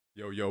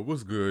Yo,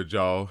 what's good,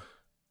 y'all?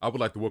 I would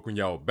like to welcome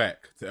y'all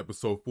back to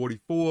episode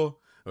 44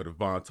 of the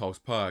Von Talks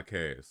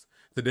podcast.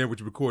 Today,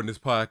 which we're recording this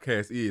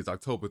podcast is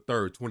October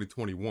 3rd,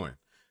 2021.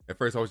 At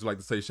first, I would just like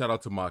to say shout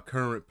out to my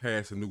current,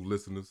 past, and new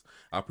listeners.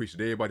 I appreciate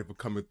everybody for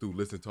coming through,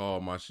 listening to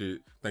all my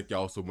shit. Thank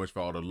y'all so much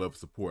for all the love and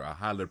support. I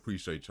highly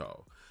appreciate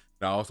y'all.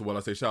 Now, also, while I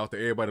say shout out to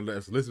everybody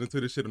that's listening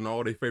to this shit on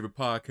all their favorite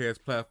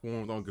podcast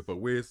platforms, I don't give a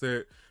where it's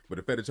at, but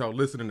the fact that y'all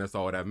listening, that's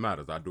all that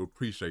matters. I do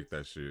appreciate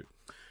that shit.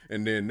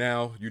 And then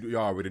now, y'all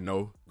already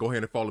know, go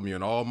ahead and follow me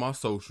on all my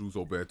socials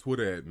over at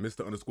Twitter at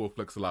Mr. underscore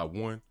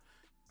Flexalot1,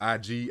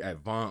 IG at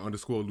Von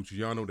underscore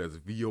Luciano, that's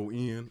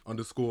VON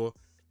underscore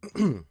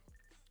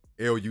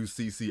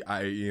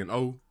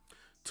LUCCIANO.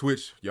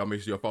 Twitch, y'all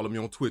make sure y'all follow me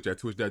on Twitch at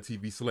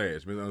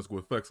twitch.tv/Mr.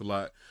 underscore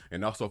Flexalot.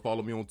 And also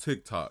follow me on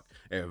TikTok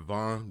at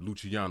Von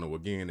Luciano.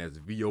 Again, that's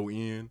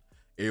VONLUCCIANO.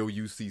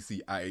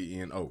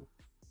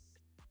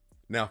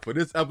 Now, for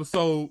this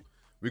episode,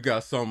 we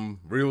got something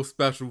real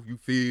special, you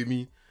feel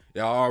me?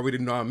 Y'all already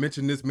know I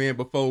mentioned this man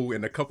before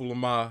in a couple of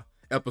my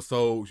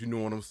episodes, you know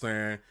what I'm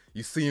saying?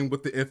 You see him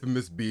with the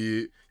infamous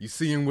beard, you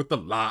see him with the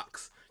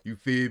locks, you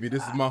feel me?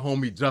 This is my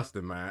homie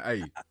Justin, man.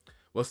 Hey,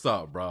 what's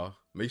up, bro?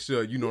 Make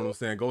sure, you know what I'm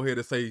saying, go ahead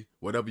and say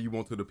whatever you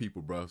want to the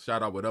people, bro.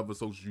 Shout out whatever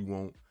social you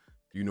want,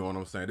 you know what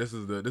I'm saying? This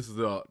is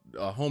a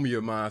homie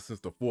of mine since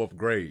the 4th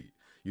grade,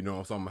 you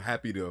know, so I'm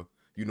happy to,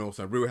 you know,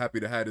 so I'm real happy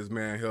to have this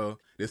man here.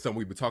 This is something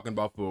we've been talking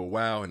about for a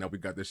while, and now we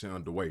got this shit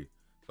underway.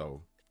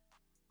 So,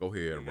 go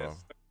ahead, bro.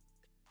 Yes,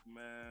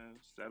 man.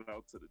 Shout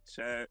out to the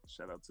chat.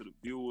 Shout out to the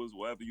viewers,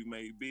 wherever you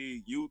may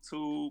be.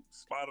 YouTube,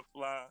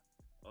 Spotify.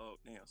 Oh,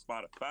 damn,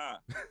 Spotify.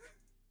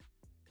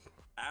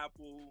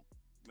 Apple.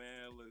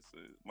 Man,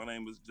 listen. My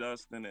name is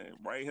Justin, and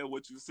right here,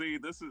 what you see,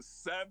 this is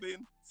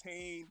 17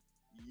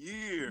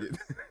 years.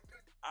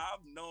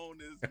 I've known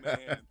this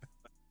man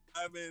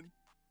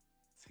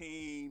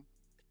 17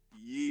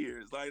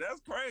 years. Like,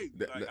 that's crazy.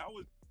 Like, I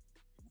was,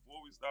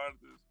 before we started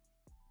this,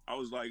 I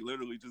was like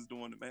literally just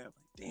doing the math.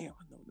 Like, damn,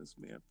 I know this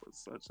man for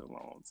such a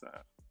long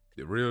time.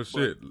 The real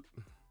shit.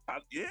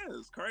 Yeah,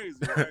 it's crazy,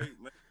 right?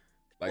 Man,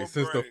 like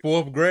since the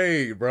 4th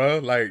grade, bro.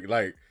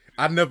 Like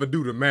I never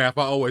do the math.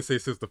 I always say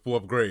since the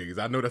 4th grade.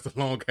 I know that's a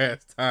long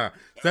ass time.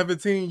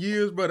 17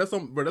 years, bro. That's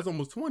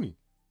almost 20.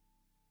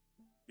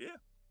 Yeah.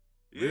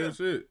 Real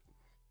shit.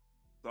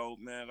 So,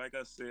 man, like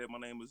I said, my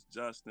name is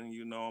Justin.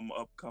 You know, I'm an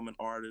upcoming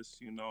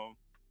artist. You know,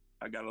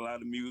 I got a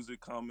lot of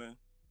music coming.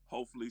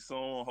 Hopefully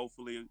soon.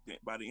 Hopefully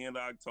by the end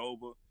of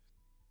October.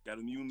 Got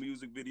a new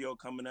music video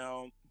coming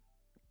out.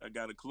 I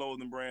got a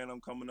clothing brand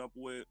I'm coming up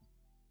with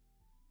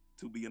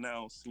to be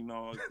announced. You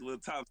know, it's a little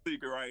top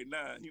secret right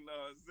now. You know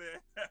what I'm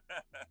saying?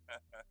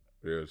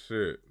 Real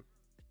shit.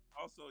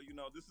 Also, you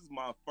know, this is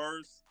my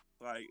first,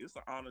 like, it's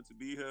an honor to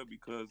be here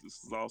because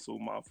this is also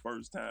my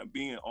first time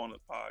being on a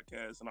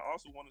podcast. And I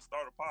also want to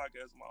start a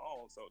podcast of my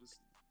own. So this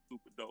is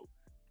super dope.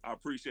 I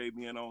appreciate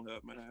being on here,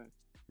 man.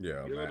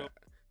 Yeah, man.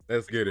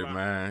 Let's get it,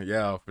 man.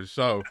 Yeah, for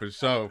sure.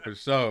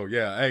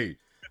 Yeah, hey,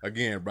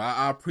 again, bro,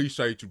 I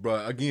appreciate you,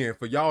 bro. Again,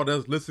 for y'all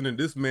that's listening,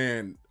 this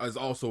man is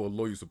also a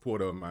loyal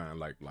supporter of mine.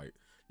 Like,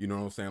 you know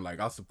what I'm saying?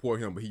 Like, I support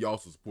him, but he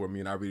also support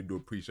me, and I really do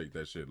appreciate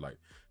that shit. Like,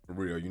 for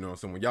real, you know what I'm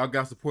saying? When y'all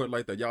got support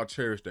like that, y'all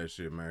cherish that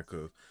shit, man,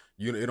 cause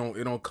you know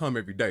it don't come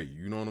every day.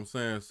 You know what I'm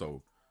saying?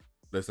 So,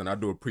 listen, I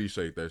do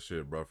appreciate that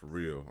shit, bro, for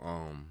real.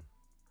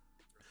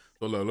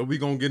 So look, we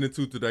gonna get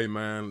into today,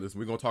 man. Listen,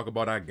 we gonna talk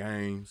about our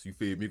games. You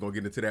feel me? Gonna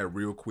get into that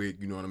real quick.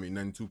 You know what I mean?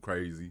 Nothing too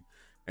crazy.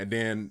 And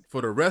then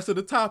for the rest of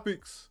the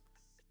topics,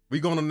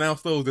 we gonna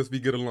announce those as we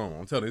get along.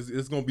 I'm telling you,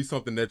 it's gonna be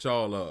something that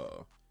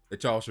y'all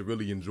should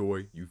really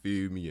enjoy. You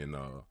feel me? And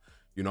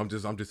you know, I'm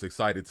just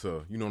excited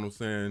to, you know what I'm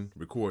saying,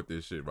 record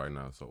this shit right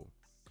now. So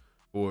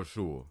for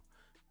sure.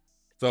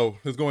 So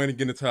let's go ahead and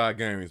get into our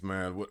games,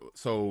 man.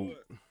 So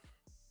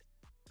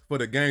for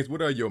the games,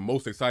 what are your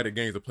most excited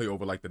games to play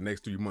over like the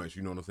next 3 months?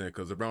 You know what I'm saying?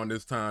 Because around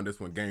this time, that's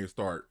when games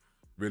start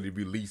really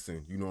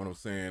releasing. You know what I'm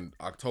saying?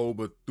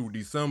 October through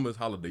December is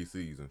holiday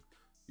season.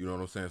 You know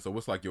what I'm saying? So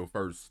what's like your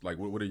first, like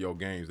what are your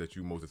games that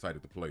you most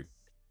excited to play?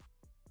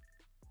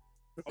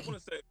 I want to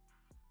say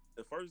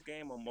the first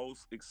game I'm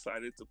most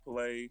excited to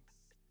play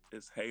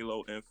is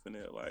Halo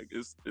Infinite. Like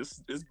it's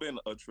been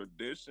a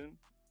tradition.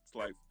 It's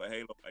like for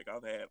Halo, like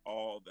I've had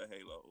all the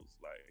Halos,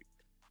 like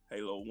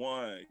Halo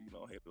 1, you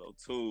know, Halo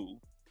 2,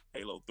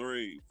 Halo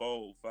 3,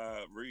 4,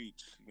 5,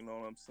 Reach. You know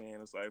what I'm saying?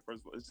 It's like, first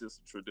of all, it's just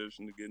a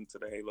tradition to get into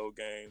the Halo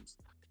games.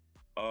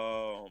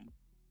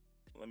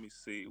 Let me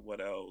see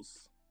what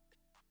else.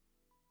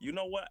 You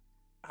know what?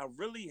 I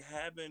really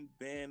haven't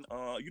been.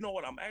 You know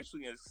what? I'm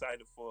actually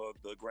excited for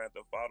the Grand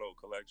Theft Auto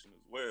collection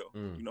as well.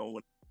 You know,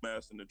 when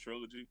mastering the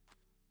trilogy,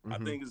 I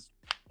think it's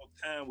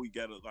time we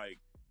get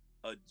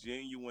a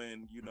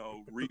genuine, you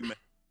know, remake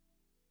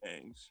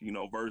games, you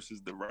know,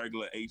 versus the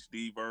regular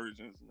HD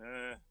versions.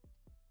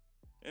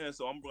 And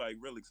so I'm like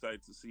really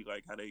excited to see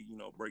like how they, you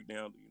know, break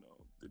down, you know,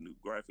 the new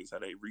graphics, how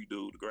they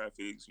redo the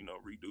graphics, you know,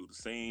 redo the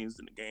scenes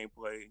and the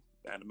gameplay,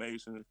 the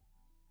animation.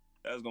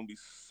 That's gonna be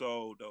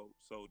so dope,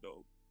 so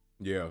dope.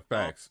 Yeah,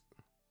 facts.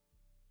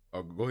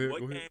 Go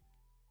ahead.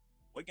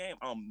 what game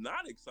I'm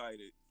not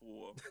excited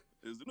for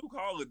is the new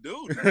Call of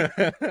Duty.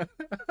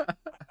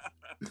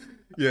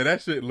 Yeah,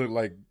 that shit look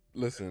like.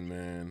 Listen,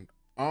 man.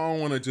 I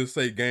don't want to just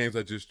say games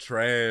are just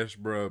trash,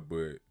 bro,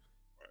 but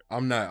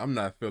I'm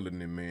not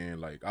feeling it, man.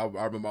 Like I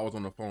remember I was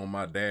on the phone with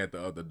my dad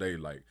the other day.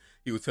 Like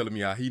he was telling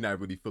me how he not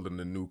really feeling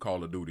the new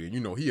Call of Duty, and you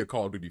know he a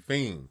Call of Duty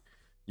fiend.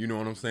 You know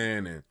what I'm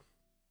saying? And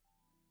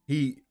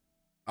he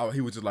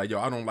was just like, yo,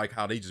 I don't like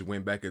how they just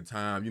went back in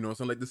time. You know what I'm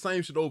saying? Like the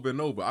same shit over and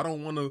over. I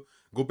don't want to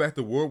go back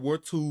to World War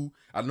II.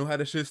 I know how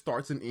the shit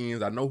starts and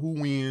ends. I know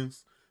who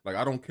wins. Like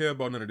I don't care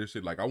about none of this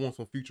shit. Like I want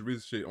some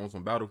futuristic shit on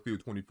some Battlefield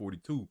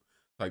 2042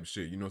 type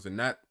shit. You know what I'm saying?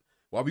 Not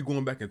why we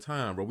going back in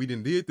time, bro. We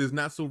done did this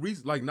not so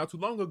recent, like not too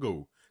long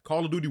ago.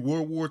 Call of Duty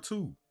World War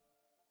II.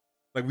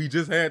 Like we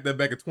just had that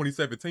back in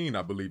 2017,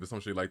 I believe, or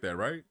some shit like that,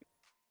 right?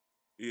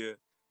 Yeah.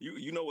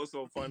 You know what's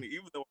so funny?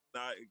 Even though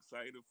I'm not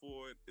excited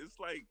for it, it's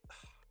like,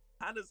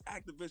 how does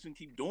Activision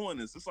keep doing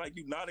this? It's like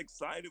you're not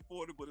excited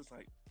for it, but it's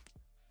like,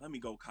 let me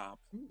go cop.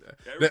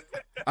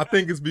 I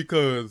think it's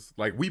because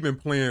like we've been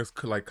playing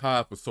like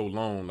COD for so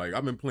long. Like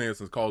I've been playing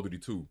since Call of Duty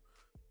 2.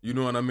 You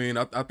know what I mean?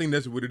 I think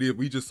that's what it is.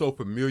 We just so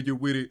familiar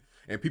with it,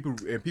 and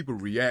people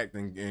react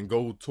and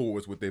go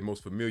towards what they're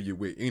most familiar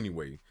with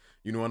anyway.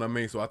 You know what I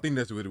mean? So I think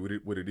that's what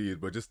it is.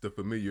 But just the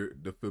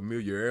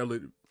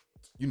familiarity.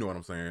 You know what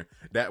I'm saying?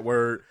 That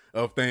word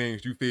of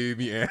things, you feel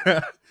me?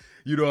 And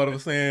you know what I'm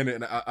saying?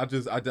 And I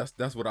just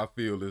that's what I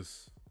feel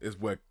is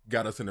what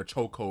got us in a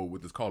chokehold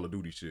with this Call of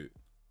Duty shit.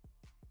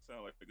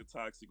 Sound like a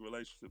toxic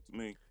relationship to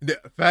me. Yeah,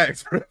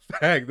 facts.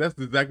 That's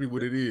exactly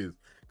what it is.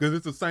 Because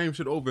it's the same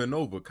shit over and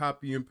over.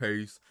 Copy and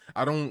paste.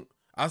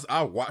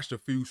 I watched a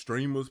few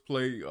streamers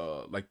play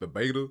like the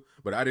beta,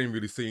 but I didn't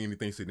really see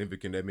anything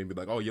significant that made me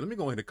like, oh yeah, let me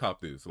go ahead and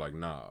cop this. Like,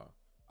 nah,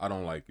 I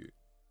don't like it.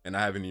 And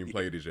I haven't even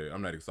played it yet.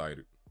 I'm not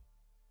excited.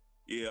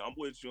 Yeah, I'm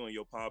with you and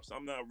your pops.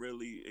 I'm not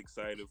really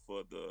excited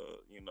for the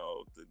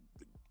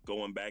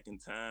going back in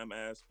time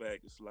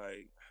aspect. It's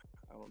like,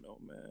 I don't know,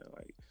 man.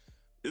 Like,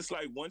 it's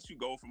like once you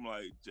go from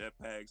like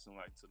jetpacks and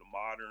like to the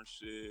modern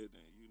shit,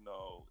 and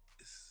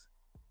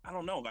I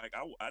don't know. Like,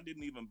 I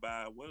didn't even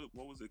buy what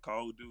was it,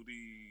 Call of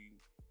Duty?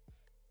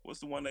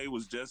 What's the one they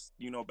was just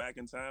back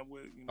in time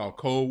with? Oh,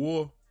 Cold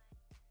War.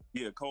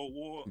 Yeah, Cold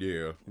War.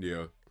 Yeah.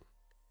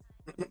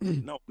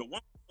 No, the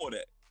one before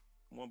that.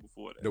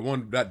 The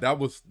one that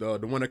was the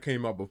one that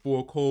came out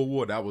before Cold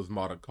War. That was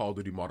Call of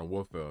Duty Modern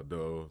Warfare,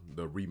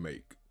 the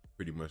remake,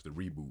 pretty much the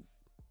reboot.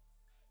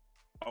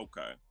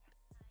 Okay.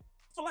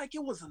 I feel like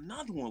it was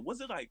another one.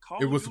 Was it like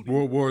Call? It was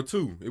World War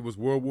II. It was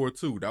World War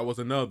II. That was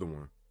another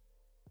one.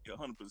 Yeah,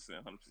 100%.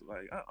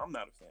 Like I'm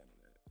not a fan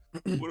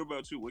of that. What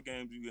about you? What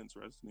games you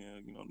interested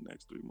in? The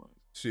next 3 months.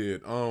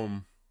 Shit.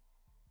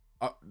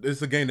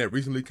 It's a game that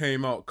recently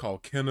came out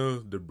called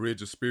Kena, The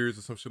Bridge of Spirits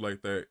or some shit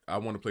like that. I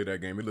want to play that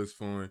game. It looks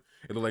fun.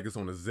 It looks like it's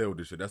on a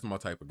Zelda shit. That's my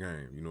type of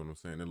game. You know what I'm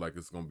saying?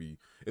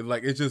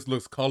 It just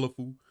looks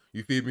colorful.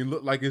 You feel me?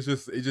 Look like it's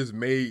just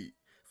made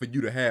for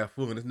you to have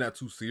fun. It's not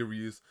too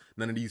serious.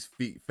 None of these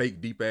fake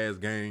deep ass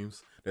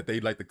games that they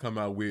like to come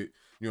out with.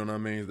 You know what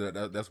I mean?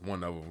 That's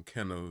one of them.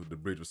 Kena, The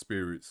Bridge of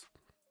Spirits.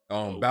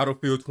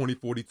 Battlefield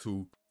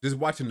 2042. Just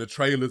watching the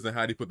trailers and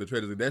how they put the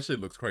trailers in, that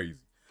shit looks crazy.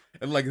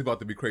 It like it's about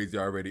to be crazy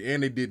already,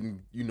 and they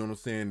didn't, you know what I'm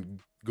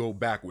saying, go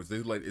backwards.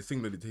 It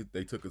seemed like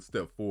they took a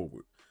step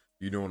forward.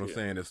 You know what I'm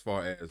saying, as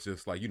far as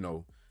just like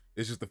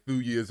it's just a few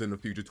years in the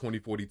future,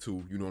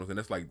 2042. You know what I'm saying?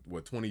 That's like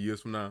what 20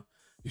 years from now.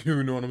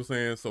 You know what I'm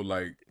saying? So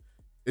like,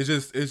 it's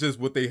just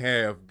what they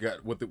have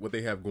got, what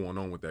they have going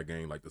on with that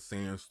game, like the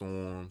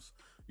sandstorms.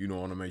 You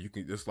know what I mean? You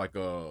can just like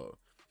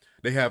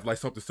they have like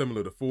something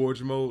similar to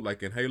Forge mode,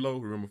 like in Halo.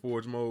 Remember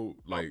Forge mode?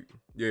 Like,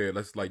 yeah,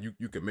 that's like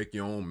you can make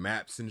your own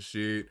maps and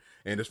shit,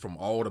 and it's from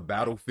all the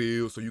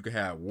battlefields. So you can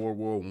have World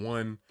War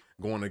I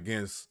going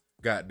against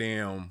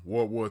goddamn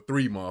World War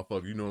III,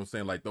 motherfucker. You know what I'm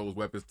saying? Like those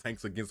weapons,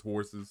 tanks against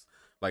horses.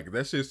 Like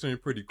that shit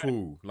seemed pretty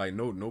cool. Like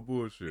no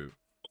bullshit.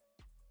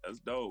 That's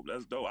dope.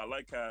 I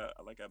like how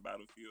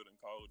Battlefield and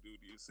Call of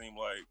Duty.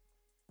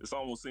 It's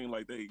almost seemed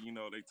like they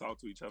talk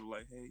to each other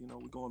like, hey,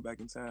 we're going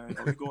back in time.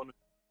 Are we going to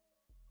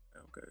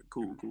Okay,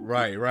 cool.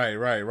 Right.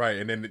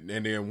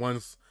 And then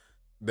once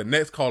the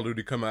next Call of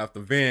Duty come out after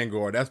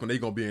Vanguard, that's when they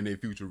gonna be in their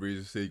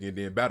futuristic, and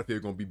then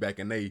Battlefield gonna be back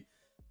in their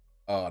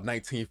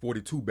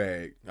 1942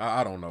 bag.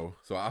 I don't know,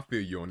 so I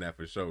feel you on that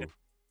for sure.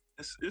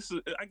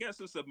 I guess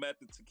it's a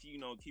method to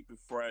keep it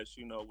fresh,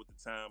 with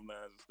the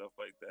timelines and stuff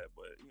like that.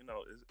 But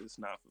it's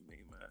not for me,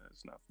 man.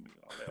 It's not for me.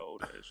 All that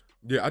old ass.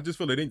 Yeah, I just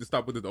feel like they need to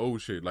stop with this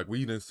old shit. Like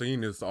we done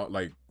seen this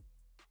like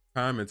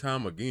time and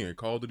time again.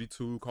 Call of Duty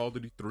 2, Call of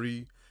Duty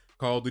 3.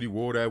 Call of Duty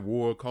World at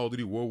War, Call of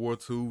Duty World War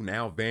II,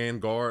 now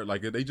Vanguard.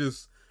 Like they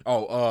just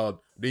then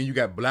you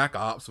got Black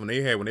Ops when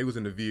they was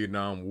in the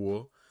Vietnam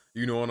War.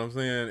 You know what I'm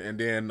saying? And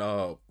then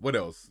what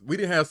else? We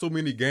didn't have so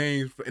many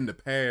games in the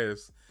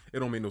past. It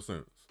don't make no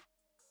sense.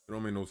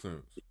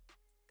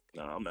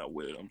 Nah, I'm not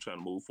with it. I'm trying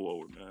to move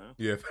forward, man.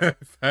 Yeah,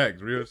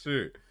 facts, real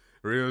shit.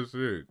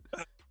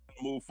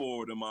 Move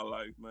forward in my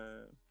life,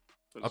 man.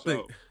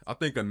 I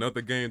think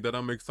another game that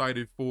I'm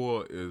excited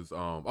for is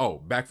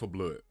Back 4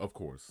 Blood, of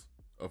course.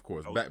 Of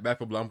course. Back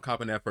 4 Blood. I'm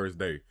copping that first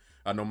day.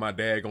 I know my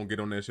dad gonna get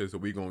on that shit, so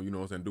we gonna, you know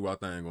what I'm saying, do our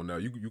thing on there.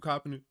 You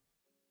copping it?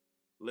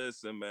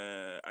 Listen,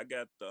 man, I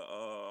got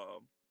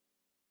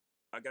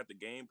the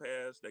Game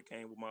Pass that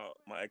came with my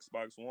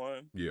Xbox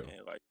One. Yeah.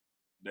 And like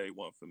day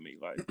one for me.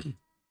 Like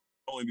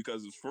only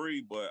because it's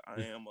free, but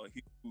I am a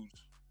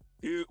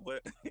huge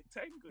but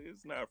technically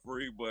it's not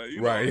free, but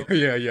you right. know.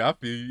 Yeah, I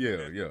feel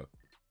you. Yeah.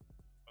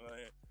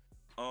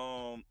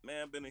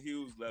 Man, been a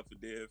huge Left 4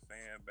 Dead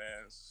fan,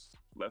 man.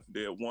 Left 4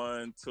 Dead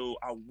 1, 2.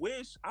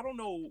 I don't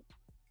know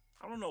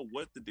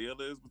what the deal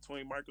is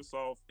between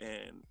Microsoft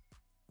and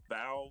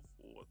Valve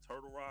or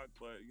Turtle Rock,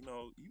 but you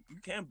know, you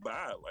can't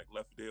buy like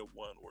Left 4 Dead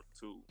 1 or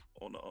 2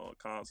 on the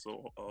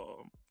console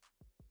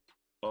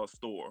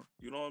store.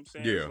 You know what I'm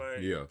saying? Yeah,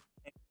 like, yeah.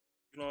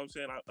 You know what I'm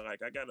saying?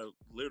 I gotta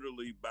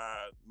literally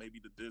buy maybe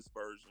the disc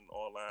version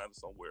online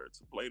somewhere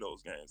to play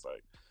those games.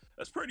 Like,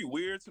 that's pretty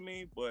weird to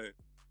me, but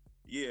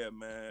yeah,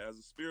 man. As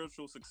a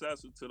spiritual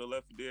successor to the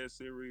Left 4 Dead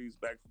series,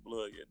 Back 4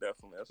 Blood, yeah,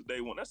 definitely. That's a day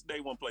one. That's a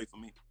day one play for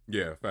me.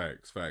 Yeah,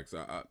 facts.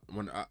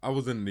 When I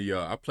was in the,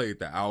 I played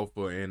the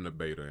alpha and the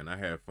beta, and I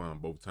had fun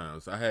both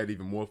times. I had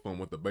even more fun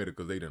with the beta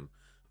because they done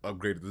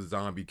upgraded the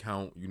zombie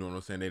count. You know what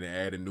I'm saying? They done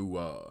added new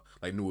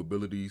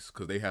abilities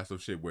because they have some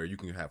shit where you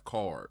can have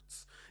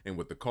cards, and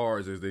with the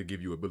cards is they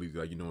give you abilities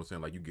like, you know what I'm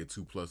saying, like you get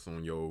 2+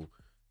 on your,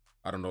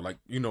 I don't know, like,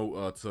 you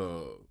know,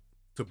 to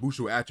boost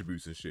your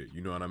attributes and shit.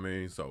 You know what I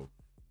mean? So.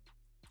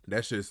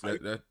 That's just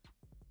that.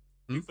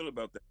 How you feel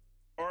about that?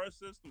 Card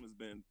system has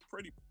been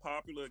pretty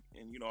popular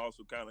and, you know,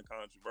 also kind of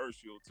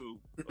controversial too.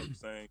 Of the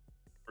same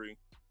free.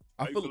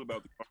 How you feel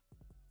about the card?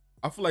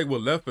 I feel like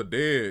with Left 4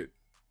 Dead,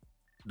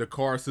 the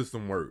card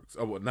system works.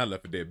 Oh, well, not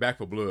Left 4 Dead, Back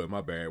 4 Blood. My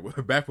bad.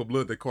 Back 4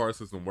 Blood, the card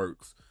system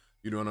works.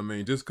 You know what I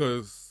mean? Just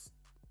because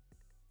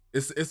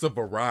it's a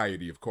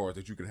variety of cards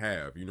that you can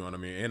have. You know what I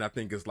mean? And I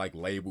think it's like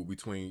labeled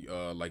between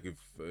like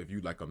if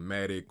you like a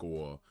medic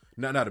or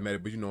not a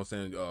medic, but you know what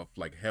I'm saying,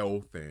 like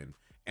health and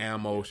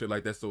ammo, shit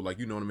like that. So like,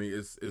 you know what I mean?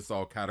 It's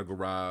all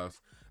categorized.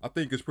 I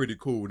think it's pretty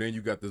cool. Then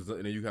you got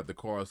the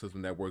card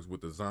system that works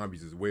with the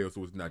zombies as well,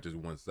 so it's not just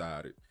one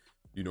sided.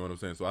 You know what I'm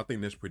saying? So I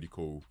think that's pretty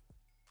cool.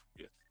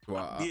 Yeah. So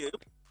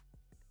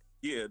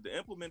yeah, the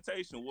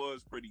implementation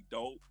was pretty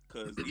dope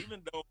because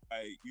even though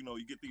like, you know,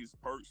 you get these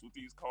perks with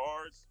these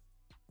cards,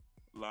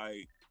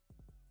 like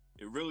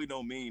it really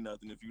don't mean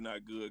nothing if you're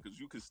not good because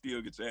you can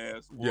still get your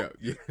ass whooped.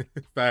 Yeah.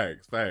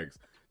 Facts.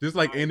 Just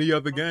like any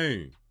other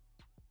game.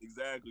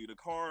 Exactly. The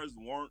cards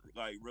weren't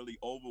like really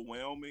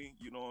overwhelming,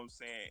 you know what I'm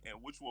saying?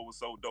 And which one was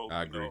so dope,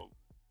 I agree. Know,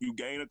 you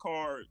gain a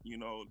card, you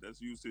know, that's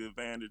used to your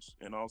advantage,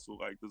 and also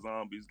like the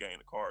zombies gain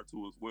a card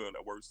too as well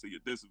that works to your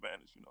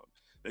disadvantage, you know.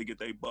 They get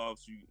their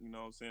buffs, you know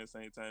what I'm saying,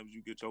 same time as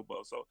you get your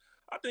buffs. So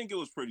I think it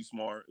was pretty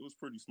smart. It was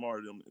pretty smart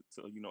of them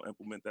to, you know,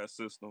 implement that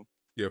system.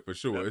 Yeah, for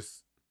sure.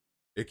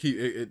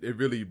 It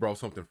really brought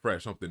something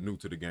fresh, something new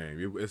to the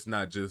game. It's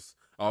not just,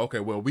 oh, okay,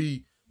 well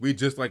we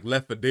just like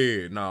Left 4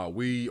 Dead. Nah,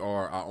 we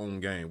are our own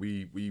game.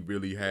 We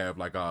really have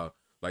like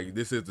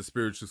this is the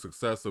spiritual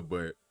successor,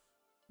 but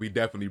we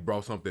definitely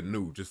brought something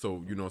new, just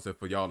so, you know what I'm saying,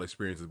 for y'all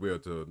experience as well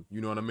to, you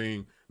know what I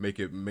mean, make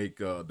the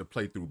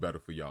playthrough better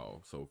for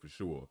y'all. So for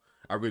sure,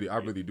 I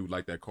really do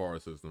like that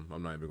card system.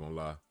 I'm not even gonna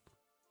lie.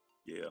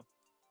 Yeah.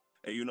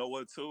 And you know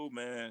what too,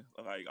 man?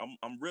 Like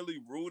I'm really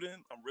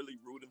rooting. I'm really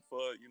rooting for,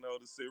 you know,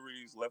 the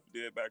series Left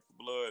 4 Dead Back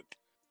 4 Blood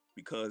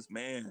because,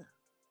 man,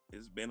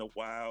 it's been a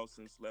while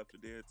since Left 4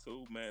 Dead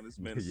 2, man. It's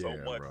been so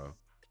much. Bro.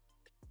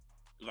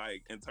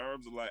 Like in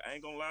terms of like, I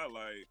ain't gonna lie,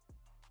 like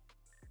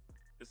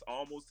it's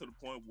almost to the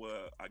point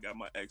where I got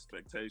my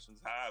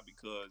expectations high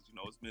because, you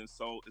know, it's been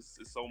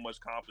it's so much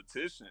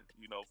competition,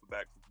 you know, for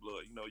Back 4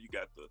 Blood. You know,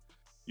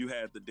 you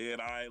had the Dead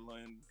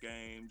Island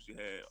games, you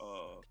had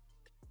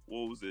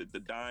what was it? The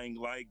Dying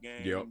Light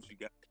games. Yep. You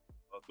got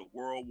the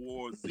World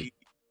War Z. You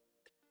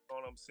know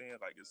what I'm saying?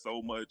 Like it's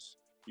so much,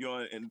 you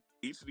know. In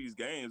each of these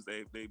games,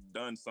 they've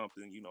done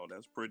something, you know,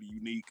 that's pretty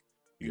unique,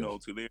 you know,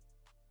 to their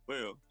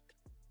well.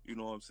 You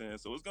know what I'm saying?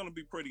 So it's gonna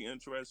be pretty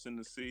interesting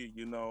to see,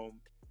 you know,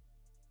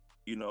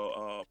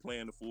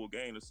 playing the full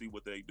game to see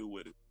what they do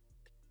with it.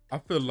 I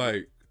feel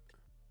like,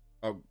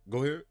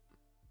 go ahead.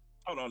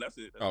 Oh no, that's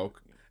it. Okay.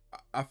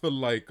 I feel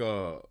like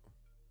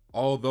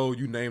although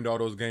you named all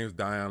those games,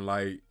 Dying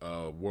Light,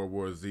 World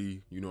War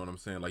Z, you know what I'm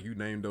saying? Like you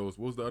named those.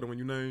 What was the other one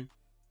you named?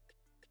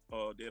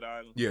 Dead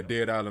Island. Yeah,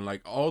 Dead Island.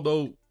 Like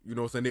although, you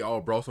know what I'm saying, they all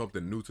brought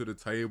something new to the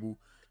table,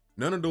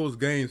 none of those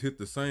games hit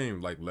the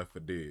same like Left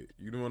 4 Dead.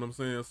 You know what I'm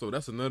saying? So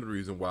that's another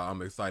reason why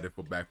I'm excited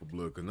for Back 4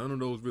 Blood, because none of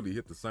those really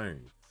hit the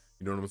same.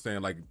 You know what I'm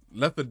saying? Like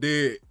Left 4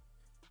 Dead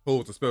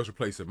holds a special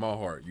place in my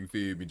heart. You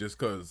feel me? Just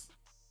because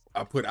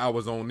I put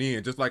hours on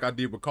in, just like I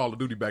did with Call of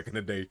Duty back in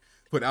the day.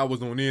 Put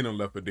hours on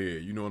Left 4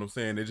 Dead. You know what I'm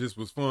saying? It just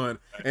was fun,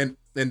 and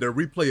the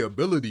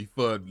replayability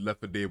for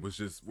Left 4 Dead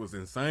was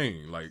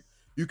insane. Like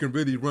you can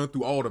really run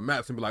through all the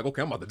maps and be like,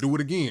 okay, I'm about to do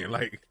it again.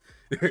 Like,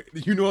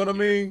 you know what I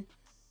mean?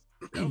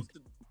 That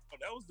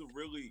was the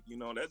really, you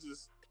know, that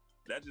just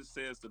that just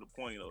says to the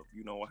point of,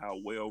 you know, how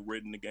well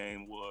written the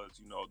game was,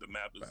 you know, the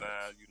map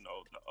design, you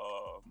know,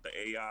 the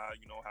AI,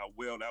 you know, how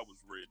well that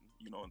was written,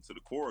 you know, into the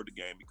core of the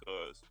game,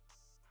 because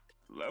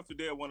Left 4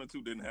 Dead 1 and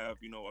 2 didn't have,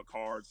 you know, a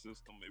card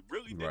system. It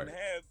really didn't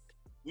have,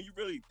 when you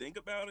really think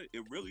about it,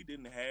 it really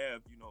didn't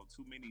have, you know,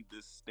 too many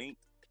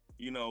distinct,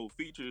 you know,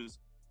 features.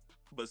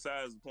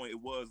 Besides the point,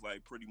 it was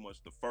like pretty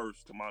much the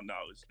first, to my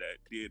knowledge, that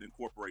did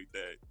incorporate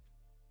that,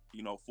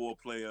 you know,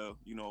 4-player,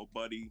 you know,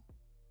 buddy,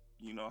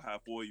 you know, how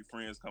 4 of your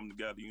friends come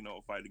together, you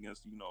know, fight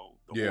against, you know,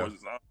 the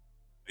horses.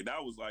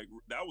 That was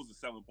a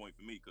selling point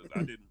for me, because I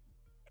didn't,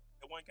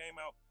 when it came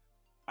out,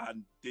 I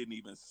didn't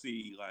even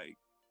see, like,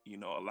 you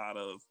know, a lot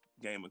of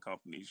gaming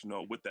companies, you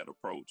know, with that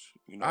approach.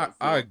 You know,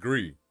 I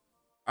agree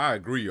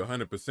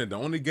 100%. The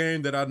only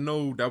game that I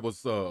know that was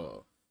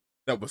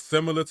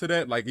similar to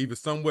that, like even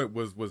somewhat,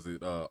 was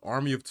it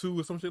Army of Two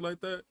or some shit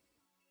like that?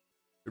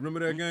 Remember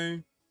that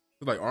game?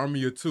 It's like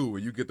Army of Two, where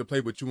you get to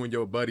play with you and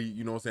your buddy,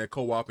 you know what I'm saying,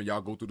 co-op, and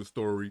y'all go through the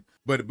story.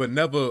 But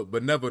never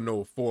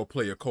no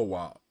 4-player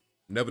co-op.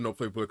 Never no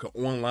player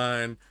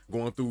online,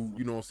 going through,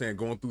 you know what I'm saying,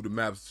 going through the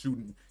maps,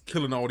 shooting,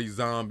 killing all these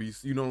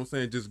zombies, you know what I'm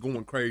saying, just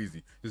going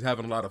crazy, just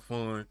having a lot of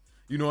fun.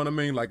 You know what I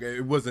mean? Like,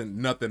 it wasn't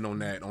nothing on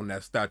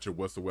that stature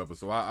whatsoever.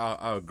 So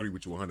I agree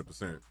with you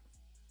 100%.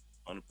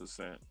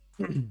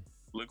 100%.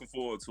 Looking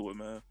forward to it,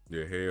 man.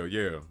 Yeah, hell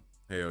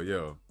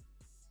yeah.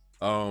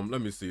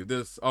 Let me see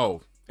this.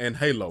 Oh, and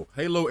Halo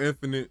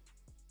Infinite,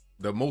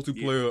 the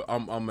multiplayer.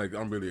 Yeah.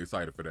 I'm really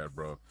excited for that,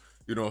 bro.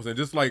 You know what I'm saying?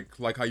 Just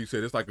like how you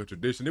said, it's like a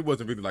tradition. It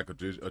wasn't really like a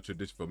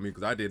tradition for me,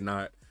 because I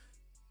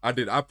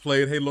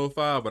played Halo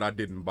 5, but I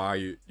didn't buy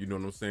it. You know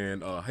what I'm saying?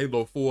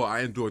 Halo 4,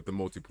 I enjoyed the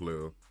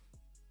multiplayer.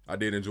 I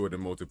did enjoy the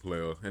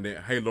multiplayer. And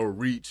then Halo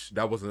Reach,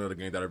 that was another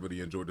game that I really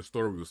enjoyed. The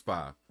story was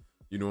fire.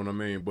 You know what I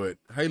mean? But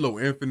Halo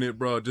Infinite,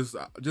 bro, just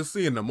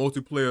seeing the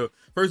multiplayer.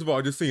 First of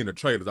all, just seeing the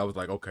trailers, I was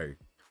like, okay,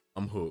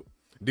 I'm hooked.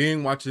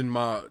 Then watching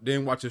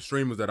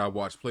streamers that I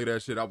watched play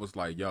that shit, I was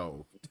like,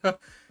 yo,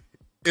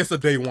 it's a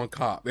day one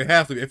cop. It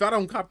has to be. If I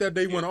don't cop that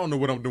day one, I don't know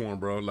what I'm doing,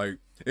 bro. Like,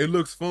 it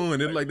looks fun.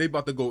 It like they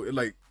about to go.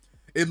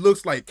 It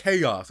looks like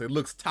chaos. It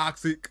looks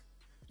toxic.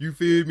 You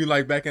feel me?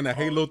 Like back in the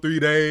Halo 3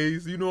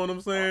 days. You know what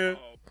I'm saying?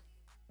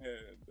 The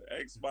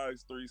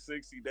Xbox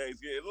 360 days.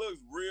 Yeah, it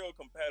looks real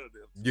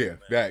competitive.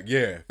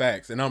 Yeah,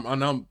 facts. And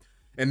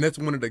that's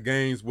one of the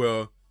games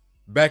where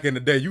back in the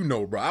day, you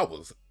know, bro, I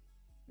was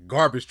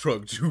garbage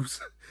truck juice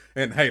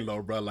and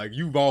Halo, bro. Like,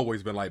 you've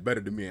always been like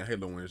better than me in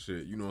Halo and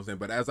shit. You know what I'm saying?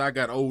 But as I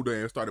got older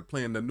and started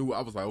playing the new,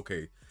 I was like,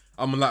 okay,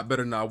 I'm a lot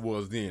better than I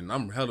was then.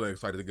 I'm hella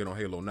excited to get on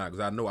Halo now, because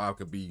I know I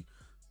can be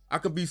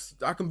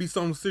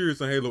something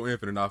serious in Halo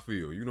Infinite. I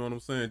feel, you know what I'm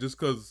saying? Just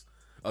because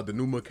of the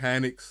new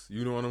mechanics,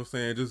 you know what I'm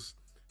saying? Just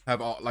have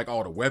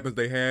all the weapons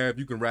they have.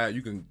 You can ride.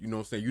 You know what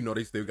I'm saying? You know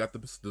they still got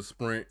the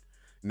sprint.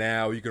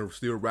 Now you can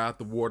still ride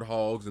the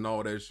warthogs and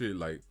all that shit.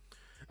 Like,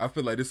 I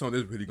feel like this song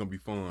is really gonna be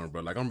fun,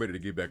 bro. Like, I'm ready to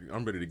get back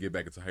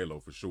into Halo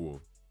for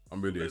sure.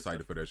 I'm really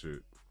excited for that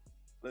shit.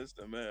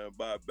 Listen, man,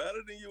 but better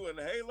than you in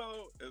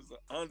Halo is an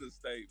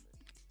understatement.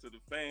 To the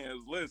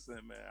fans, listen,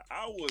 man,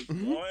 I was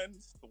one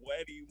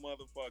sweaty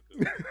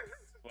motherfucker,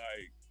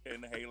 like,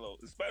 in Halo,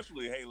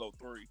 especially Halo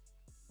 3.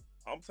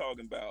 I'm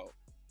talking about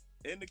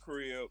in the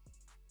crib,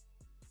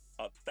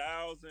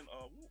 1,000.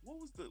 What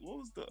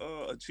was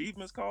the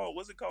achievements called?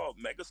 What's it called?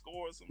 Mega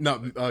Score or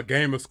something? No,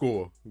 Gamer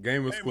Score.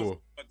 Damn, I'm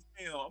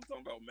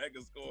talking about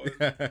Mega Score.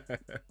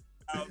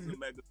 1,000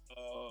 Mega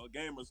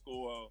Gamer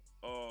Score.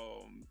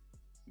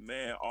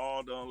 Man,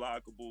 all the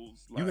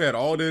unlockables. Like, you had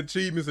all the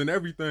achievements and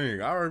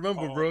everything. I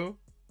remember, bro.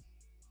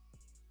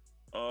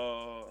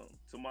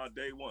 To my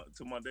day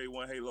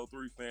one Halo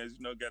 3 fans,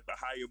 you know, got the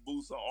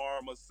Hayabusa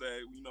armor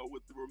set, you know,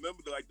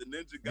 remember the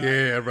Ninja Gaiden.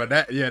 Yeah, bro.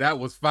 That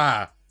was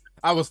fire.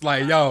 I was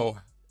like, yo,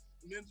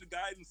 Ninja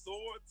Gaiden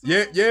sword.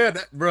 Yeah,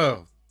 that,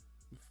 bro.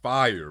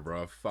 Fire,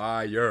 bro.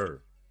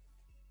 Fire.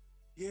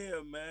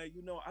 Yeah, man.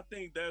 You know, I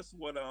think that's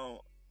what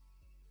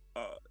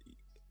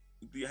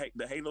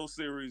the Halo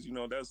series, you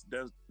know, that's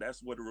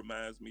what it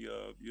reminds me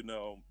of, you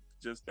know,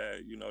 just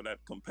that, you know,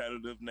 that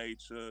competitive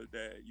nature,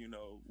 that, you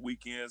know,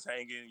 weekends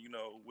hanging, you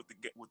know, with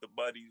the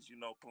buddies, you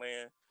know,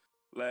 playing,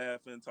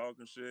 laughing,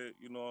 talking shit,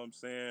 you know what I'm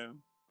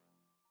saying?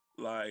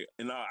 Like,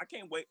 and I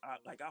can't wait. I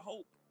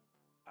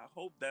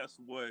hope that's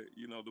what,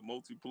 you know, the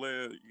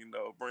multiplayer, you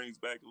know, brings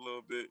back a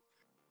little bit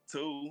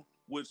too,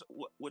 which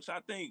I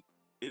think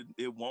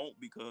it won't,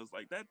 because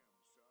like that,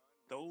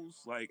 those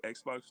like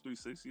Xbox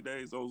 360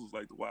 days, those was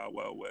like the Wild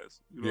Wild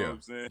West. You know what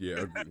I'm saying?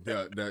 Yeah,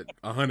 that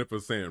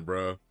 100%,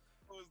 bro. It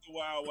was the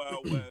Wild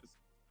Wild West.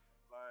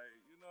 Like,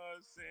 you know what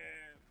I'm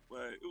saying?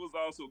 But it was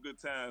also good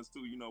times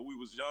too. You know, we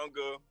was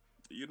younger.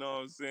 You know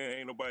what I'm saying?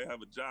 Ain't nobody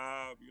have a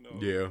job. You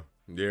know.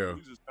 Yeah.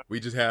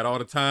 We just had all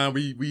the time.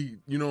 We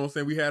you know what I'm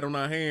saying? We had on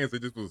our hands.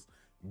 It just was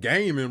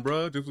gaming,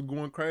 bro. Just was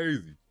going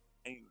crazy.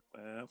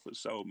 Man, for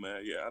sure,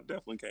 man. Yeah, I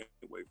definitely can't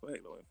wait for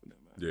Halo Infinite,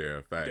 man.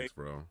 Yeah, facts,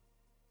 bro.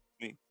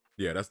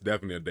 Yeah, that's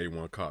definitely a day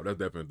one cop.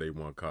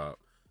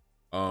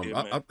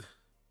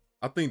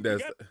 I think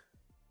that's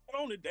on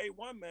on to day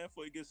one, man,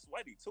 before it gets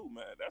sweaty too,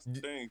 man. That's the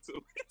thing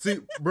too. See,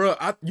 bro,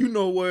 you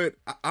know what?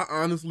 I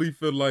honestly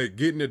feel like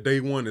getting to day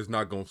one is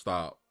not gonna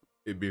stop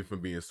it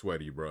from being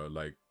sweaty, bro.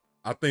 Like,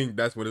 I think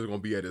that's when it's gonna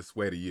be at its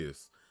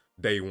sweatiest,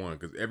 day one,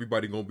 because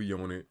everybody gonna be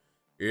on it.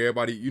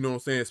 Everybody, you know what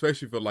I'm saying?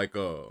 Especially for like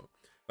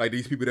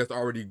these people that's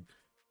already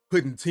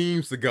putting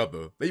teams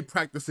together. They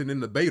practicing in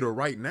the beta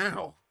right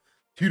now.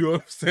 You know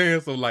what I'm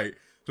saying? So like,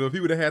 so the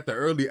people that had the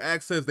early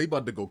access, they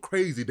about to go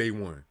crazy day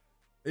one.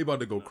 They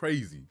about to go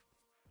crazy.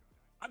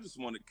 I just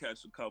want to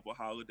catch a couple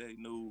holiday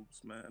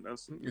noobs, man.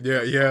 That's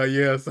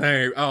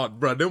same. Oh,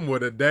 bro, them were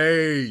the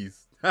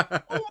days. Oh, mommy,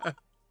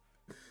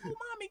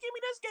 give me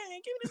this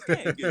game.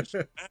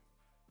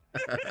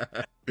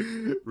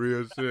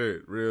 Real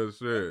shit.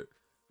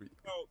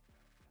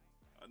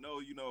 I know,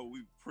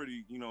 we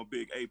pretty,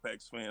 big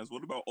Apex fans.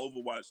 What about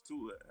Overwatch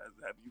 2?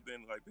 Have you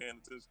been like paying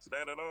attention to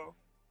that at all?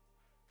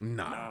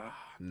 Nah.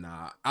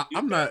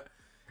 I'm not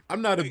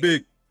a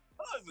big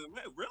cousin,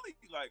 man. Really,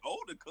 like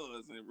older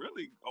cousin.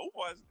 Really,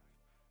 Overwatch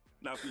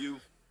not for you.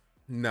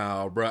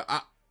 Nah, bro.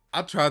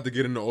 I tried to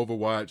get into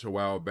Overwatch a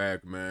while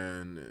back,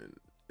 man, and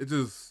it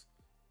just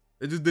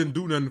didn't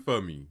do nothing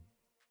for me.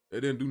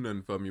 It didn't do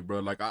nothing for me, bro.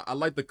 Like, I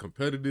like the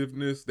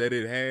competitiveness that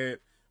it had,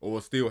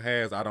 or still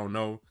has. I don't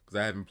know, because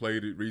I haven't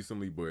played it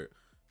recently, but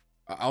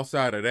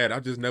outside of that,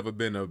 I've just never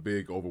been a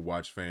big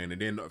Overwatch fan.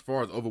 And then as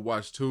far as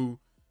Overwatch 2,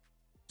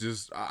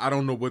 I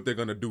don't know what they're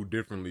gonna do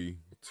differently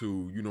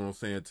to, you know what I'm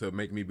saying, to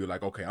make me be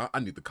like, okay, I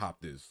need to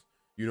cop this.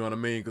 You know what I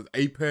mean? Because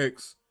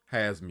Apex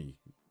has me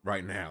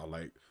right now.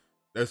 Like,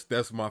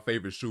 that's my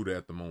favorite shooter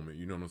at the moment.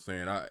 You know what I'm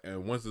saying?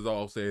 And once it's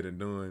all said and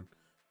done,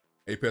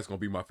 Apex gonna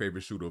be my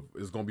favorite shooter.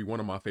 It's gonna be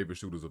one of my favorite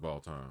shooters of all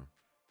time.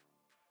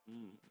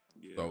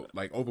 Yeah. So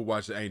like,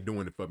 Overwatch ain't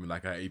doing it for me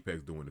like how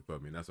Apex doing it for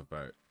me, and that's a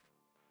fact.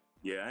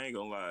 Yeah, I ain't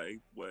gonna lie.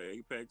 What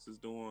Apex is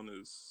doing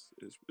is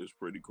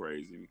pretty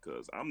crazy,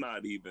 because I'm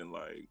not even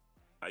like,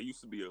 I used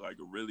to be like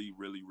a really,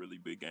 really, really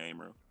big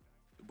gamer,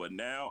 but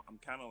now I'm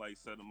kind of like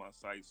setting my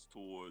sights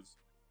towards,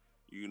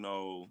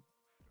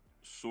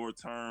 short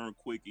term,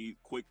 quick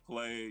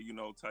play,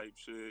 type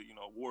shit,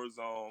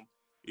 Warzone.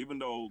 Even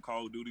though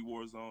Call of Duty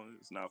Warzone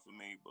is not for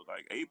me, but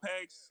like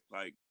Apex,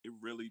 like it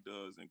really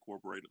does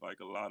incorporate like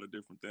a lot of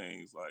different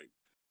things, like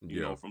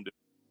from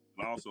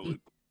and also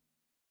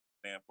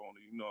stamp on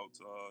it,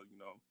 to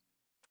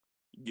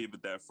give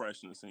it that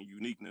freshness and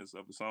uniqueness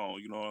of the song.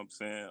 You know what I'm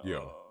saying?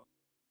 Yeah.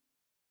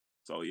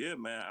 So yeah,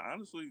 man.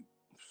 Honestly,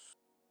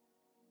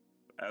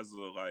 as a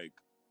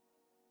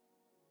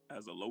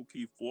low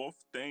key fourth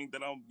thing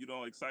that I'm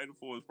excited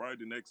for is probably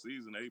the next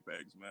season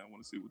Apex. Man, I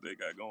want to see what they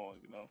got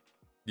going.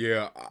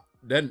 Yeah,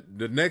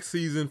 the next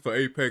season for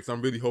Apex,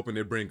 I'm really hoping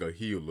they bring a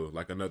healer,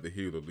 like another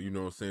healer. You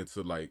know what I'm saying?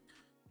 To like,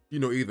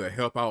 either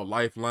help out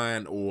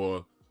Lifeline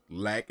or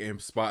lack in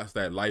spots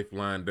that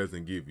Lifeline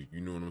doesn't give you.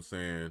 You know what I'm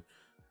saying?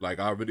 Like,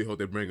 I really hope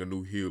they bring a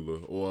new healer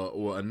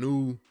or a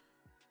new,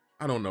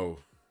 I don't know.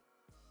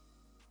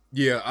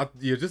 Yeah,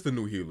 just a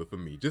new healer for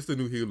me. Just a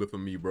new healer for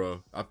me,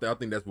 bro. I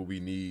think that's what we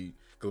need,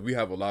 because we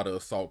have a lot of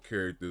assault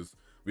characters.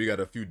 We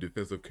got a few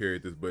defensive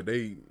characters, but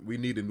we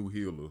need a new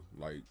healer.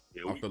 Like,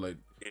 yeah, I feel like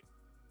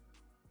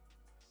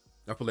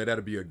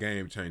that'll be a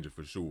game changer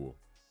for sure.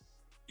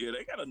 Yeah,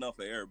 they got enough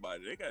of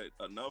everybody. They got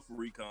enough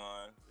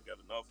recon. They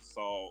got enough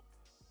assault.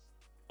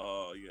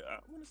 Yeah, I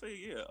want to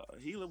say, a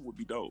healer would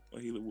be dope. A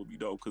healer would be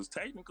dope, because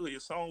technically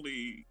it's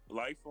only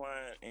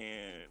Lifeline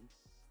and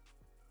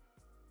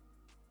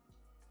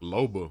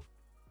Loba.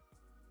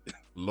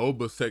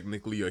 Loba's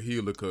technically a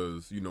healer,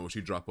 because she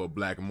drop her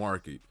black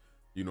market.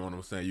 You know what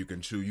I'm saying? You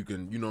can,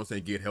 you know what I'm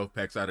saying, get health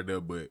packs out of there.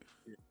 But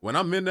when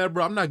I'm in there,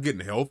 bro, I'm not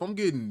getting health. I'm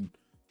getting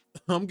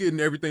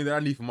everything that I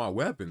need for my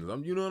weapons.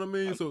 You know what I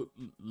mean? So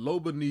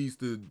Loba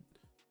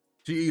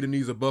she either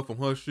needs a buff from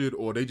her shit,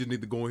 or they just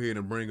need to go ahead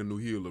and bring a new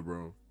healer,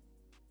 bro.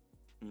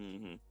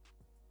 Yeah,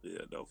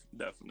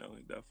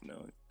 definitely.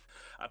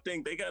 I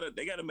think they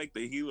gotta make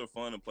the healer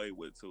fun to play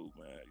with too,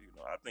 man.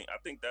 I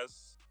think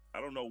that's,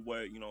 I don't know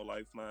what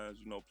Lifeline's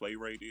play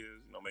rate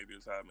is. Maybe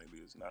it's high, maybe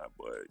it's not.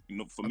 But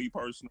for me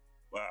personally,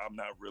 I'm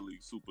not really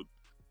super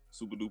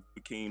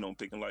duper keen on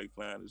picking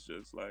Lifeline. It's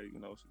just like,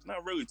 she's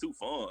not really too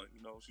fun.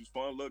 She's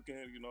fun looking.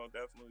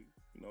 Definitely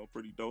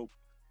pretty dope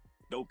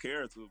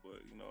character.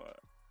 But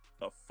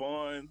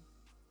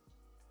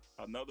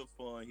another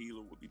fun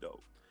healer would be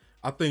dope.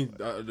 I think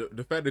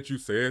the fact that you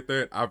said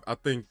that, I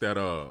think that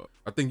I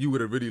think you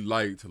would have really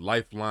liked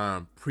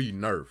Lifeline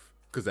pre-nerf,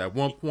 because at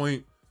one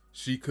point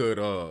she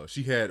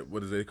had,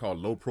 what is it called,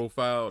 low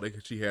profile.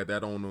 She had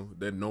that on her.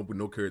 That no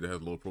character has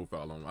low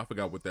profile on her. I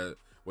forgot what that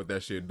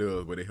shit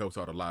does, but it helps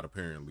out a lot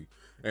apparently.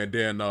 And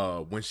then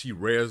when she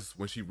res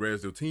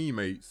her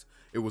teammates,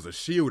 it was a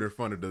shield in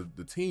front of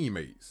the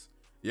teammates.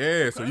 Yeah,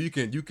 okay. So you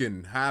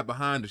can hide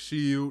behind the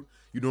shield.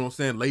 You know what I'm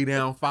saying? Lay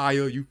down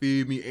fire, you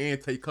feel me,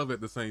 and take cover at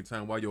the same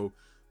time while your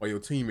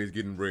teammates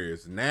getting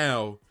res.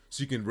 Now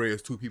she can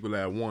res two people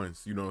at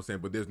once. You know what I'm saying?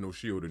 But there's no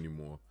shield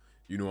anymore.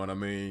 You know what I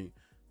mean?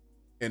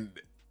 And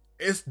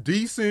it's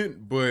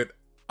decent, but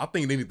I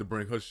think they need to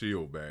bring her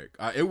shield back.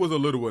 It was a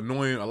little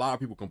annoying. A lot of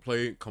people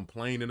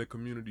complain in the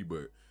community,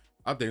 but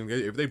I think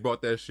if they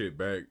brought that shit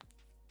back,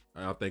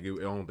 I don't think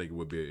it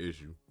would be an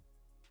issue.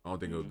 I don't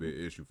think it would be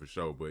an issue for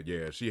sure. But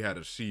yeah, she had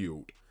a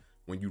shield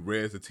when you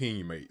res the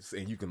teammates,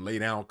 and you can lay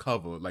down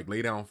cover, like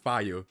lay down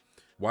fire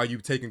while you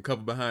taking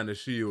cover behind the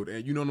shield,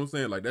 and you know what I'm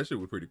saying? Like that shit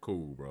was pretty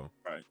cool, bro.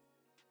 Right.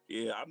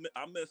 Yeah,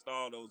 I missed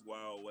all those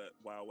Wild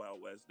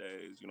West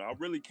days. You know, I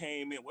really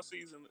came in. What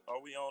season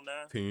are we on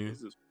now? 10.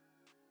 This is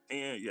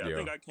 10. Yeah, I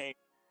think I came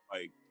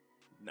like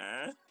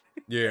 9.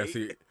 Yeah,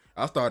 see,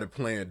 I started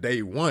playing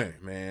day 1,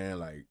 man.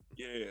 Like,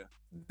 yeah,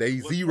 day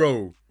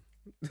 0.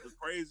 What's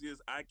crazy is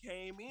I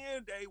came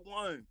in day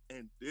 1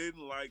 and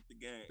didn't like the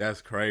game.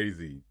 That's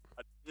crazy.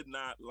 I did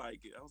not like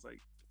it. I was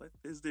like, what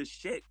is this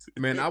shit?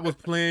 Man, I was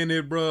playing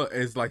it, bro.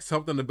 It's like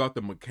something about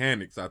the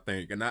mechanics, I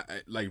think, and I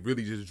like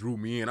really just drew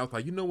me in. I was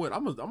like, you know what?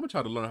 I'm gonna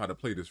try to learn how to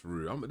play this for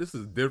real. This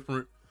is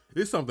different.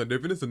 It's something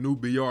different. It's a new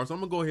BR, so I'm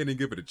gonna go ahead and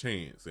give it a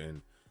chance.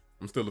 And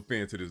I'm still a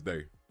fan to this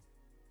day.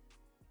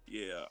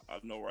 Yeah, I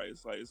know, right?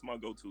 It's like it's my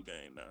go-to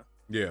game now.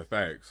 Yeah,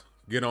 facts.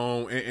 Get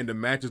on, and the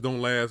matches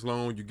don't last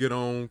long. You get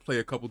on, play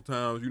a couple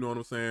times. You know what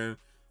I'm saying?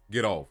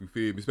 Get off. You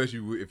feel me?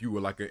 Especially if you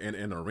were like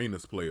an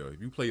arenas player.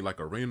 If you play like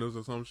arenas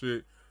or some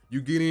shit. You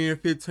get in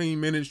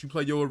 15 minutes, you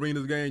play your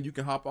arenas game, you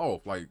can hop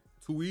off like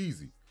too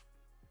easy.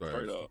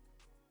 Straight up.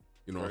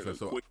 You know what I'm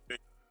saying? So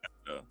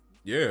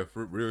yeah,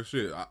 for real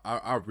shit.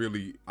 I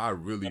really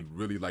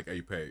like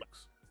Apex.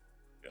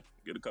 Yeah,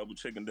 get a couple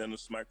chicken dinners,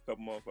 smack a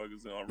couple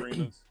motherfuckers in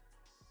arenas.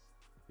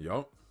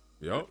 Yup.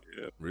 Yeah.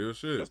 Real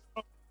shit.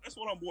 That's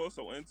what I'm more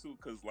so into,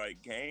 cause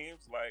like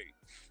games,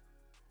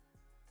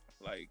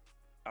 like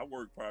I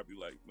work probably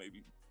like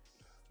maybe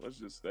let's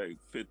just say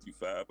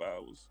 55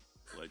 hours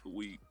like a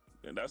week.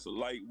 And that's a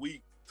light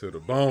week. To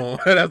the bone.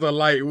 That's a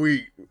light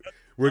week.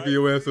 Working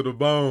your ass to the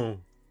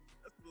bone.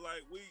 That's a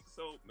light week.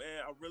 So,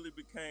 man, I really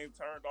became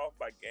turned off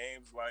by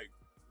games like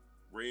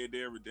Red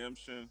Dead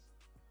Redemption.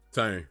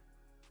 Same.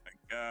 My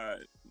God,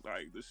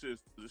 like this shit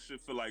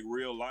feel like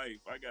real life.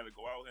 I gotta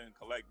go out here and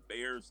collect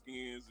bear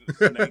skins and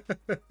snakes.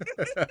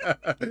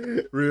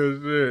 Real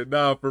shit.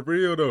 Nah, for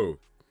real though.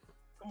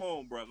 Come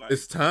on, bro. Like,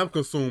 it's time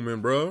consuming,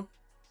 bro.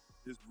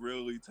 It's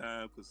really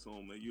time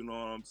consuming. You know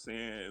what I'm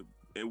saying?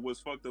 It was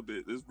fucked up.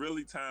 It's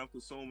really time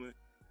consuming,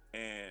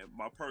 and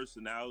my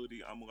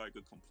personality, I'm like a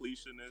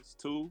completionist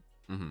too.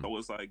 Mm-hmm. So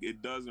it's like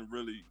it doesn't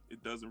really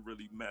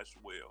mesh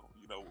well,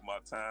 you know, with my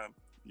time.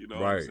 You know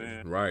what I'm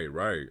saying? Right.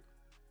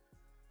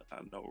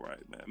 I know,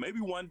 right, man. Maybe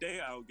one day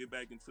I'll get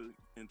back into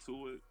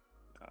it.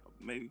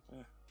 Maybe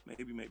not. I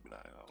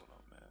don't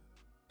know,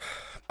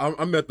 man.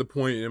 I'm at the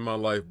point in my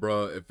life,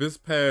 bro. If it's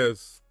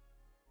past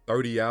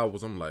 30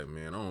 hours, I'm like,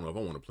 man, I don't know if I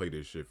want to play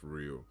this shit for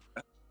real.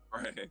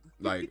 Right.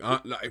 like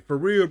for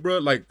real, bro.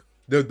 Like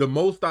the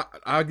most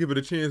I give it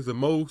a chance. The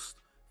most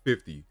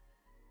 50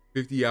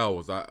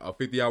 hours. A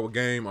 50-hour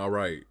game, all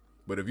right.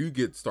 But if you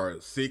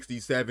start 60,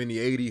 70,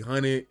 80,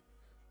 100,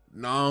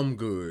 nah, I'm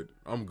good.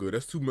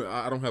 That's too much.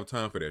 I don't have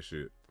time for that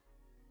shit.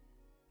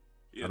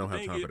 Yeah, I don't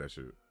have time for that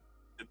shit.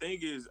 The thing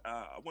is,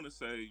 I want to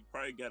say, you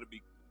probably got to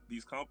be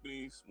these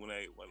companies when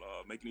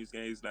making these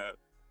games. Now,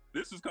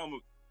 this is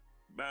coming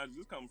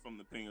from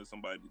the opinion of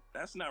somebody.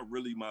 That's not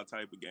really my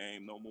type of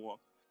game no more.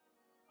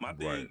 My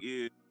thing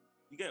is,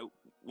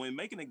 when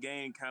making a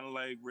game kind of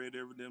like Red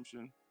Dead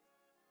Redemption,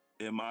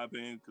 in my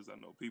opinion, because I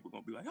know people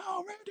gonna be like,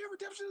 "Oh, Red Dead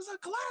Redemption is a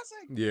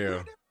classic."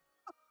 Yeah.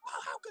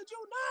 How could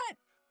you not?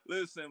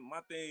 Listen,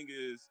 my thing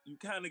is, you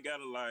kind of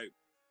gotta like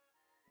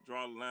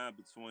draw the line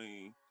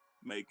between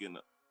making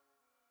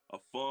a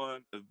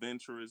fun,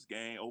 adventurous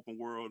game, open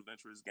world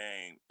adventurous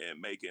game, and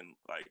making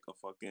like a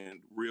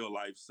fucking real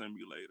life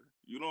simulator.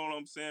 You know what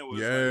I'm saying?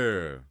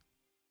 Yeah.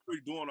 We're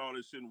doing all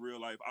this shit in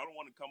real life. I don't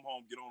want to come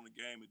home, get on the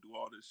game, and do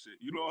all this shit.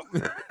 You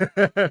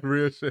know?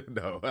 Real shit,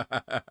 though.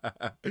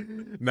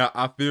 Nah,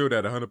 I feel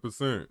that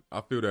 100%.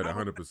 I feel that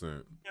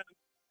 100%.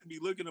 Be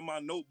looking at my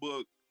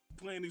notebook,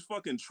 playing these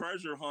fucking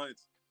treasure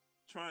hunts,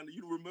 trying to.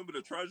 You remember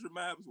the treasure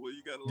maps where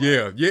you gotta?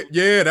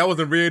 Yeah. That was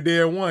a Red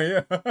Dead 1.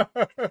 Yeah. I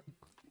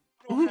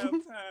don't have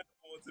time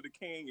going to the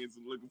canyons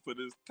and looking for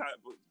this type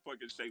of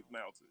fucking shaped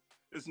mountain.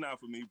 It's not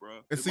for me,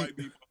 bro. It might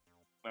be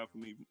not for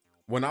me.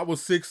 When I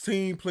was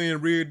 16 playing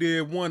Red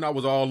Dead 1, I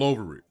was all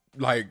over it.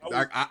 Like,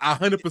 I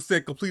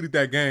 100% completed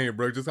that game,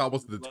 bro. Just I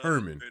was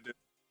determined.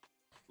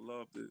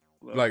 Loved it.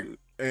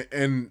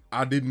 And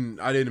I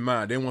didn't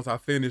mind. Then once I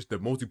finished, the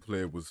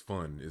multiplayer was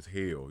fun as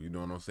hell. You know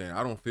what I'm saying?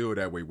 I don't feel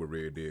that way with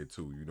Red Dead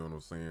 2. You know what I'm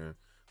saying?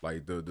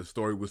 Like, the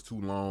story was too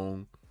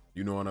long.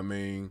 You know what I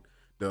mean?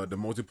 The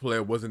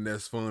multiplayer wasn't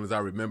as fun as I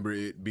remember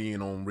it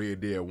being on Red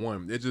Dead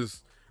 1. It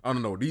just... I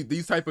don't know.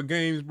 These type of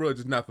games, bro,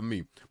 just not for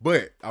me.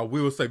 But I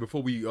will say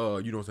before we, go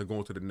on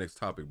to the next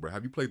topic, bro.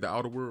 Have you played the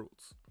Outer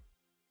Worlds?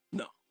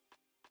 No.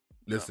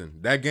 Listen,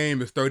 that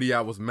game is 30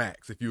 hours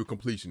max. If you're a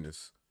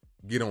completionist,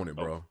 get on it,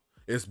 bro.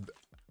 It's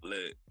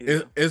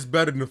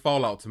better than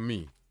Fallout to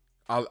me.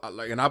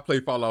 I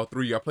played Fallout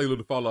 3. I played a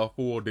little Fallout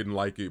 4. Didn't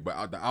like it,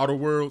 but the Outer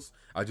Worlds,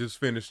 I just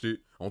finished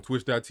it on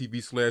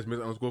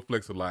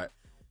Twitch.tv/Mr_Flex a lot.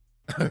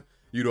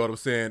 You know what I'm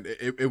saying?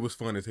 It was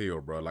fun as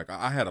hell, bro. Like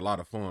I had a lot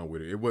of fun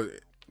with it. It was,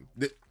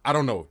 I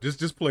don't know,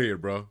 just play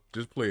it, bro.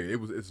 Just play it.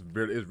 It's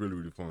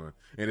really fun,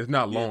 and it's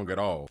not long at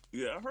all.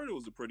 Yeah, I heard it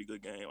was a pretty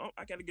good game.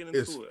 I gotta get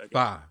into it.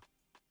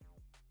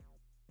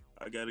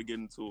 I gotta get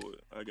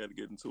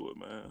into it,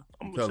 man.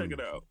 I'm gonna check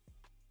it out.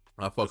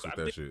 I fucks with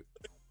that shit.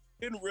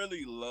 Didn't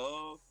really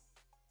love.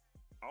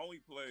 I only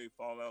played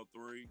Fallout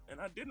 3, and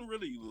I didn't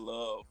really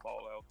love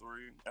Fallout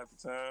 3 at the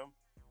time.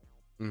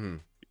 Mm-hmm.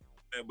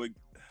 Yeah, but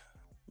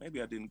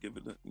maybe I didn't give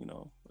it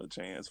a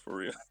chance for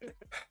real.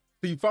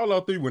 See,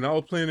 Fallout 3, when I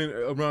was playing it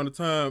around the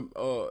time,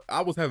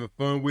 I was having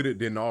fun with it.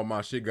 Then all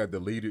my shit got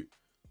deleted.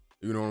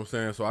 You know what I'm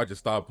saying? So I just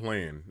stopped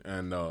playing.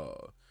 And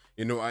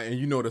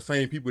the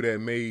same people that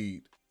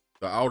made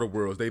the Outer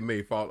Worlds, they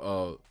made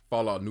Fallout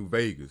New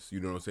Vegas. You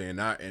know what I'm saying?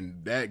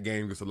 And that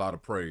game gets a lot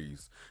of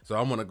praise. So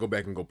I'm gonna go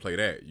back and go play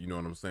that. You know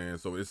what I'm saying?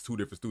 So it's two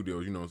different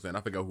studios. You know what I'm saying?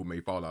 I forgot who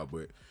made Fallout,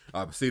 but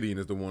Obsidian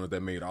is the one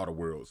that made Outer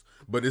Worlds.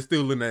 But it's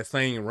still in that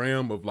same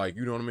realm of, like,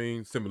 you know what I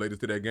mean, simulators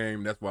to that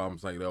game. That's why I'm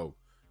saying,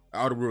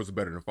 Outer Worlds is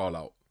better than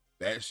Fallout.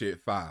 That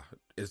shit fire.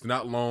 It's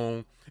not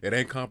long. It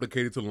ain't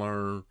complicated to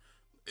learn.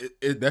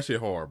 That shit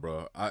hard,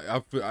 bro.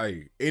 I tell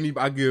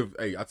anybody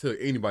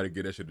to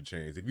give that shit a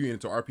chance. If you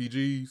into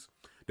RPGs,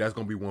 that's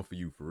gonna be one for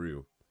you for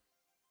real.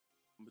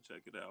 I'm gonna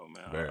check it out,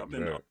 man.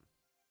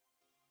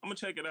 I'm gonna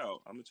check it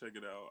out. I've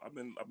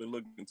been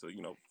looking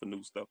to for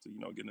new stuff to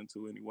get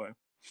into anyway.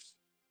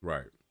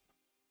 Right.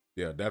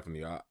 Yeah,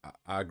 definitely. I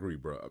agree,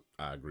 bro.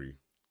 I agree.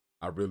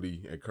 I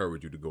really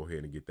encourage you to go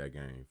ahead and get that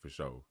game for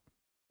sure.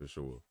 For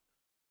sure.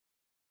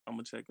 I'm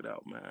gonna check it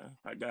out, man.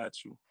 I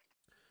got you.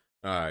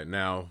 All right,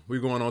 now we're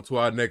going on to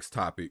our next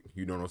topic.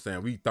 You know what I'm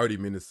saying? We 30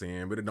 minutes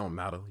in, but it don't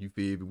matter. You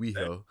feel me?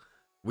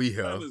 We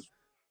here.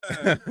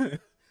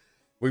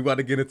 We about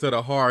to get into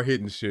the hard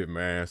hitting shit,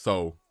 man.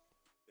 So,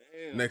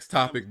 next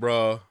topic,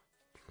 bro.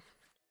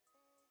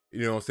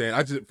 You know what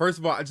I'm saying? First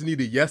of all, I just need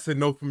a yes and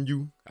no from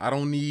you. I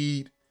don't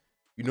need,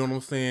 you know what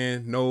I'm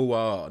saying?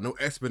 No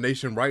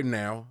explanation right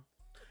now.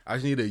 I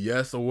just need a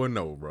yes or a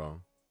no,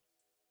 bro.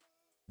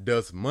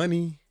 Does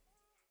money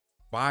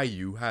buy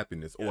you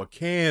happiness, or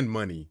can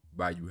money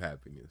buy you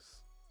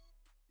happiness?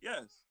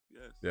 Yes.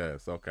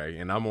 Okay.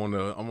 And I'm on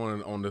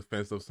the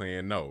fence of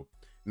saying no.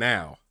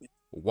 Now,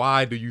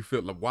 why do you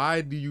feel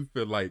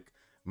like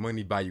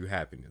money buy you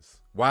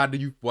happiness? Why do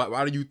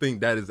you think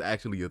that is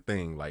actually a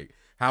thing? Like,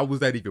 how was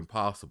that even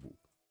possible?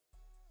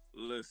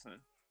 Listen,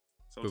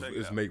 so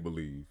it's make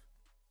believe.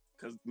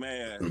 Cause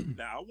man,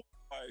 now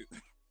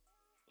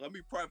let me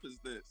preface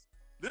this.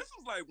 This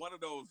is like one of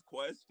those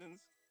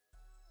questions,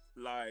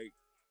 like,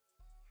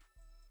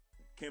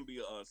 can be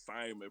an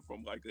assignment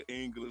from like an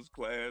English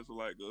class or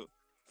like a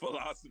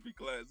philosophy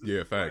class.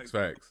 Facts.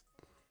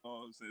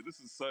 I'm saying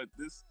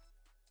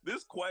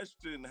this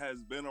question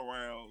has been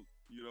around,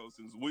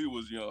 since we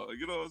was young.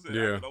 You know what I'm saying?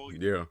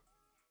 Yeah.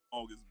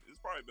 It's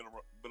probably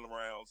been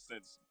around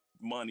since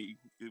money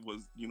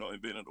was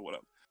invented or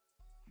whatever.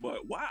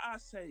 But why I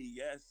say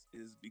yes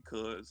is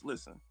because,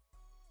 listen,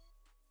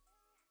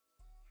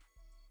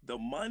 the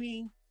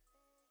money.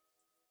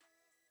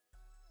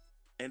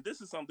 And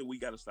this is something we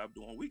got to stop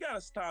doing. We got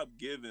to stop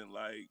giving,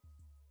 like,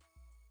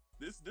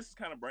 this is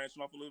kind of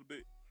branching off a little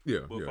bit.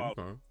 Yeah.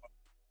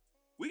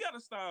 We got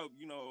to stop,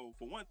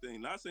 for one thing,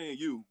 not saying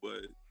you, but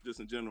just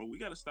in general, we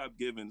got to stop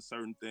giving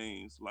certain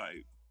things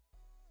like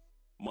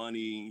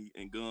money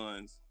and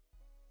guns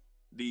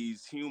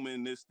these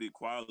humanistic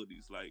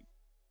qualities, like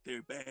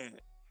they're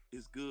bad,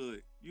 it's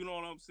good. You know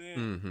what I'm saying?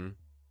 Mm-hmm.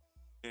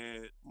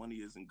 And money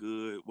isn't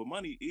good. What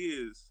money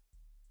is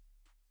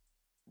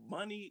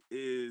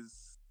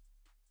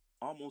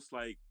almost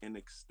like an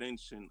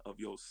extension of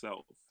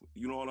yourself.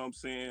 You know what I'm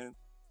saying?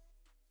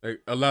 Hey,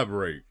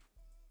 elaborate.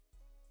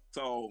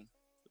 So,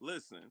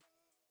 listen,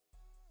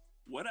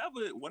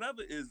 whatever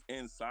is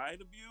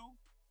inside of you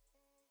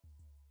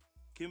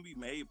can be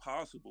made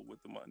possible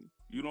with the money.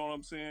 You know what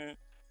I'm saying?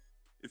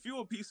 If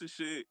you're a piece of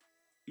shit,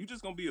 you're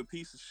just gonna be a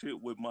piece of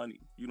shit with money.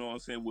 You know what I'm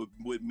saying?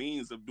 With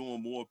means of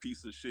doing more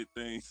piece of shit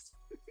things.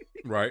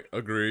 Right.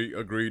 Agree.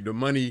 The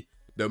money,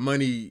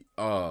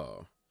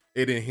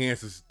 it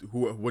enhances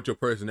what your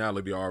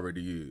personality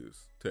already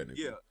is,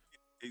 technically. Yeah,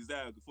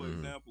 exactly. For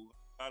example,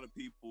 a lot of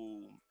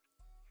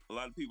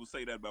people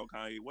say that about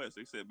Kanye West.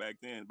 They said back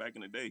in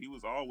the day, he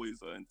was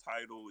always an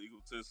entitled,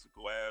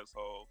 egotistical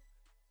asshole.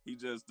 He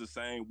just the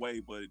same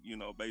way, but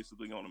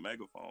basically on a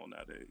megaphone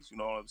nowadays. You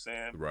know what I'm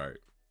saying? Right.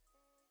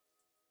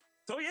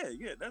 So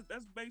yeah,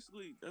 that's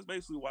basically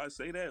why I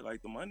say that.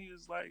 Like, the money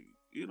is like,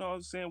 you know what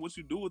I'm saying, what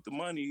you do with the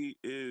money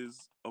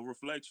is a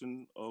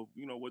reflection of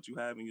what you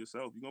have in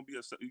yourself. You're gonna be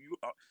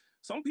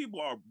some people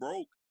are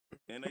broke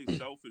and they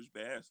selfish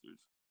bastards.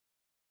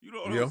 You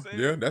know what I'm saying?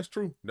 Yeah, that's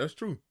true.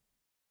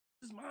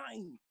 It's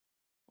mine.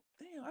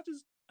 Damn, I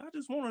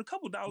just wanted a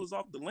couple dollars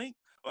off the link.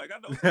 Like, I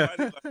know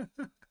somebody like,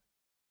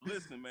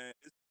 listen,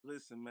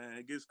 man,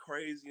 it gets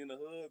crazy in the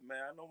hood,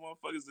 man. I know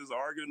motherfuckers just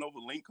arguing over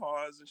link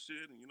cards and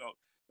shit, and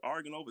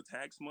arguing over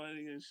tax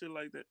money and shit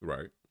like that.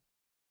 Right.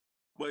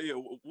 But yeah,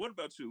 what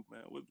about you,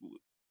 man? What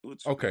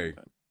okay. Think,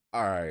 man?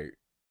 All right.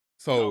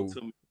 Talk So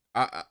to me.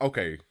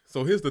 okay.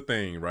 So here's the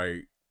thing,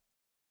 right?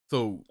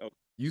 So Okay.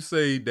 you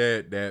say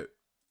that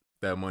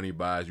money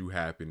buys you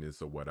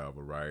happiness or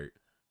whatever, right?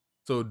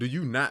 So do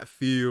you not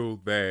feel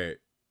that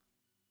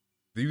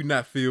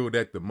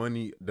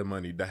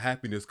the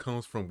happiness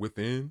comes from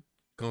within,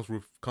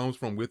 comes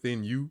from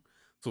within you?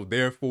 So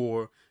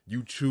therefore,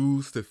 you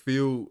choose to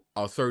feel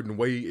a certain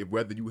way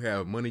whether you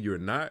have money or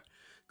not,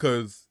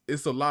 because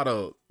it's a lot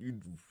of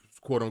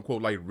quote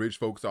unquote like rich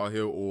folks out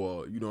here,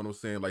 or you know what I'm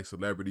saying, like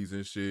celebrities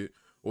and shit,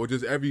 or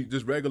just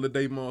regular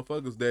day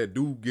motherfuckers that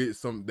do get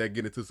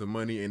into some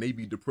money and they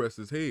be depressed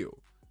as hell.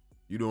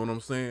 You know what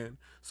I'm saying?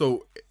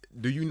 So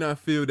do you not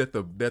feel that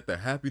the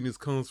happiness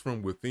comes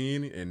from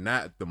within and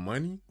not the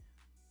money?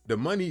 The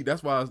money,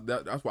 that's why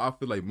I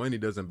feel like money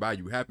doesn't buy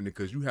you happiness,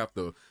 because you have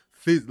to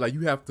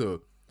you have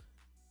to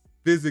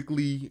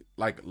physically,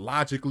 like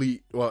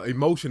logically or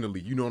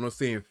emotionally, you know what I'm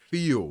saying,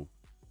 feel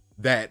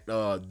that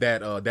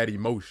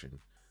emotion.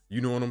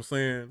 You know what I'm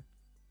saying?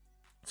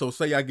 So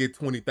say I get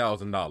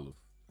 $20,000,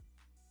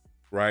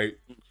 right?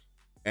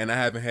 And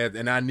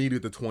I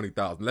needed the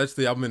 20,000. Let's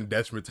say I'm in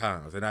desperate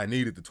times and I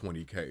needed the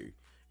 20K,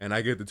 and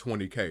I get the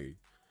 20K.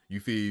 You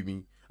feel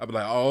me? I'd be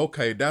like, oh,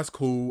 okay, that's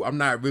cool. I'm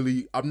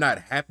not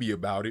happy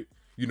about it.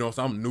 You know,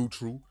 so I'm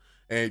neutral.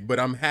 But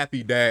I'm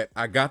happy that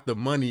I got the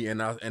money,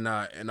 and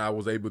I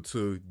was able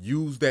to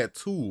use that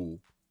tool,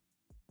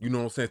 you know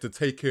what I'm saying, to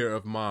take care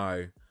of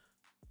my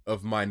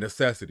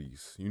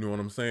necessities. You know what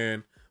I'm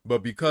saying?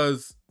 But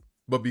because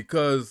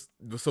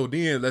so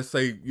then let's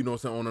say, you know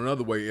what I'm saying, on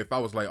another way, if I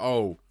was like,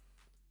 oh,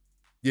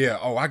 yeah,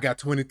 oh, I got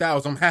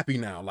 20,000, I'm happy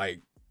now.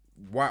 Like,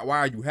 why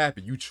are you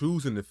happy? You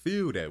choosing to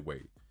feel that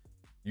way.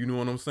 You know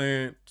what I'm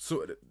saying?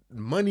 So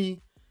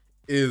money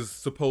is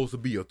supposed to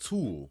be a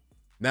tool,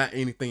 not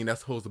anything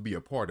that's supposed to be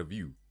a part of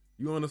you.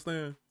 You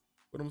understand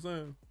what I'm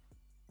saying?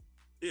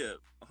 Yeah,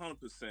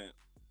 100%.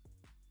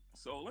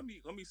 So let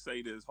me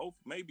say this. Hope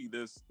maybe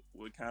this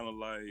would kind of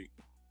like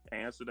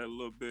answer that a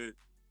little bit.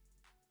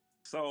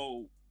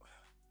 So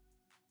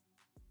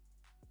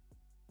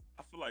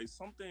I feel like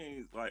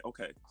something like,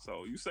 okay,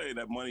 so you say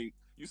that money,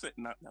 you say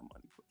not that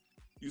money, but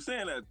you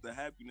saying that the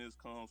happiness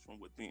comes from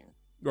within.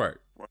 Right.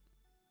 Right.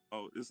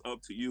 Oh, it's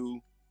up to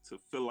you to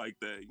feel like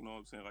that. You know what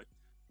I'm saying? Like,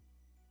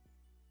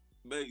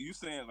 but you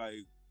saying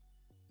like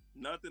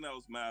nothing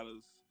else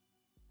matters.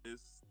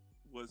 It's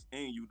what's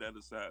in you that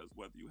decides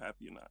whether you're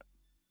happy or not.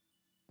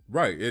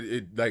 Right.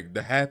 It like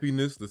the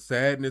happiness, the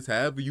sadness,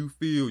 however you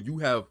feel, you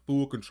have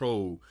full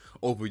control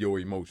over your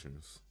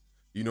emotions.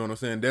 You know what I'm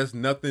saying? There's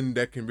nothing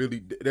that can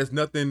really there's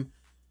nothing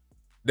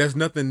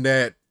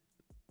that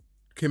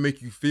can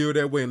make you feel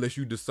that way unless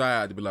you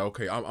decide to be like,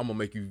 okay, I'm gonna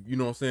make you, you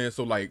know what I'm saying?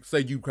 So like, say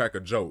you crack a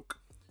joke,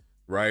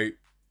 right?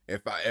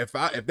 If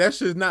that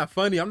shit's not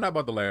funny, I'm not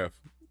about to laugh.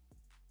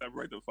 That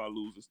right there, if I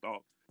lose the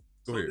thought.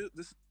 Go so ahead.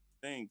 this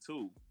thing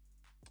too.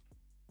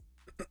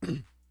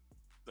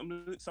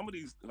 some of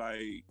these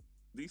like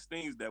these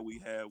things that we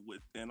have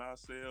within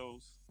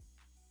ourselves,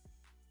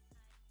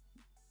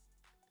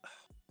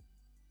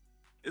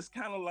 it's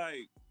kind of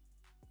like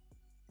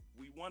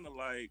we want to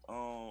like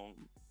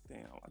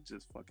damn, I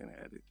just fucking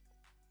had it.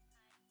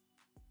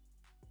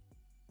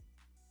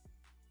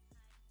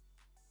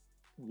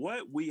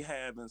 What we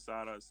have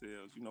inside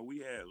ourselves, you know, we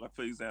have, like,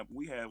 for example,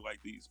 we have like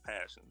these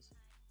passions.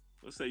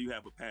 Let's say you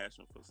have a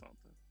passion for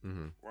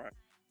something, right?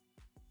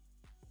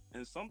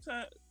 And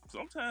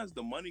sometimes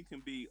the money can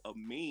be a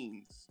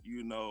means,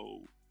 you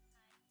know,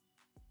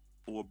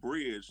 or a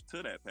bridge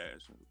to that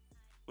passion.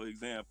 For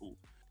example,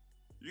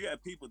 you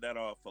got people that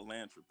are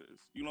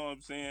philanthropists. You know what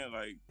I'm saying?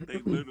 Like, they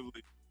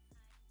literally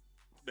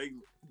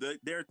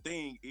their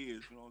thing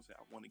is, you know what I'm saying,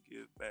 I want to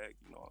give back.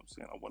 You know what I'm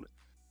saying?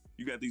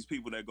 You got these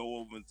people that go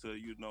over into,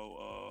 you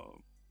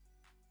know,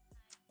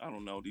 I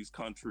don't know, these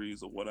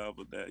countries or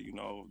whatever that, you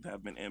know,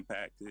 have been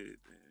impacted. And,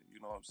 you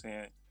know what I'm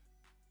saying?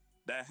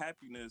 That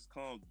happiness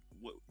comes,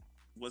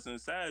 what's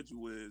inside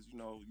you is, you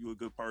know, you're a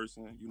good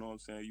person. You know what I'm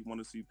saying? You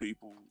want to see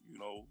people, you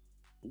know,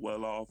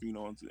 well off, you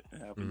know, and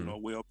have, you know,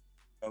 well,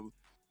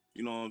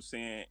 you know what I'm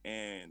saying?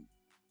 And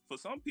for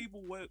some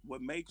people,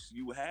 what makes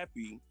you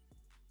happy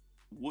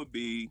would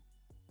be,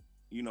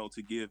 you know,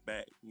 to give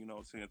back, you know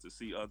what I'm saying, to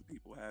see other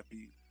people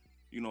happy.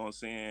 You know what I'm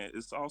saying?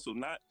 It's also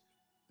not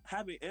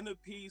having inner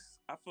peace.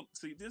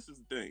 See, this is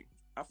the thing.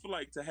 I feel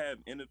like to have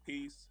inner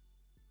peace,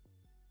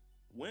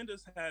 when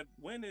is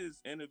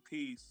inner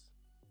peace,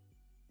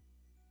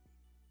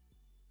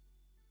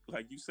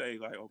 like you say,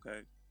 like, okay,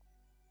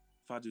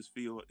 if I just,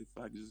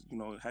 you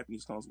know,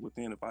 happiness comes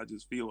within, if I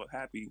just feel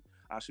happy,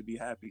 I should be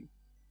happy.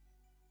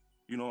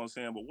 You know what I'm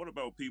saying? But what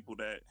about people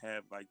that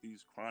have like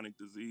these chronic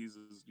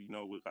diseases, you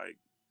know, with like,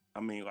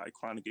 like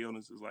chronic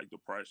illnesses like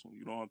depression,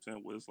 you know what I'm saying?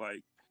 Where it's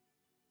like,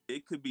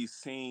 it could be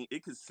seen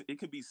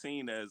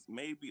as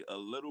maybe a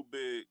little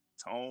bit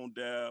tone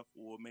deaf,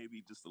 or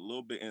maybe just a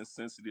little bit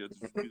insensitive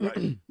to be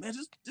like, man,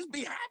 just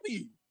be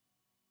happy.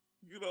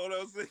 You know what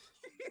I'm saying?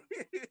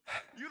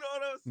 You know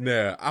what I'm saying?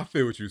 Yeah, I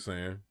feel what you're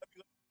saying.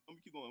 Let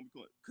me keep going. gonna be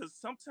cool. Because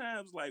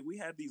sometimes, like, we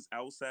have these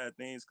outside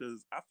things.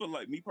 Because I feel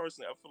like, me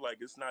personally, I feel like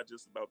it's not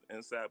just about the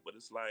inside, but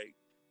it's like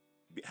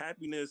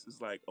happiness is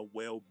like a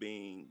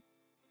well-being.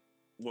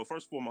 Well,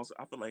 first and foremost,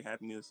 I feel like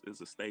happiness is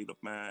a state of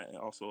mind and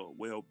also a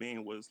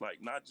well-being, where it's like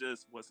not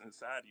just what's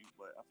inside of you,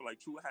 but I feel like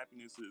true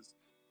happiness is,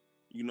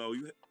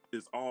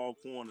 it's all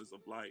corners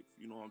of life.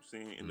 You know what I'm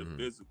saying? In the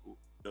physical,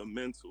 the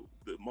mental,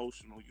 the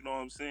emotional. You know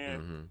what I'm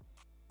saying?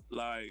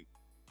 Like,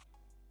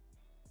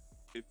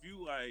 if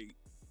you like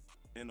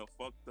in a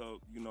fucked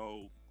up,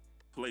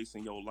 place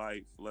in your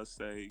life, let's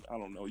say, I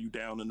don't know, you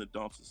down in the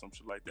dumps or some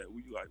shit like that,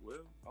 where you like,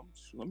 well,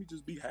 let me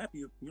just be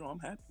happy. I'm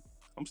happy.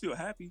 I'm still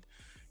happy.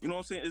 You know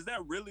what I'm saying? Is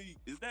that really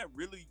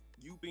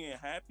you being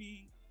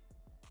happy?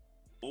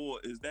 Or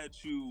is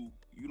that you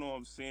know what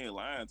I'm saying,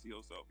 lying to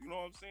yourself? You know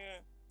what I'm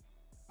saying?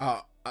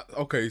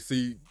 Okay,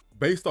 see,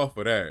 based off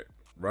of that,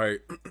 right?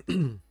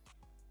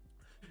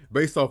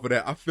 Based off of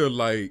that, I feel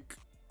like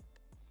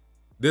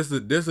there's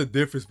a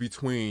difference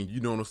between, you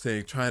know what I'm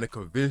saying, trying to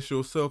convince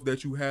yourself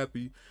that you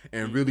happy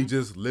and really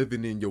just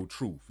living in your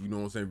truth. You know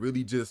what I'm saying?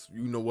 Really just,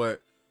 you know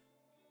what?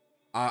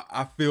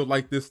 I feel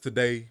like this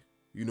today,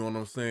 you know what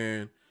I'm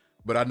saying?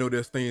 But I know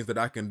there's things that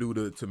I can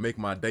do to make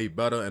my day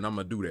better, and I'm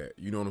gonna do that.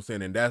 You know what I'm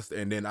saying?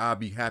 And then I'll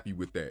be happy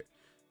with that.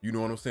 You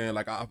know what I'm saying?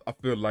 Like I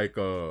feel like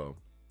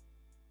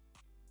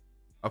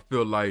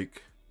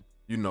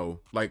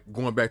like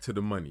going back to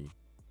the money.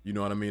 You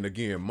know what I mean?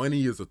 Again,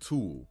 money is a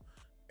tool.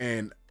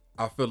 And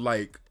I feel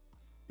like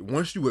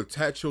once you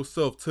attach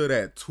yourself to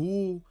that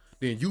tool,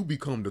 then you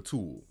become the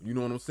tool. You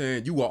know what I'm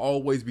saying? You will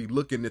always be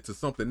looking into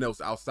something else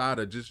outside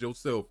of just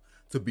yourself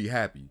to be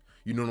happy.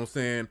 You know what I'm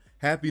saying?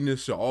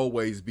 Happiness should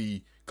always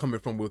be coming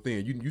from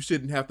within. You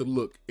shouldn't have to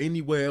look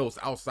anywhere else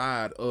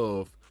outside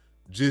of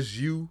just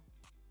you.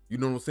 You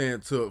know what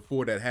I'm saying?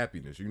 For that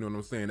happiness. You know what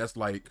I'm saying? That's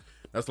like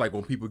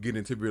when people get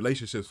into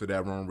relationships for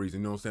that wrong reason.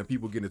 You know what I'm saying?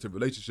 People get into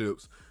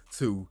relationships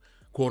to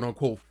quote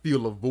unquote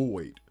feel a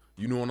void.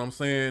 You know what I'm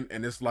saying?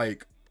 And it's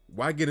like,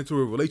 why get into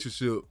a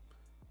relationship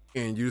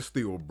and you're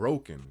still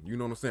broken? You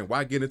know what I'm saying?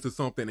 Why get into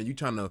something and you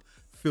trying to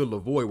fill a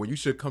void when you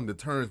should come to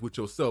terms with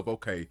yourself?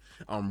 Okay,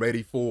 I'm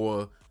ready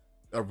for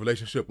a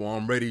relationship, or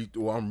I'm ready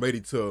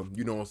to,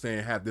 you know what I'm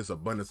saying, have this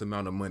abundance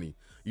amount of money.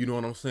 You know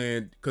what I'm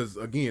saying? Because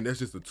again, that's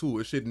just a tool.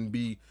 It shouldn't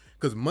be,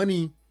 because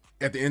money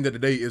at the end of the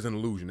day is an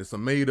illusion. It's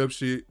some made up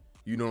shit,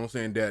 you know what I'm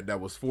saying, that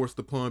was forced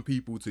upon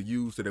people to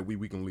use so that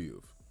we can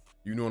live.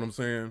 You know what I'm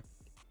saying?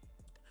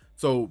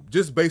 So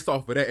just based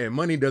off of that, and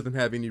money doesn't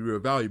have any real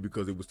value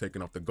because it was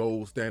taken off the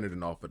gold standard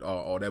and off of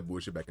all that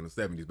bullshit back in the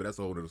 70s. But that's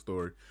a whole other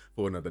story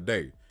for another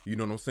day. You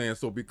know what I'm saying?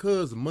 So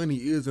because money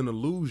is an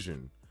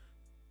illusion,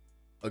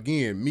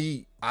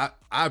 again,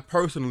 I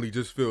personally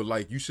just feel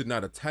like you should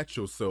not attach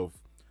yourself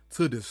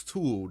to this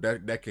tool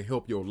that can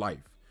help your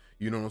life.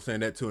 You know what I'm saying?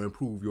 That to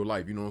improve your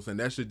life. You know what I'm saying?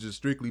 That should just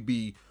strictly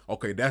be,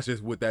 okay, that's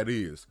just what that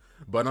is.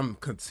 But I'm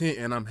content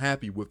and I'm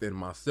happy within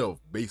myself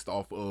based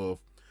off of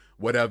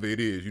whatever it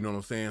is, you know what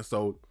I'm saying?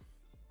 So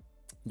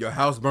your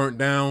house burnt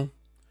down,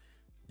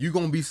 you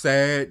gonna be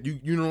sad,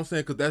 you know what I'm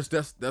saying? Because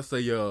that's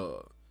a you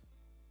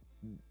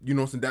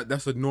know what I'm saying,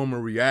 that's a normal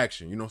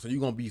reaction. You know what I'm saying?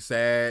 You're gonna be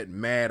sad,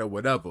 mad, or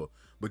whatever,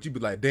 but you be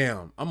like,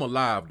 damn, I'm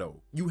alive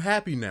though. You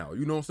happy now,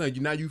 you know what I'm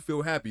saying? Now you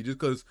feel happy just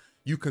because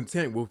you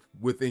content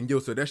within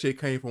yourself. That shit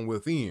came from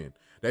within.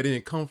 That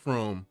didn't come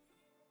from,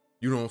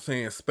 you know what I'm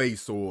saying,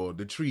 space or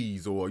the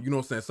trees, or, you know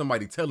what I'm saying,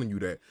 somebody telling you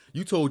that.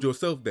 You told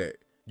yourself that.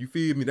 You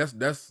feel me?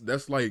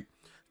 That's like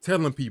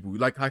telling people,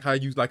 like how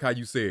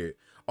you said,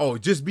 oh,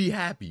 just be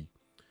happy.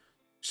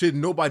 Should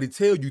nobody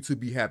tell you to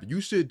be happy?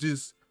 You should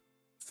just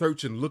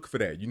search and look for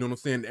that. You know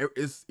what I'm saying?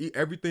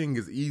 Everything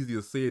is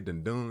easier said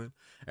than done,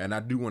 and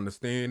I do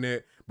understand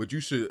that. But you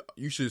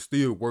should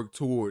still work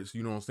towards,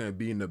 you know what I'm saying,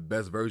 being the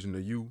best version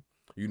of you.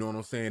 You know what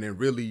I'm saying? And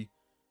really,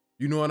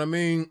 you know what I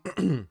mean?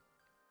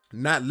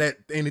 Not let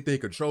anything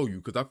control you.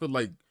 Because I feel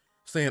like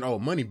saying, oh,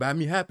 money buy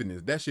me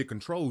happiness, that shit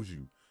controls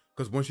you.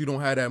 Because once you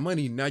don't have that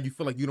money, now you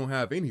feel like you don't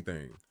have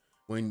anything.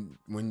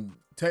 When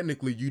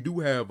technically you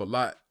do have a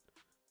lot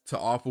to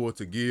offer or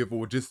to give,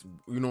 or just,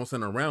 you know what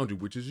I'm saying, around you,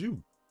 which is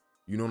you.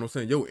 You know what I'm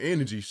saying? Your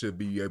energy should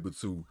be able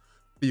to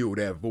fill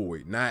that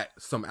void, not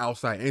some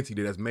outside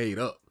entity that's made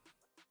up.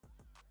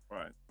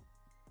 Right.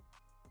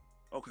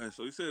 Okay,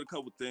 so you said a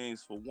couple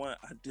things. For one,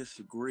 I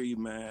disagree,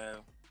 man,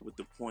 with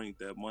the point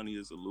that money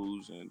is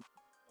illusion.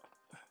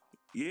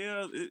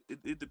 Yeah,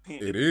 it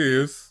depends. It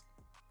is.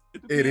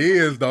 It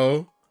is,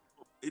 though.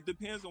 It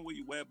depends on where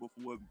you at, but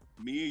for where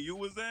me and you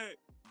was at,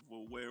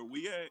 for where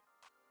we at,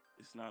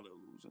 it's not an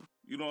illusion.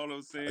 You know what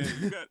I'm saying?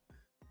 You got,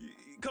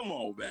 come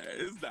on, man.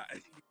 It's not.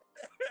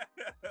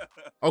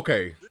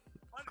 Okay. This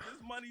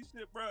money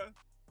shit, bro.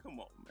 Come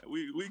on, man.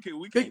 We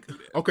can't do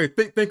that. Okay,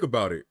 think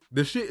about it.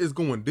 The shit is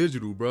going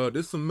digital, bro.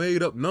 There's some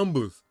made up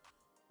numbers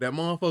that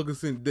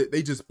motherfuckers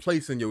they just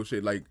place in your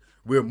shit. Like,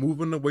 we're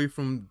moving away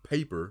from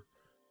paper.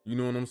 You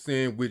know what I'm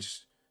saying?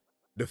 Which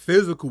the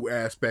physical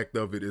aspect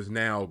of it is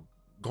now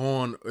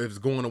gone. It's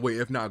going away,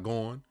 if not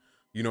gone.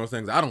 You know what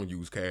I'm saying? I don't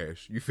use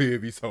cash. You feel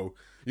me? So,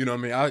 you know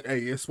what I mean?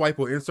 Hey, swipe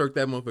or insert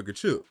that motherfucker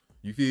chip.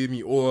 You feel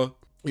me? Or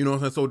You know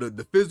what I'm saying? So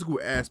the physical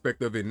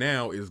aspect of it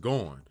now is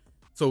gone.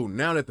 So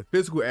now that the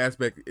physical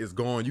aspect is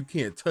gone, you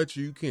can't touch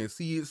it, you can't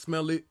see it,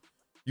 smell it.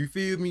 You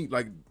feel me?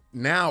 Like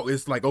now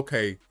it's like,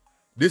 okay,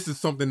 this is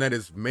something that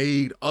is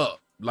made up.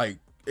 Like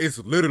it's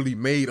literally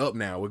made up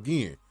now.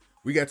 Again,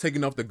 we got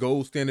taken off the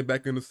gold standard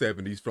back in the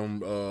 70s from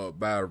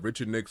by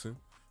Richard Nixon.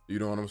 You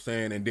know what I'm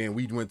saying? And then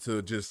we went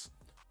to just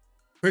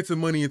printing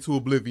money into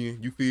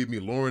oblivion. You feel me?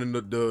 Lowering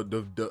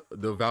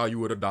the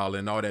value of the dollar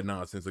and all that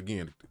nonsense.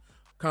 Again,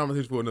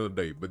 conversation for another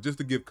day. But just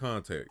to give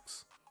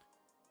context,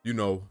 you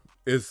know,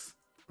 it's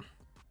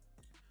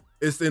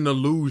an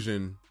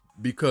illusion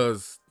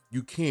because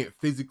you can't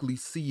physically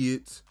see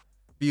it,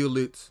 feel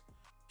it,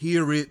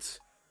 hear it.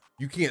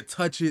 You can't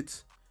touch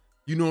it.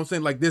 You know what I'm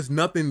saying? Like there's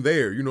nothing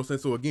there. You know what I'm saying?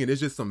 So again,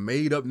 it's just some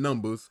made up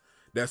numbers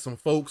that some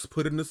folks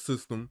put in the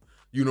system.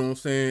 You know what I'm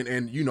saying?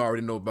 And you know, I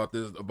already know about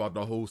this, about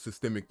the whole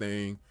systemic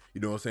thing.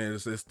 You know what I'm saying?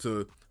 It's just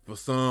for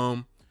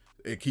some,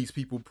 it keeps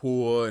people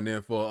poor, and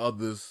then for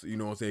others, you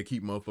know what I'm saying,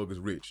 keep motherfuckers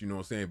rich. You know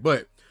what I'm saying?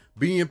 But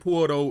being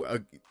poor though,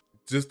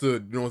 just to,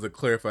 you know, to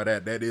clarify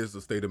that is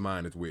a state of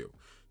mind as well.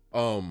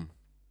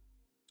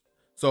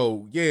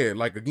 So yeah,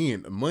 like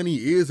again, money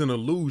is an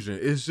illusion.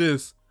 It's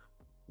just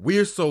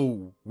we're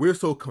so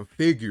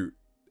configured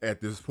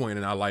at this point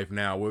in our life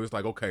now where it's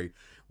like, okay,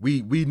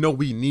 we know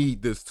we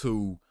need this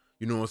to,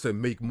 you know what I'm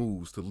saying, make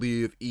moves, to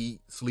live,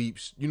 eat, sleep,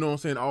 you know what I'm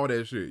saying, all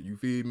that shit. You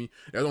feel me?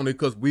 That's only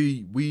because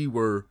we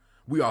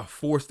are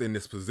forced in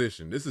this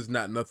position. This is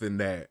not nothing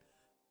that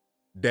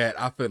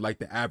I feel like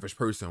the average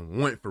person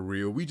want for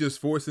real. We just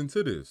forced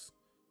into this.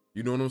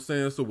 You know what I'm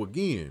saying? So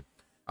again,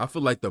 I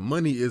feel like the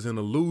money is an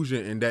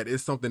illusion and that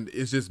it's something,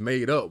 it's just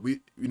made up. We,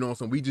 you know what I'm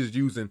saying, we just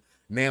using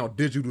now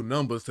digital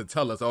numbers to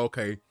tell us,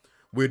 okay,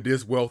 we're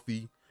this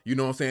wealthy. You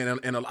know what I'm saying?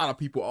 And a lot of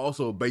people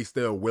also base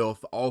their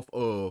wealth off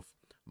of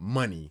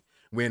money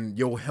when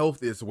your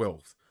health is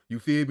wealth. You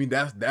feel me?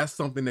 That's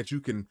something that you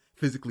can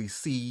physically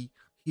see,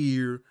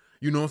 hear.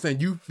 You know what I'm saying?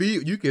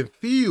 You can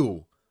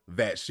feel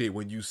that shit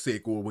when you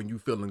sick or when you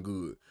feeling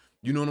good.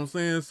 You know what I'm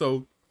saying?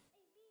 So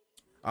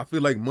I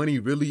feel like money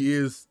really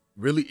is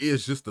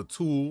just a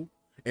tool,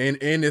 and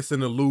it's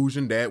an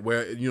illusion that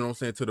where, you know what I'm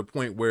saying, to the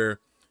point where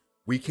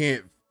we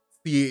can't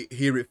see it,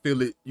 hear it,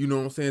 feel it, you know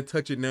what I'm saying,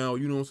 touch it now.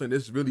 You know what I'm saying?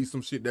 There's really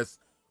some shit that's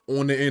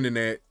on the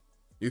internet,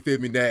 you feel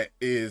me, that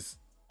is,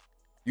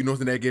 you know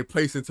what I'm saying, that get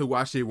placed into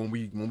our shit when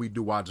we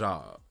do our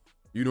job.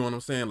 You know what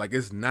I'm saying? Like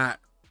it's not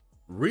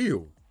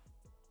real.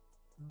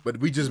 But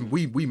we just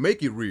we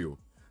make it real.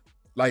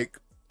 Like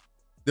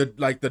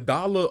the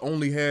dollar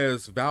only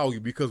has value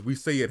because we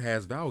say it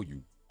has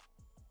value.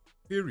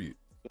 Period.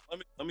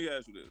 Let me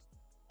ask you this: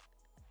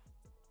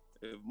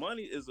 if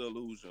money is an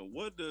illusion,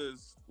 what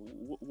does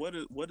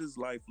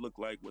life look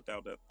like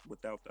without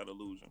that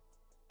illusion?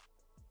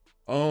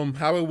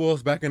 How it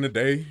was back in the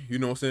day, you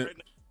know what I'm saying?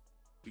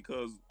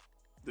 Because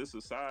this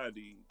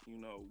society, you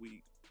know,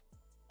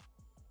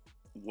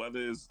 whether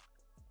it's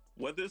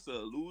an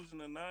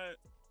illusion or not,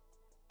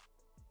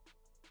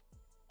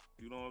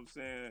 you know what I'm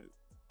saying,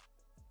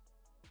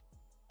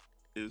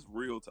 is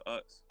real to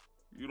us.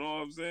 You know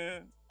what I'm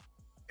saying?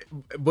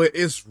 But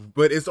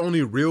it's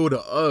only real to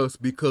us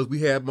because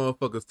we have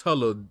motherfuckers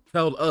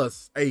tell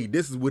us, hey,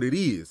 this is what it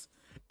is.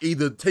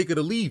 Either take it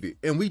or leave it.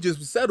 And we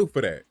just settled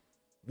for that.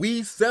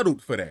 We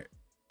settled for that.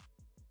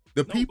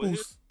 But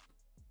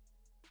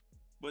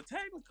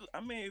technically,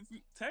 I mean,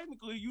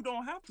 technically you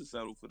don't have to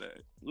settle for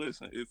that.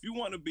 Listen, if you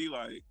want to be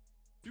like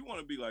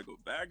a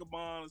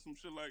vagabond or some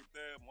shit like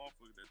that,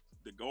 motherfucker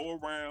that go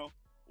around,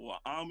 or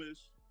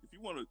Amish, if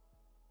you want to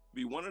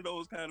be one of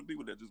those kind of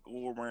people that just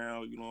go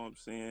around, you know what I'm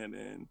saying,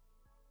 and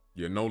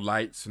yeah, no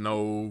lights,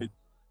 no. You know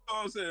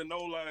what I'm saying, no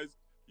lights.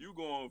 You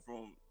going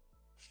from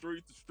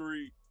street to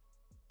street,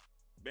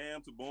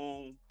 bam to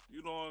boom.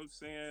 You know what I'm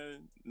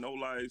saying? No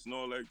lights,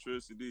 no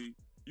electricity.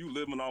 You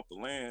living off the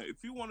land.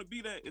 If you want to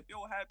be that, if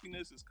your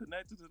happiness is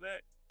connected to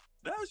that,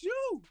 that's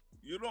you.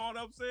 You know what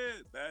I'm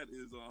saying? That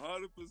is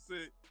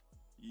 100%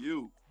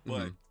 you.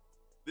 But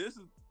this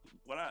is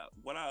what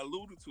I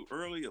alluded to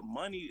earlier.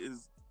 Money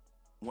is,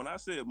 when I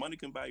said money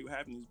can buy you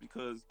happiness,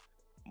 because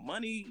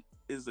money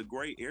is a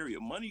gray area.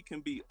 Money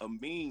can be a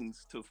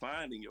means to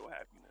finding your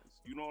happiness.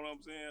 You know what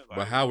I'm saying? Like,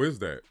 but how is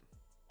that?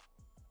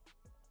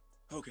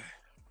 Okay.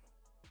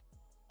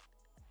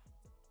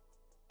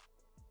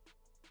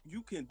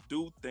 You can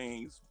do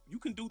things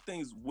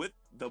with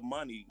the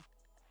money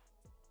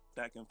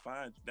that can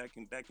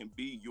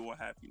be your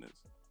happiness.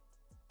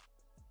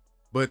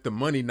 But the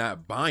money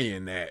not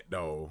buying that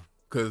though,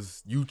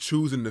 cause you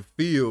choosing to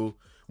feel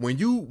when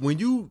you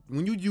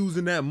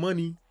using that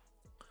money,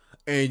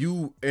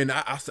 and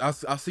I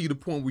see the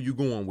point where you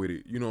going with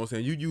it. You know what I'm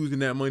saying? You using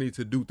that money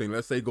to do things.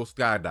 Let's say go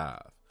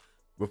skydive.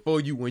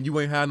 When you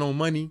ain't had no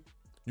money,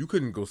 you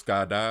couldn't go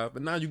skydive,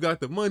 but now you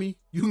got the money,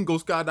 you can go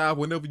skydive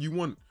whenever you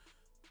want.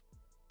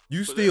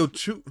 You but still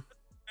choose.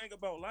 Think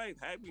about life.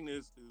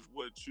 Happiness is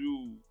what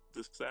you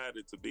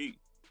decided to be.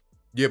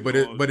 Yeah, but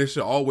it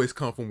should always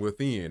come from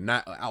within,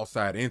 not an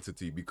outside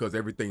entity, because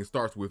everything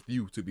starts with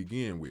you to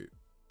begin with.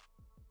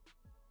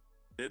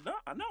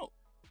 I know.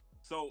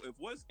 So if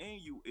what's in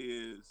you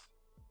is,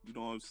 you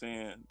know what I'm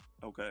saying?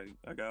 Okay,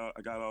 I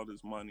got all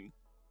this money,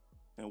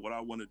 and what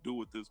I want to do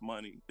with this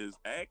money is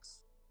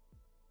X.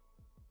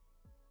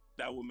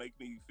 That would make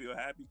me feel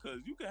happy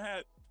because you can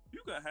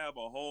have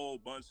a whole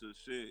bunch of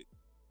shit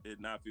and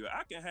not feel.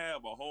 I can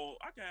have a whole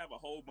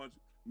bunch.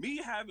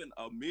 Me having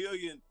a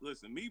million.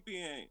 Listen, me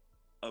being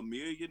a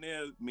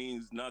millionaire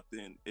means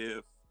nothing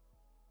if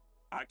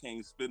I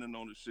can't spend it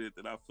on the shit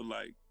that I feel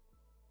like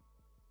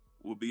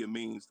will be a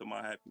means to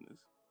my happiness.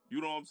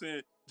 You know what I'm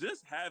saying?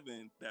 Just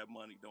having that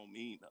money don't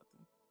mean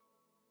nothing.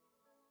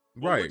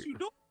 But Right. what you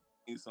do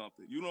means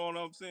something. You know what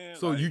I'm saying?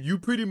 So you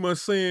pretty much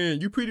saying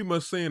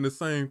the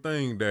same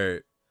thing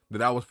that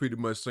I was pretty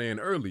much saying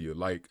earlier.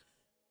 Like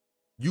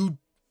you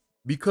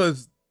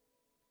because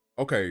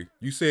okay,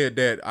 you said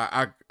that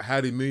I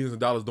having millions of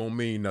dollars don't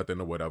mean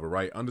nothing or whatever,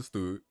 right?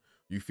 Understood.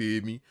 You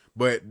feel me?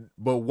 But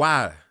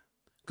why?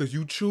 Because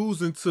you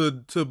choosing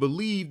to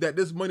believe that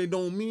this money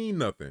don't mean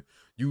nothing.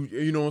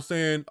 You know what I'm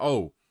saying?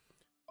 Oh,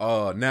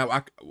 now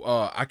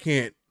I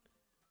can't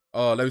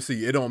let me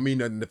see, it don't mean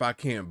nothing if I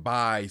can't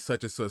buy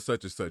such and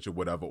such or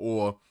whatever,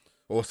 or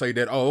say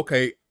that, oh,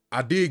 okay,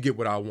 I did get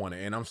what I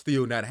wanted and I'm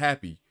still not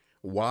happy.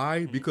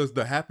 Why? Because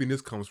the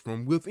happiness comes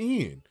from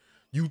within.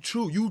 You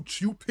choose,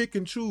 you pick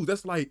and choose.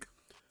 That's like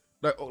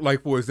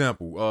for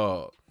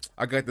example,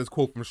 I got this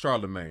quote from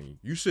Charlemagne.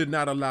 You should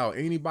not allow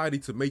anybody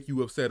to make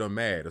you upset or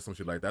mad or some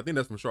shit like that. I think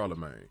that's from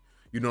Charlemagne.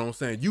 You know what I'm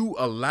saying? You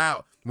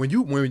allow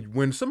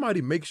when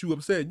somebody makes you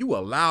upset, you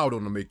allow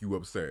them to make you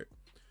upset.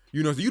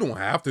 You know, so you don't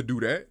have to do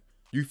that.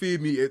 You feel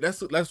me?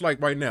 That's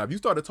like right now. If you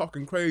started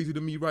talking crazy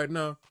to me right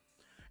now,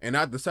 and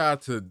I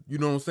decide to, you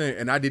know what I'm saying,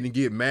 and I didn't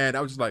get mad,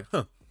 I was just like,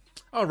 huh,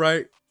 all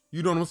right.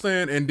 You know what I'm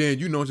saying? And then,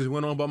 you know, just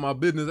went on about my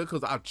business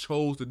because I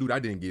chose to do that. I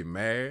didn't get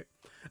mad.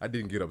 I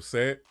didn't get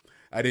upset.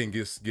 I didn't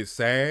get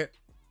sad.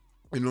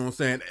 You know what I'm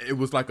saying? It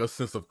was like a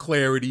sense of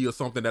clarity or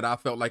something that I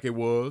felt like it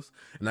was.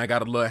 And I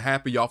got a little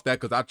happy off that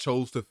because I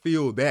chose to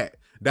feel that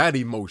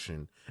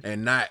emotion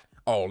and not,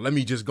 oh, let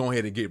me just go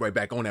ahead and get right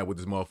back on that with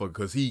this motherfucker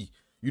because he,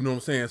 you know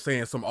what I'm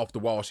saying some off the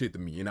wall shit to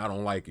me and I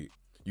don't like it.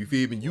 You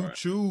feel me? You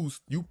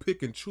choose, you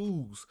pick and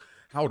choose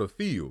how to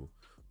feel.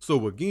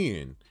 So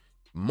again,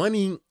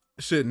 money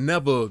should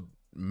never,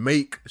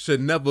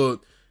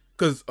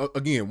 because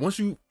again,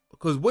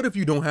 because what if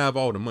you don't have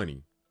all the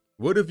money?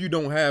 What if you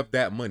don't have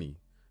that money?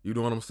 You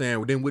know what I'm saying?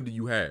 Well, then what do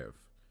you have?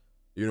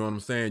 You know what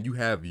I'm saying? You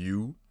have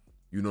you.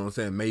 You know what I'm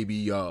saying?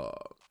 Maybe, I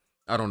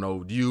don't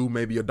know, you,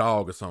 maybe a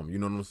dog or something. You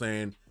know what I'm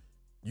saying?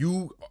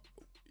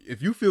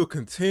 If you feel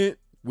content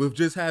with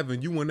just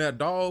having you and that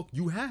dog,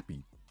 you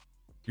happy.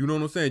 You know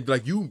what I'm saying?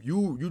 Like you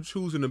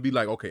choosing to be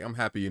like, okay, I'm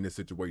happy in this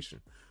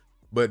situation.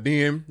 But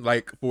then,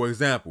 like, for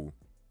example,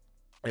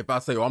 if I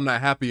say, oh, I'm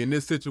not happy in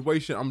this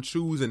situation, I'm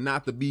choosing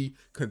not to be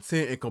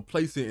content and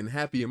complacent and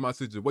happy in my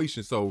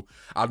situation. So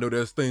I know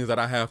there's things that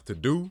I have to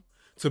do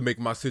to make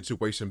my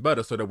situation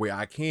better so that way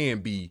I can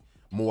be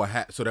more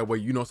happy. So that way,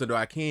 you know, so that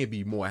I can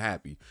be more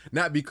happy.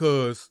 Not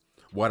because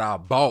what I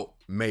bought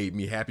made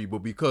me happy, but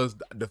because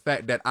the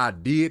fact that I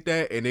did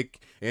that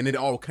and it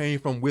all came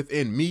from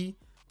within me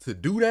to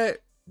do that,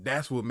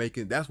 that's what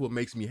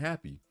makes me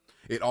happy.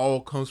 It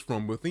all comes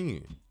from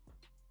within.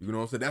 You know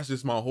what I'm saying? That's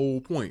just my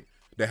whole point.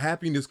 The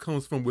happiness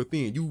comes from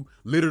within. You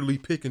literally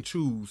pick and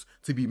choose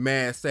to be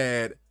mad,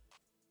 sad,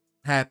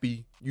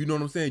 happy. You know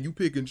what I'm saying? You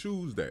pick and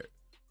choose that.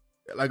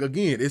 Like,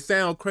 again, it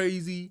sounds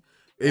crazy.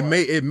 It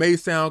may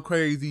sound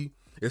crazy.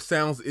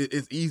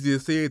 It's easier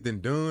said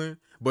than done.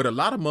 But a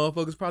lot of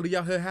motherfuckers probably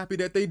out here happy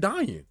that they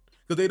dying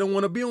because they don't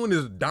want to be on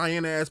this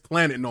dying ass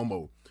planet no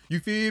more. You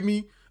feel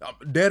me?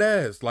 Dead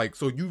ass. Like,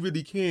 so you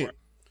really can't.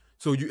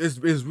 So it's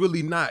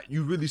really not.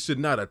 You really should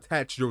not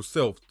attach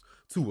yourself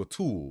to a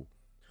tool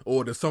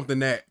or to something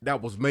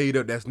that was made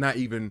up that's not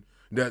even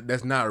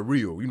that's not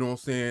real. You know what I'm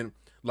saying?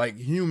 Like,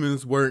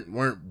 humans weren't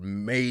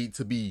made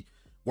to be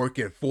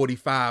working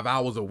 45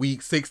 hours a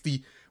week,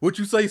 60. What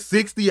you say,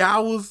 60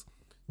 hours?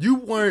 You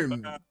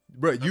weren't,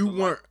 bro. You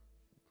weren't.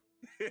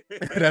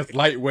 That's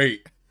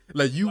lightweight.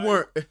 Like, you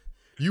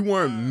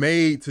weren't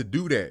made to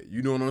do that.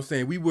 You know what I'm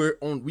saying? We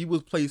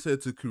was placed here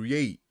to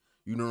create.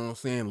 You know what I'm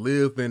saying?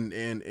 Live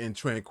in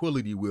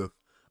tranquility with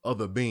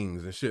other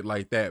beings and shit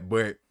like that.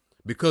 But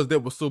because there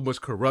was so much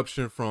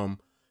corruption from,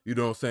 you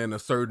know what I'm saying, a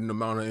certain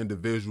amount of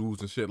individuals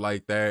and shit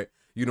like that,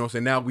 you know what I'm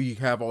saying, now we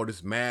have all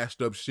this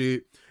mashed up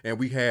shit and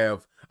we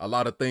have a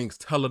lot of things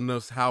telling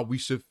us how we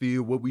should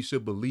feel, what we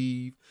should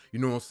believe, you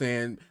know what I'm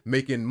saying,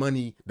 making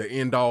money the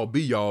end all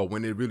be all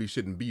when it really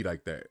shouldn't be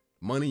like that.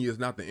 Money is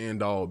not the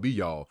end all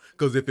be all,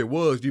 because if it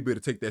was, you better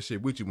take that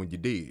shit with you when you're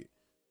dead.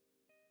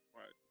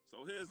 Right.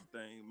 So here's the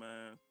thing,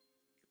 man.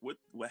 With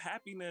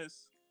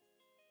happiness,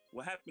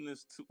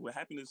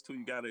 too,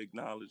 you gotta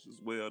acknowledge as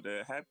well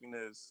that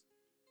happiness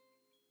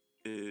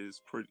is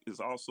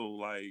also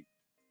like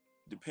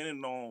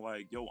depending on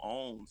like your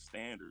own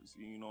standards,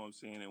 you know what I'm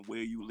saying, and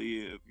where you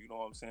live, you know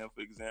what I'm saying.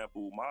 For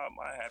example, my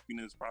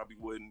happiness probably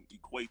wouldn't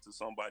equate to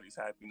somebody's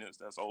happiness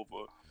that's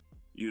over,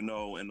 you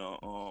know, in a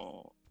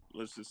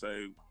let's just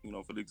say, you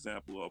know, for the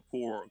example, a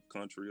poor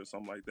country or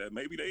something like that,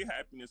 maybe their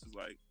happiness is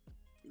like,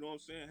 you know what I'm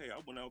saying? Hey,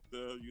 I went out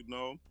there, you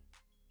know,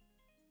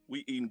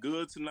 we eating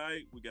good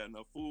tonight. We got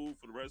enough food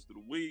for the rest of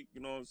the week.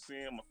 You know what I'm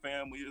saying? My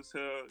family is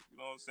here. You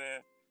know what I'm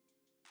saying?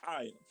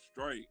 I am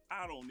straight.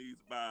 I don't need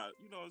to buy,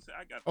 you know what I'm saying?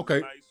 I got okay.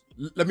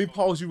 Nice. Let me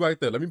pause you right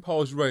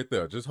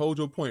there. Just hold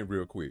your point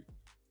real quick.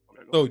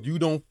 Okay, so ahead. You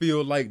don't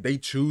feel like they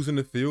choosing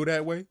to feel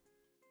that way?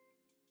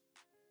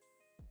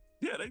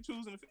 Yeah, they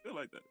choosing to feel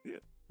like that. Yeah.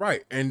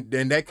 Right. And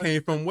then that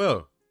came from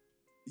where?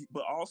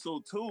 But also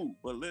too,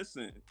 but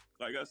listen,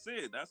 like I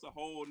said, that's a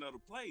whole nother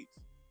place.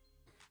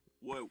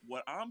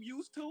 What I'm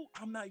used to,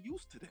 I'm not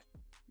used to that.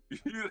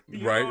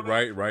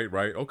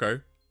 Right.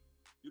 Okay.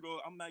 You know,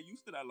 I'm not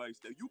used to that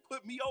lifestyle. You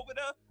put me over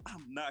there,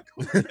 I'm not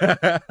going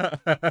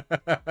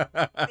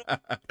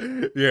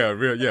to.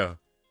 Yeah.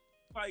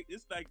 Like,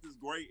 it's like this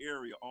gray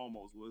area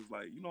almost where it's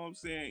like, you know what I'm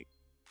saying?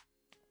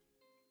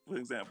 For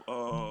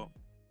example,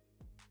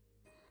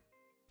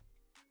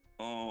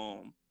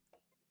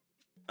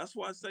 that's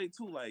why I say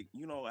too, like,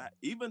 you know,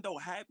 even though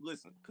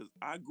listen, because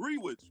I agree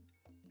with you,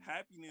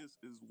 happiness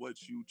is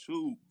what you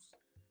choose.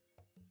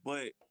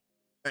 But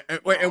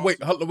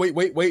wait. Hold on.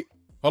 Wait.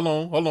 All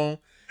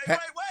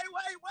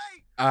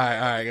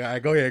right.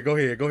 Go ahead.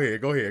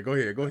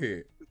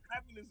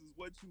 Happiness is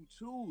what you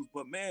choose,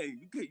 but man,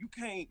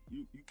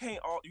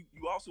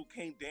 you also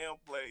can't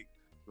downplay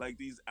like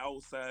these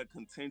outside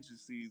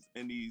contingencies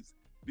and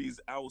these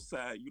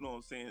outside, you know what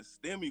I'm saying,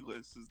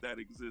 stimuluses that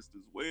exist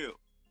as well.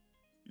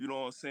 You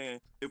know what I'm saying?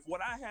 If what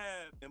I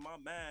have in my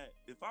mind,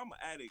 if I'm an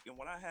addict and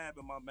what I have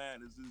in my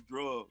mind is this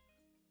drug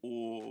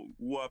or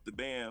what the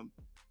bam,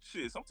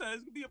 shit,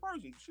 sometimes it can be a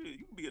person. Shit,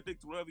 you can be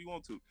addicted to whatever you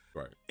want to.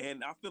 Right.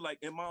 And I feel like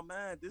in my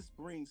mind, this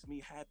brings me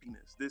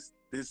happiness. This,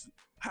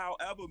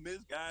 however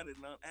misguided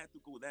and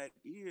unethical that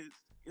is,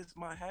 it's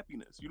my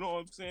happiness. You know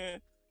what I'm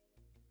saying?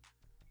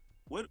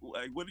 What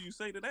do you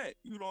say to that?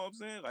 You know what I'm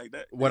saying? Like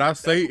that. What I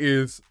say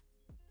is,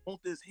 I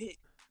want this hit.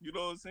 You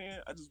know what I'm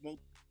saying? I just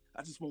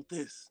want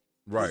this.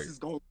 Right.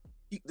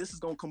 This is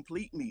gonna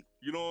complete me.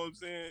 You know what I'm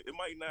saying? It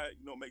might not,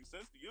 you know, make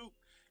sense to you.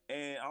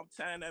 And I'm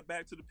tying that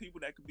back to the people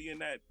that could be in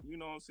that, you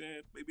know what I'm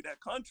saying, maybe that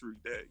country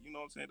that, you know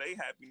what I'm saying, they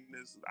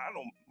happiness,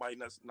 might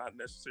not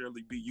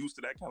necessarily be used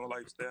to that kind of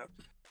lifestyle.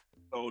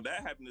 So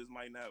that happiness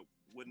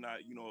would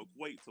not, you know,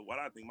 equate to what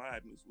I think my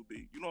happiness would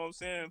be. You know what I'm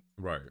saying?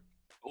 Right.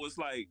 So it's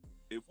like,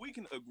 if we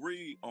can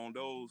agree on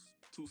those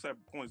two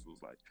separate points, it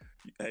was like,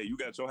 hey, you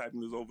got your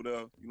happiness over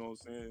there, you know what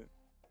I'm saying,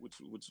 with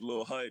your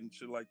little hut and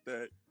shit like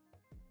that.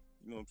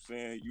 You know what I'm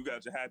saying? You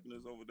got your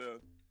happiness over there.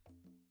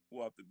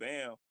 Well, off the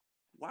bam.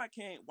 Why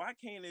can't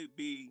it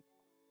be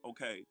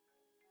okay?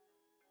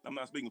 I'm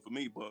not speaking for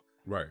me, but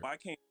right. Why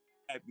can't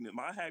happiness?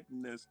 My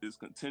happiness is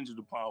contingent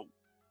upon,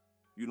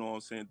 you know what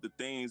I'm saying, the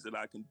things that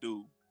I can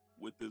do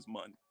with this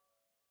money.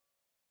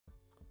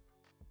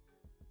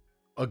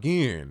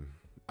 Again,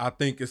 I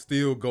think it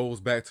still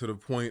goes back to the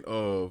point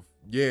of,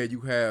 yeah,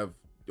 you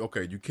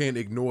can't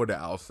ignore the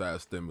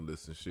outside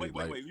stimulus and shit. Wait.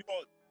 You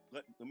know,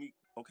 let me.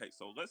 Okay,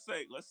 so let's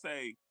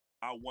say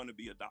I want to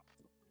be a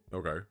doctor.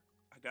 Okay.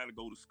 I got to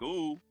go to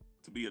school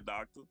to be a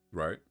doctor.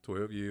 Right,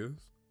 12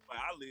 years. Where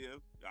I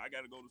live, I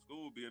got to go to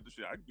school, be a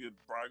shit. I could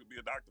probably be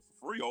a doctor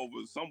for free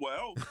over somewhere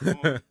else. You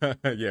know?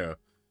 Yeah.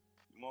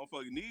 You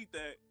motherfucker need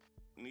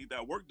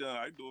that work done.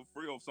 I can do it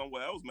free over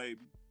somewhere else,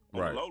 maybe on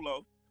right. the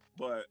low.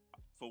 But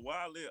for where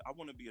I live, I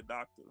want to be a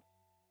doctor,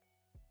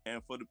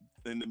 and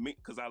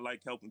because I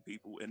like helping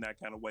people in that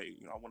kind of way.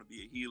 You know, I want to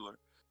be a healer.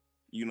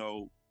 You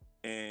know,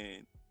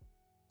 and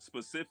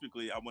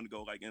specifically, I want to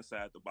go like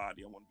inside the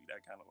body. I want to be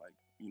that kind of like,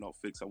 you know,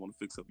 I want to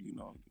fix up, you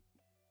know,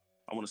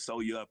 I want to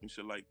sew you up and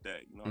shit like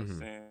that. You know what I'm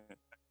saying?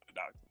 A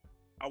doctor.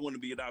 I want to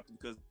be a doctor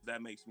because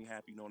that makes me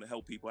happy, you know, to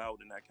help people out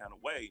in that kind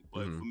of way.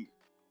 But for me,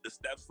 the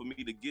steps for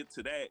me to get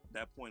to that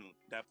point,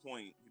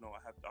 you know,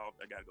 I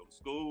got to go to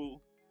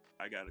school.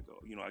 I got to go,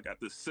 you know, I got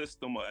this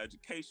system of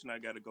education I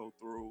got to go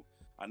through.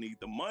 I need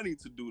the money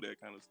to do that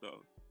kind of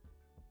stuff.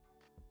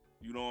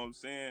 You know what I'm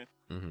saying?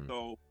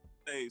 So,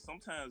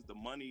 sometimes the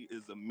money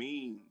is a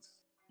means,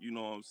 you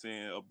know what I'm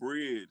saying, a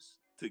bridge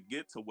to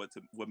get to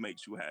what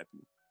makes you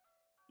happy.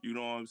 You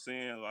know what I'm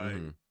saying?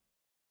 Like,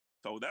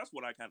 so that's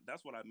what I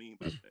mean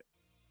by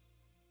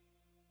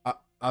that.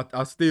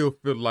 I still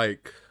feel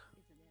like,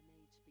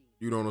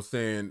 you know what I'm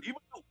saying? Even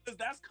though, because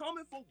that's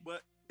coming from,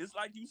 but it's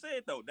like you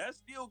said though, that's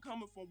still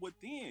coming from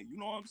within. You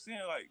know what I'm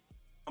saying? Like,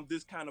 I'm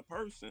this kind of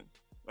person.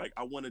 Like,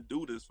 I want to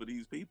do this for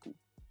these people.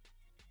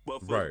 But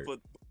for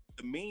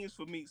the means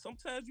for me,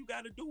 sometimes you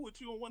got to do what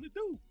you don't want to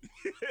do.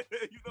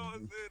 You know what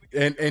I'm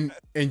saying?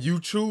 And you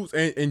choose,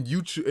 and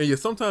yeah,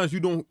 sometimes you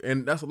don't,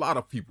 and that's a lot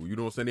of people. You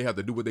know what I'm saying? They have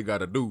to do what they got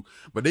to do,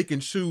 but they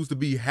can choose to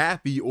be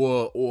happy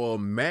or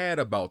mad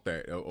about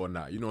that or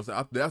not. You know what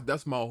I'm saying?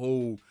 That's my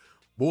whole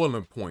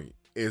boiling point,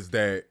 is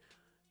that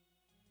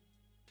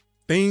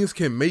things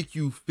can make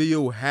you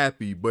feel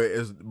happy, but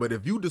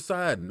if you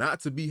decide not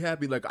to be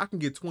happy, like I can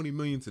get 20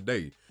 million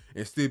today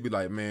and still be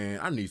like, man,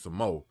 I need some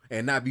more,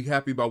 and not be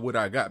happy about what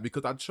I got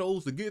because I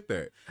chose to get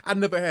that. I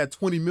never had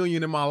 20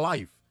 million in my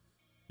life.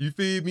 You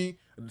feel me?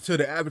 To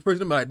the average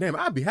person, I'm like, damn,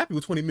 I'd be happy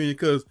with 20 million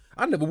because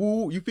I never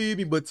woo. You feel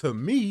me? But to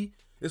me,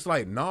 it's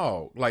like,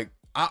 no, like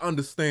I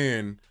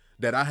understand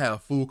that I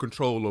have full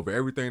control over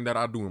everything that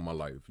I do in my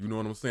life. You know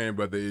what I'm saying?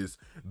 Whether it's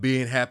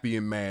being happy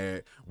and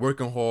mad,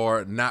 working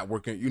hard, not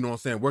working, you know what I'm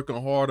saying?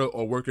 Working harder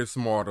or working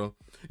smarter.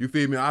 You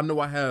feel me? I know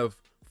I have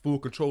full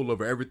control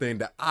over everything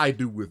that I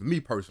do with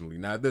me personally.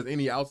 Now, if there's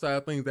any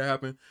outside things that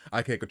happen,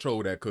 I can't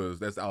control that because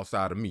that's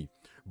outside of me.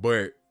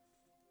 But as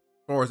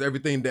far as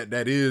everything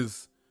that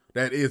is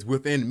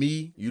within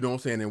me, you know what I'm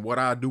saying, and what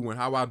I do and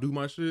how I do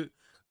my shit,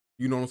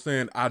 you know what I'm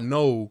saying? I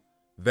know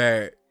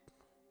that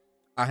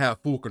I have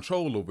full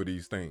control over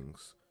these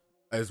things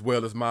as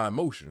well as my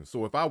emotions.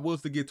 So if I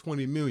was to get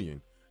 20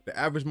 million, the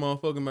average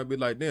motherfucker might be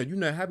like, damn, you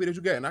not happy that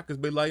you got it? And I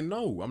could be like,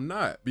 no, I'm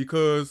not,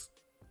 because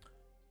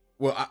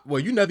well,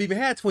 you never even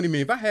had 20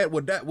 million. If I had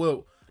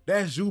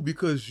that's you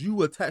because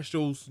you attached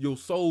your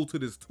soul to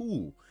this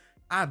tool.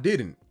 I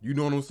didn't. You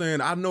know what I'm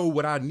saying? I know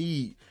what I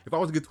need. If I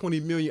was to get 20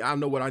 million, I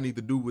know what I need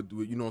to do with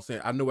you know what I'm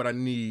saying? I know what I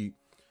need.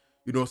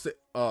 You know,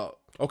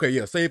 okay,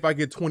 yeah, say if I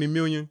get 20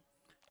 million,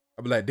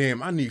 I'll be like,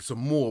 damn, I need some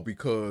more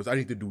because I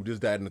need to do this,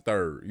 that, and the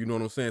third. You know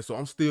what I'm saying? So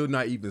I'm still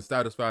not even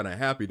satisfied and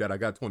happy that I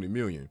got 20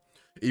 million,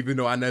 even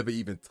though I never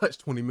even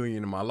touched 20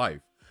 million in my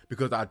life,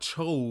 because I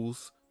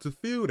chose to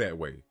feel that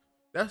way.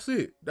 That's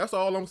it. That's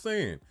all I'm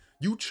saying.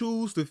 You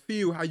choose to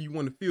feel how you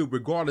want to feel,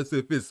 regardless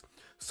if it's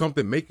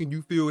something making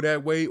you feel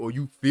that way or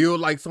you feel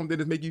like something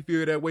that's making you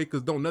feel that way,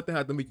 because don't nothing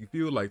have to make you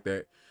feel like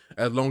that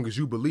as long as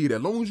you believe that.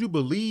 As long as you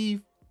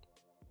believe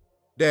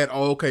that,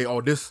 oh, okay, oh,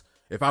 this,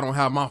 if I don't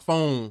have my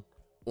phone,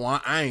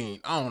 or I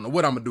don't know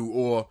what I'm gonna do,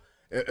 or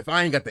if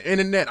I ain't got the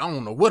internet, I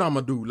don't know what I'm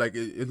gonna do. Like,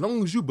 as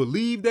long as you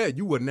believe that,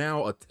 you are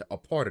now a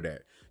part of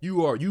that.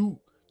 You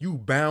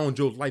bound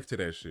your life to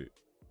that shit.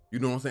 You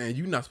know what I'm saying?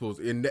 You're not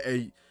supposed to,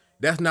 and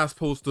that's not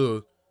supposed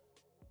to,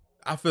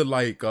 I feel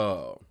like,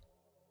 I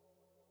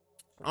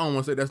don't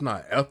want to say that's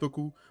not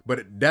ethical,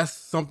 but that's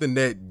something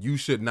that you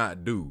should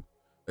not do,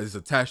 is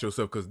attach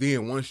yourself. Because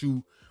then once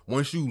you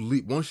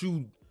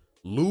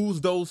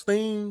lose those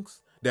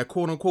things that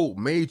quote unquote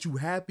made you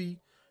happy,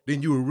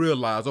 then you will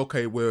realize,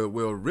 okay, well,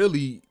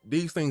 really,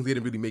 these things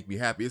didn't really make me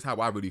happy. It's how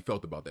I really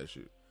felt about that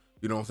shit.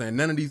 You know what I'm saying?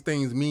 None of these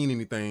things mean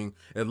anything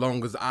as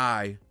long as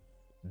I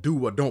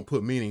do or don't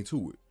put meaning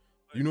to it.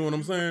 You know what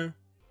I'm saying?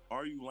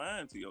 Are you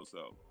lying to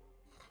yourself?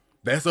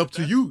 That's up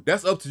to you.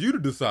 That's up to you to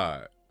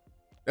decide.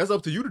 That's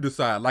up to you to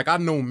decide. Like, I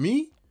know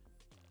me.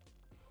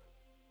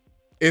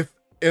 If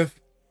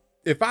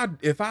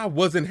I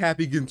wasn't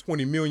happy getting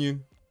 20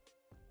 million,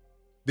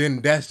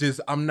 then that's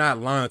just, I'm not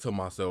lying to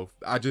myself.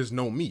 I just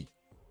know me.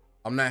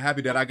 I'm not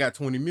happy that I got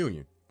 20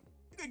 million.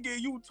 They give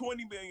you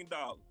 $20 million.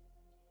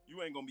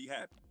 You ain't gonna be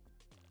happy.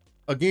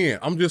 Again,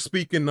 I'm just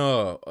speaking,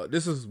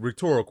 this is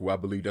rhetorical, I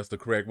believe that's the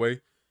correct way.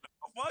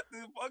 Fuck the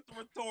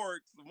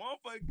rhetorics. The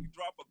motherfucker can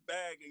drop a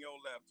bag in your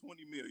lap,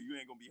 20 million, you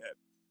ain't gonna be happy.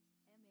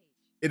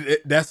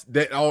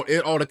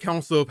 It all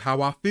accounts of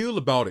how I feel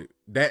about it.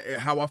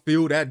 How I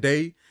feel that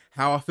day,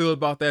 how I feel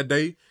about that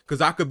day.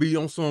 Cause I could be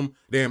on some,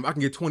 damn, I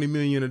can get 20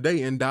 million a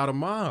day and die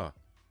tomorrow.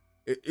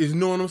 You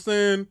know what I'm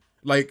saying?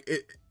 Like,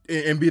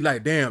 and be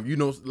like, damn, you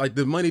know, like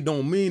the money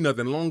don't mean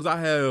nothing. As long as I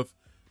have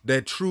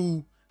that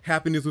true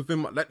happiness within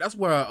my, that's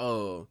where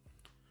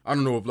I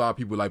don't know if a lot of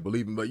people like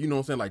believe in, but you know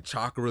what I'm saying, like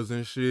chakras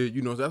and shit,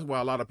 you know, that's why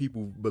a lot of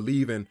people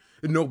believe in,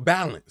 you know,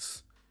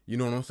 balance. You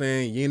know what I'm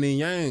saying? Yin and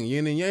yang.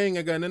 Yin and yang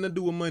ain't got nothing to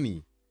do with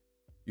money.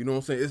 You know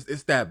what I'm saying?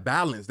 It's that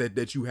balance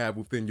that you have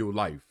within your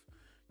life.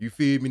 You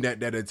feel me? That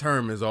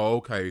determines, oh,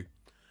 okay,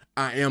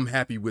 I am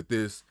happy with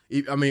this.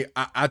 I mean,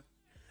 I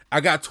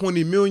got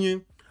 20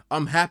 million.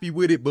 I'm happy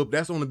with it, but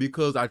that's only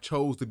because I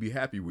chose to be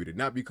happy with it.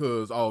 Not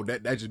because, oh,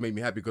 that just made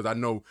me happy because I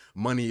know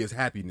money is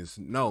happiness.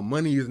 No,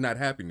 money is not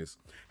happiness.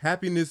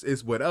 Happiness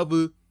is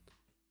whatever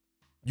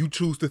you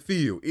choose to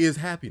feel is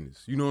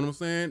happiness. You know what I'm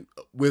saying?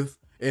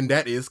 And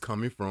that is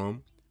coming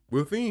from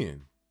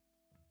within.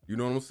 You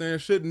know what I'm saying?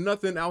 Should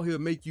nothing out here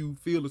make you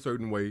feel a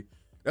certain way?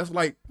 That's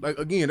like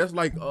again, that's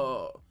like, you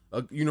know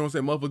what I'm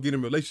saying? Motherfucker get in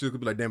a relationship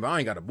could be like, damn, if I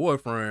ain't got a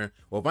boyfriend,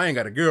 or if I ain't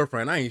got a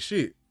girlfriend, I ain't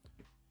shit.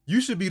 You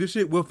should be the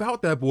shit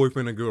without that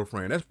boyfriend and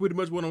girlfriend. That's pretty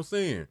much what I'm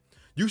saying.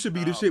 You should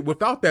be the shit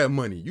without that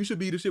money. You should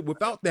be the shit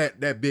without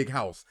that big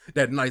house,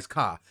 that nice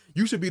car.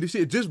 You should be the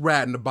shit just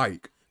riding the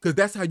bike. Cause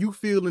that's how you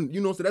feel, and you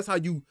know, so that's how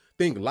you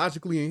think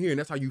logically in here, and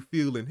that's how you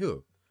feel in here.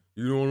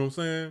 You know what I'm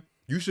saying?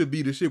 You should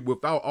be the shit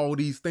without all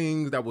these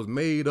things that was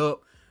made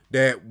up,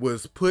 that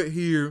was put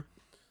here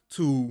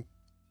to,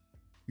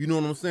 you know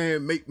what I'm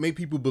saying, make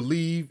people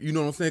believe, you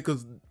know what I'm saying?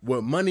 Cause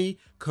with money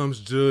comes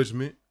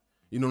judgment.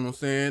 You know what I'm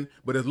saying?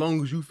 But as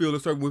long as you feel a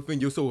certain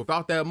within yourself,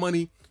 without that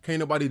money, can't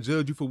nobody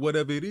judge you for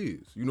whatever it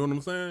is. You know what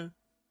I'm saying?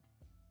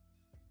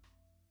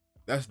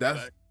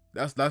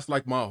 That's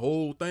like my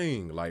whole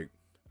thing. Like,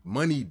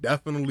 money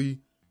definitely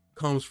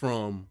comes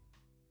from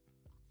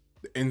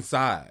the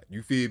inside.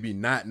 You feel me?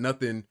 Not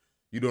nothing.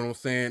 You know what I'm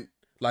saying?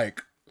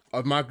 Like,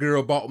 if my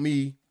girl bought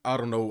me, I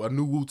don't know, a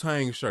new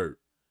Wu-Tang shirt.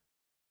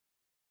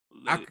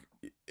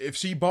 If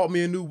she bought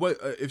me a new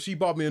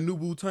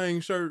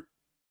Wu-Tang shirt,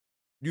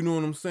 You know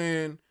what I'm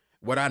saying?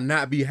 Would I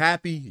not be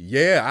happy?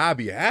 Yeah, I'd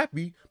be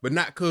happy, but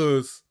not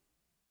because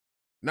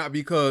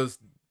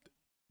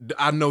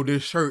I know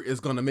this shirt is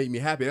gonna make me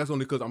happy. That's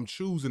only because I'm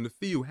choosing to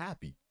feel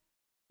happy.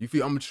 You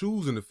feel? I'm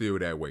choosing to feel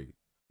that way.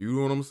 You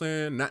know what I'm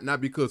saying?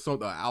 Not because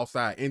some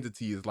outside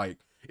entity is like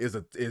is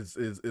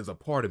a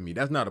part of me.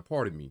 That's not a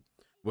part of me.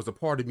 What's a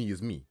part of me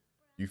is me.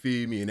 You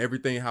feel me? And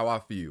everything how I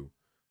feel.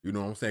 You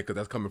know what I'm saying? Because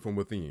that's coming from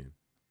within.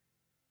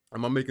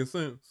 Am I making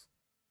sense?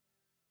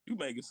 You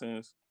making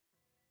sense.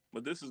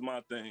 But this is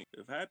my thing.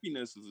 If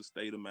happiness is a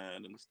state of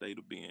mind and a state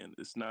of being,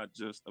 it's not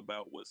just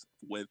about what's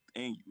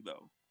within you,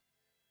 though.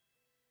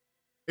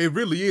 It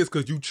really is,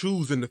 because you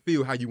choosing to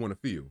feel how you want to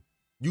feel.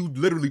 You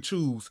literally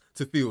choose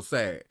to feel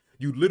sad.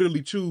 You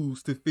literally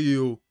choose to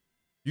feel,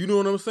 you know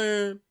what I'm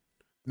saying?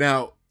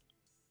 Now,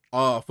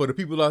 for the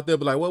people out there,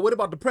 be like, well, what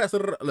about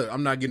depression? Look,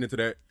 I'm not getting into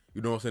that.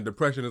 You know what I'm saying?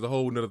 Depression is a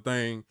whole nother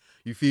thing.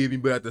 You feel me?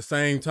 But at the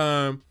same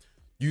time,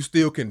 you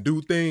still can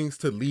do things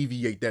to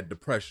alleviate that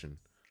depression.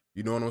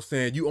 You know what I'm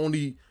saying?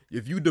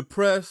 If you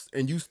depressed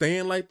and you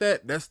staying like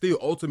that, that's still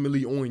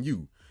ultimately on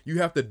you. You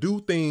have to do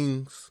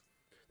things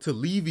to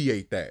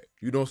alleviate that.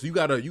 You know, so you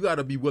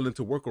gotta be willing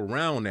to work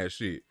around that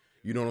shit.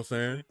 You know what I'm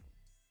saying?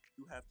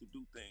 You have to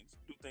do things.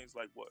 Do things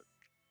like what?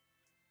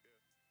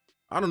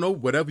 I don't know,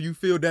 whatever you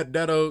feel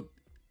that'll,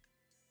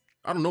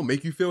 I don't know,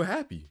 make you feel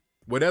happy.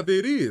 Whatever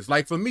it is.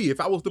 Like for me, if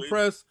I was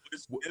depressed.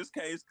 This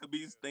case could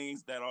be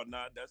things that are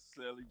not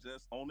necessarily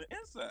just on the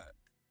inside,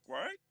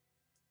 right?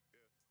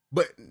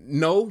 But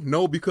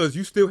no, because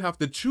you still have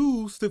to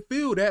choose to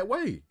feel that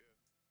way.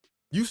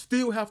 You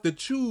still have to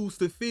choose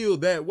to feel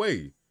that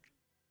way.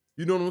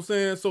 You know what I'm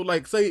saying? So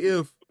like, say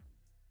if,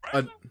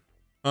 like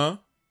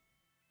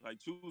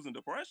choosing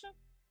depression.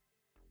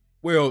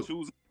 Well,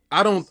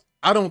 I don't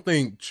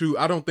think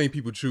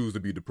people choose to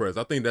be depressed.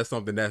 I think that's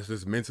something that's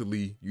just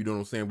mentally, you know what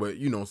I'm saying? But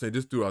you know what I'm saying,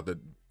 just through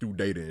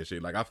data and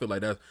shit. Like I feel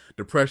like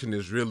depression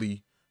is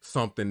really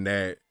something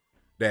that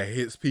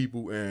hits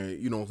people, and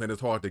you know what I'm saying,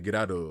 it's hard to get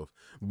out of.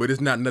 But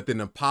it's not nothing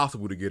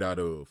impossible to get out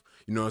of.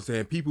 You know what I'm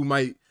saying? People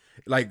might,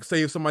 like,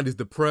 say if somebody's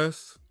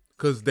depressed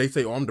because they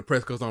say, oh, I'm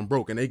depressed because I'm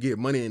broke, and they get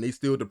money and they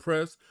still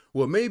depressed.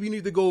 Well, maybe you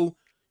need to go,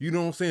 you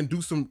know what I'm saying,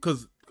 do some,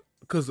 because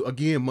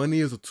again, money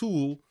is a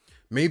tool.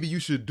 Maybe you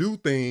should do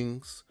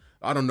things,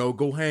 I don't know,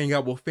 go hang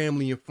out with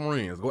family and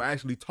friends, go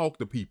actually talk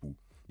to people.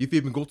 You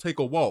feel me? Go take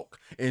a walk,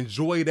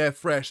 enjoy that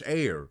fresh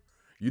air.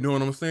 You know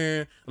what I'm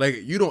saying? Like,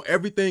 you know,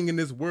 everything in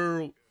this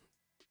world,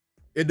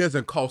 it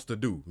doesn't cost to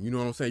do. You know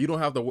what I'm saying? You don't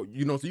have to,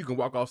 you know, so you can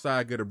walk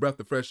outside, get a breath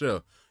of fresh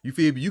air. You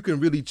feel me? You can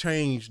really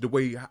change the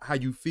way how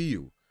you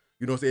feel.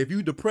 You know what I'm saying? If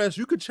you depressed,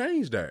 you could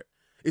change that.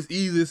 It's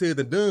easier said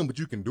than done, but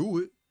you can do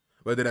it.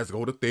 Whether that's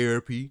go to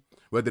therapy,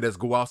 whether that's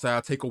go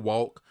outside, take a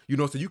walk, you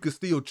know, so you can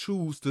still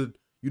choose to,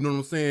 you know what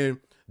I'm saying,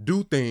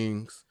 do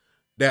things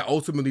that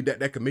ultimately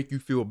that can make you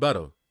feel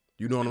better.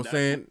 You know what I'm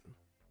saying?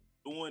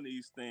 Doing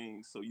these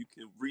things so you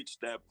can reach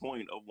that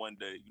point of one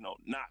day, you know,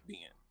 not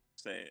being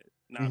sad,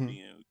 not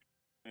being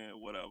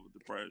and whatever,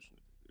 depression.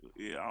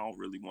 Yeah, I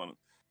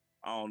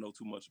don't know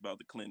too much about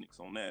the clinics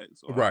on that.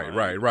 So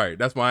right.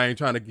 That's why I ain't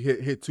trying to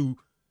get too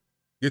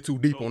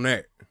deep on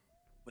that.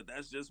 But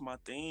that's just my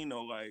thing,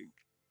 though. Like,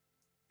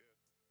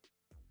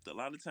 a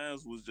lot of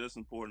times what's just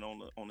important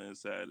on the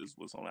inside is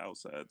what's on the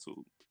outside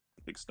too.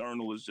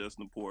 External is just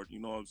important, you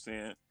know what I'm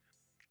saying?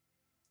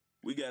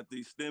 We got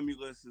these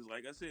stimuluses,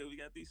 like I said, we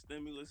got these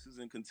stimuluses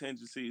and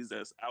contingencies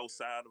that's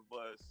outside of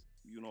us,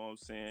 you know what I'm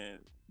saying?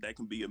 That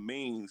can be a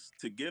means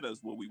to get us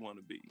where we want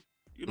to be.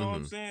 You know what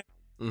I'm saying?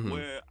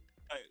 Where,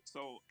 like,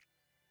 so,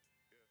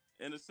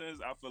 in a sense,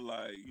 I feel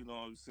like, you know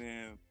what I'm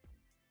saying?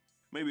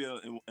 Maybe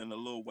in a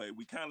little way,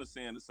 we kind of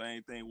saying the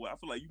same thing. Where I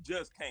feel like you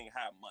just can't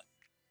have money.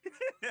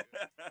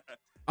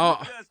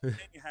 You just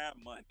can't have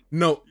money.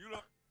 No. You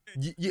know,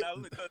 now,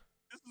 look,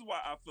 this is why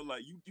I feel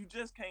like you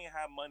just can't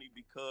have money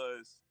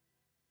because,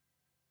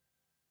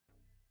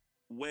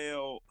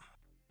 well,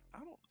 I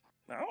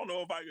don't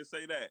know if I can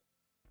say that.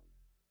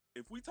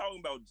 If we talking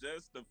about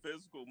just the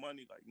physical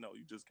money, like, no,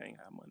 you just can't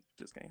have money.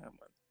 Just can't have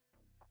money.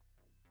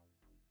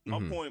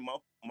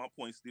 My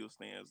point still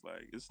stands.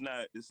 Like, it's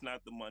not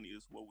the money,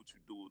 it's what would you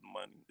do with the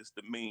money. It's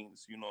the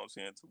means, you know what I'm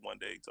saying, to one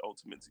day to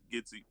ultimately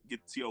get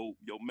to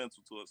your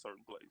mental to a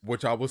certain place.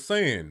 Which I was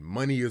saying,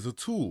 money is a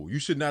tool. You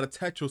should not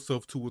attach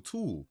yourself to a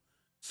tool.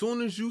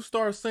 Soon as you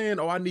start saying,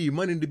 oh, I need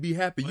money to be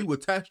happy, you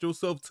attach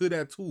yourself to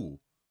that tool.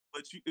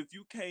 But if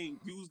you can't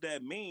use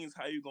that means,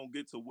 how you gonna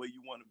get to where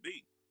you want to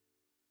be?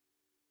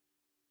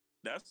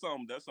 That's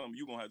something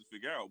you're gonna have to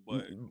figure out.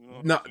 But you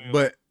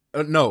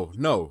know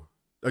no.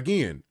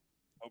 Again,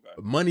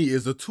 money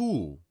is a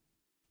tool.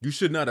 You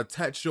should not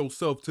attach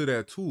yourself to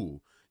that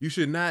tool. You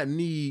should not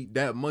need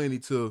that money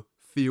to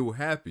feel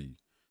happy.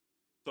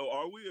 So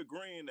are we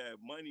agreeing that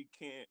money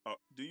can't,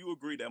 do you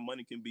agree that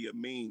money can be a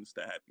means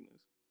to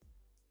happiness?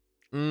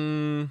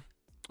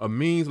 A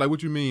means? Like,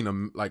 what you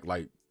mean? Like,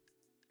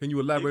 can you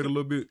elaborate a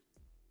little bit?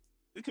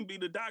 It can be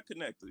the dot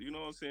connector, you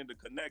know what I'm saying? The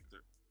connector.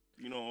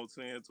 You know what I'm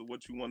saying, to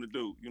what you want to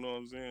do. You know what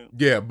I'm saying?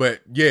 Yeah,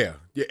 but yeah,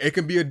 it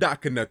can be a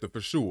dot connector for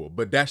sure.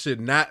 But that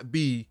should not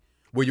be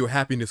where your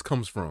happiness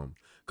comes from.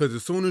 Because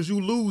as soon as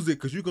you lose it,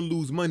 because you can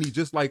lose money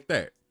just like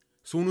that.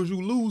 As soon as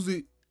you lose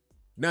it,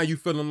 now you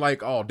feeling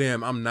like, oh,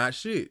 damn, I'm not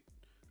shit.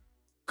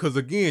 Because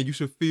again, you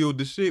should feel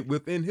the shit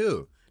within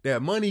here.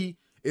 That money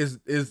is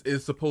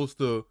supposed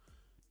to,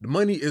 the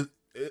money is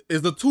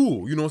a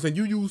tool. You know what I'm saying?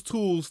 You use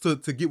tools to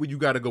get where you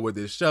got to go,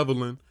 whether it's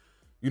shoveling,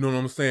 you know what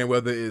I'm saying?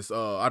 Whether it's,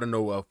 I don't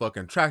know, a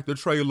fucking tractor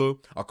trailer,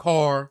 a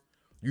car,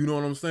 you know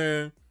what I'm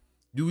saying?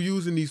 You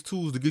using these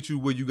tools to get you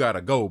where you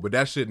gotta go, but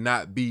that should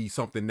not be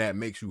something that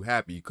makes you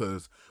happy,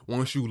 because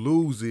once you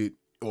lose it,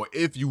 or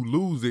if you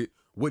lose it,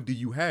 what do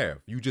you have?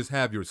 You just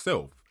have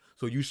yourself.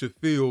 So you should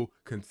feel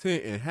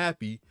content and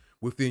happy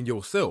within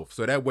yourself.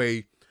 So that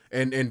way,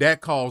 and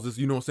that causes,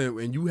 you know what I'm saying,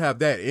 when you have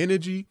that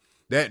energy,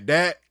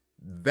 that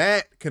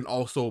can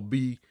also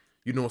be,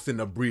 you know what I'm saying,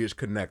 a bridge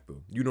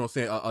connector. You know what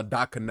I'm saying, a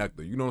dot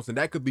connector. You know what I'm saying?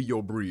 That could be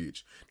your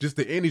bridge. Just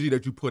the energy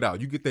that you put out.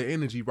 You get that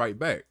energy right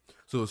back.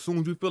 So as soon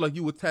as you feel like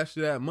you attached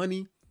to that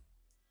money,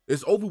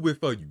 it's over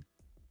with for you.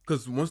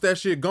 Because once that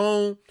shit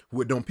gone,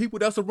 with them people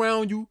that's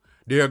around you,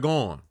 they're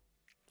gone.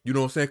 You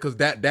know what I'm saying? Because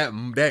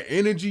that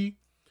energy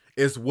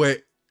is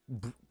what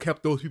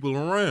kept those people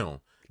around.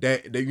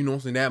 That you know what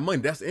I'm saying, that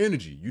money, that's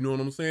energy. You know what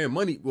I'm saying?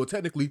 Money, well,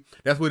 technically,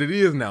 that's what it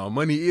is now.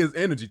 Money is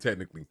energy,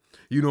 technically.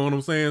 You know what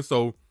I'm saying?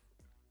 So,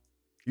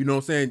 you know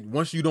what I'm saying?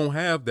 Once you don't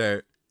have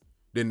that,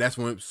 then that's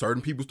when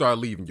certain people start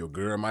leaving. Your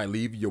girl might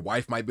leave. Your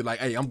wife might be like,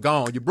 hey, I'm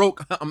gone. You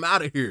broke. I'm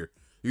out of here.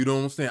 You know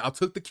what I'm saying? I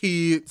took the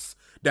kids.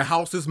 The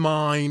house is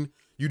mine.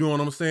 You know what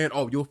I'm saying?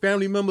 Oh, your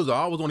family members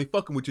are always only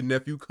fucking with your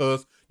nephew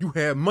because you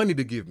have money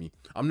to give me.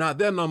 I'm not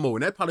there no more.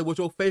 And that probably was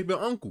your favorite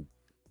uncle.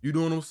 You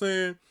know what I'm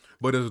saying?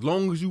 But as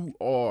long as you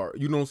are,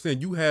 you know what I'm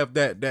saying, you have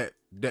that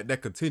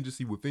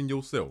contingency within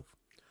yourself.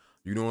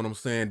 You know what I'm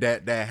saying?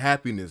 That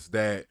happiness,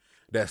 that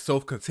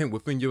self-content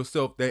within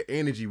yourself, that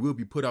energy will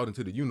be put out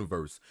into the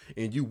universe,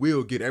 and you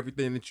will get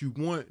everything that you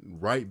want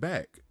right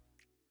back.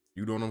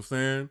 You know what I'm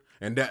saying?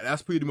 And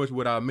that's pretty much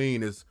what I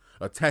mean, is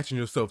attaching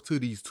yourself to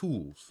these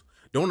tools.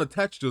 Don't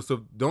attach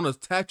yourself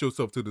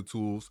to the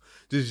tools.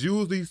 Just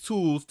use these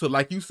tools to,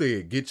 like you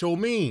said, get your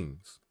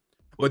means.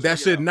 But that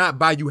should not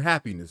buy you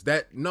happiness.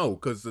 No,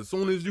 because as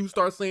soon as you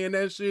start saying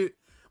that shit,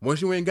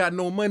 once you ain't got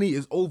no money,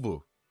 it's over.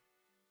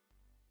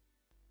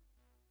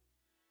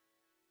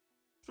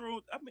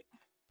 True. I mean,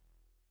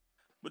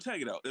 but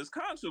check it out. As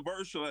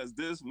controversial as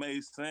this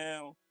may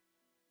sound,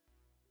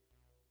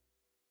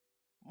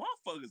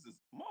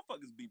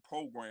 motherfuckers be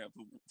programmed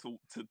to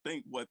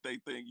think what they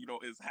think, you know,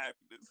 is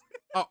happiness.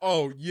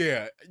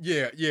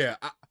 Yeah.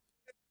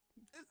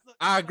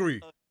 I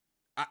agree.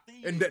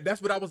 And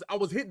that's what I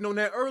was hitting on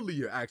that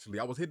earlier. Actually,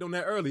 I was hitting on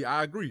that earlier.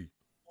 I agree.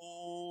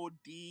 Oh,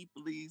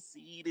 deeply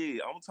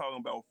seated. I'm talking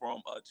about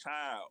from a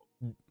child.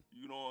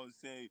 You know what I'm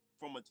saying?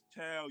 From a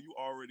child, you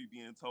already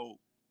being told.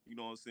 You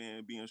know what I'm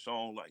saying? Being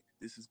shown like,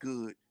 this is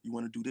good. You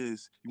want to do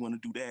this. You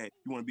want to do that.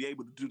 You want to be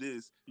able to do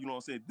this. You know what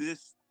I'm saying?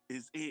 This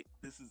is it.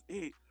 This is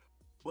it.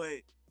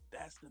 But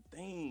that's the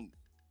thing.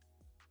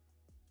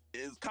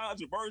 As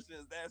controversial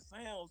as that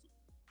sounds,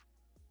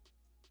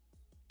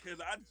 can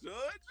I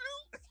judge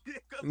you?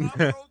 Because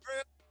I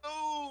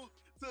programmed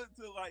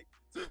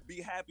you to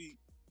be happy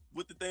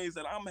with the things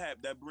that I'm happy,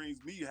 that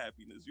brings me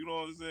happiness. You know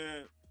what I'm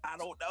saying? I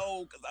don't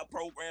know, because I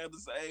programmed the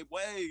same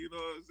way. You know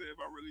what I'm saying? If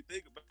I really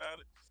think about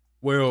it.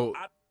 Well,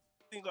 I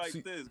think like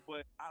this,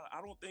 but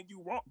I don't think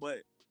you're wrong.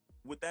 But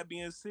with that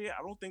being said,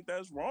 I don't think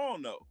that's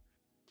wrong though.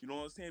 You know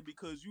what I'm saying?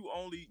 Because you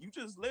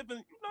just living,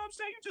 you know what I'm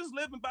saying? You just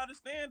living by the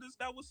standards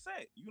that was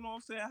set. You know what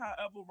I'm saying?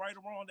 However right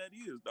or wrong that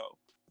is though.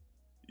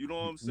 You know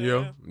what I'm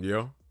saying?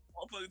 Yeah.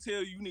 Motherfucker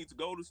tell you need to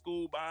go to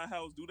school, buy a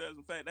house, do that.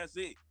 In fact, that's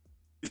it.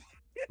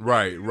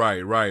 Right. You know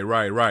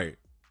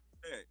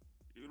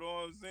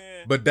what I'm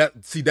saying? But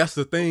that's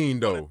the thing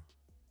though.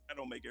 That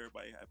don't make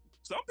everybody happy.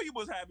 Some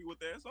people's happy with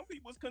that. Some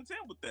people's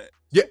content with that.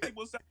 Yeah. Some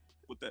people's happy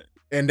with that.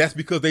 And that's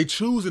because they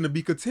choosing to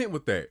be content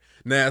with that.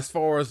 Now, as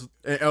far as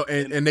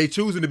and they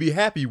choosing to be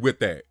happy with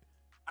that.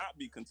 I'd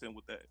be content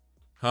with that.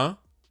 Huh?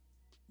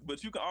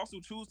 But you can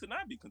also choose to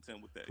not be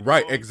content with that.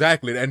 Right,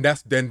 exactly. And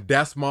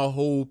that's my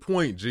whole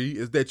point, G,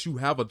 is that you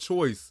have a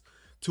choice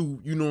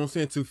to, you know what I'm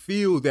saying, to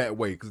feel that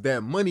way. Because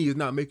that money is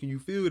not making you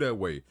feel that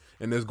way.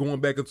 And there's going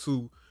back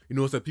into, you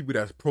know what I'm saying, people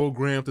that's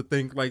programmed to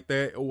think like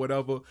that or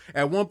whatever.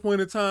 At one point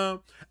in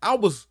time, I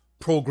was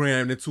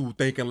programmed into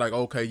thinking like,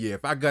 okay, yeah,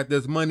 if I got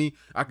this money,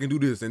 I can do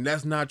this. And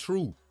that's not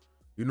true.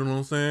 You know what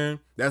I'm saying?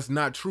 That's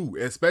not true.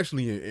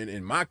 Especially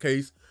in my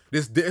case,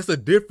 it's a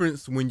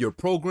difference when you're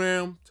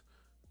programmed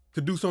to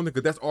do something,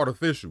 because that's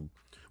artificial.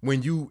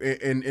 When you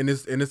and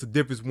it's a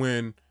difference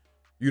when,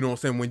 you know what I'm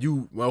saying, when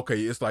you, okay,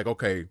 it's like,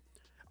 okay,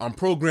 I'm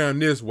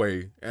programmed this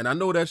way and I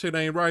know that shit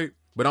ain't right,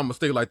 but I'm gonna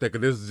stay like that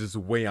because this is just the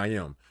way I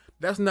am.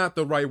 That's not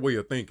the right way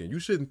of thinking. You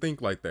shouldn't think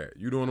like that.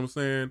 You know what I'm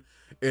saying?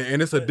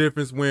 And it's a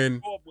difference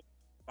when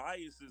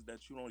biases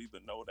that you don't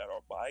even know that are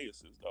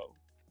biases though.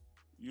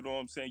 You know what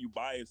I'm saying? You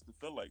biased to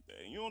feel like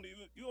that. And you don't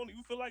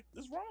even feel like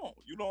it's wrong.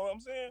 You know what I'm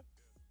saying?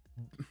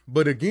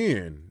 But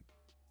again,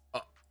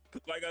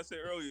 like I said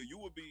earlier, you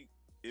would be,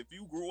 if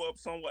you grew up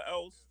somewhere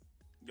else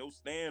your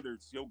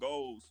standards, your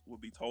goals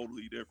would be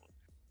totally different.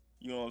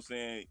 You know what I'm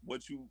saying?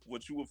 What you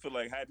would feel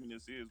like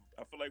happiness is,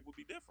 I feel like would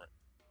be different.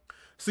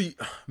 See,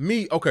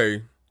 me,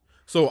 okay.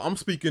 So I'm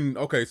speaking,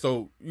 okay,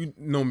 so you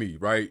know me,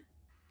 right?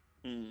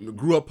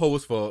 Grew up poor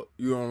as fuck,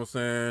 you know what I'm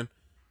saying?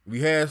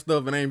 We had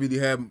stuff and ain't really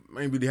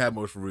had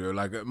much for real.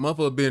 Like a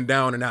motherfucker been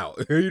down and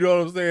out. You know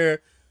what I'm saying?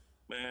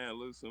 Man,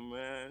 listen,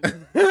 man.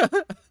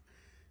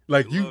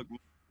 Like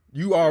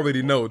you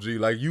already know, G.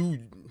 Like you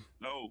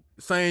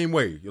same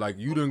way. Like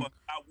you done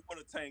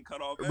water tank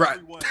cut off right.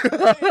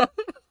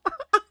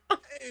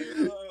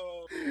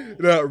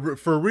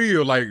 For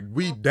real, like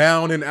we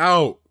down and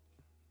out.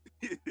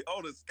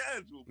 On the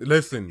schedule.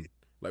 Listen,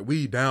 like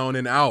we down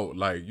and out.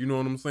 Like, you know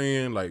what I'm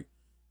saying? Like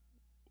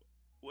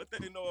what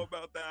they know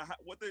about that?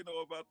 What they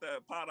know about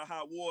that pot of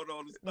hot water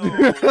on the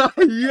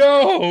stove?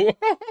 Yo,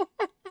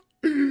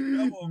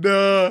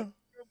 nah.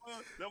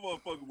 That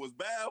motherfucker was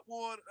bad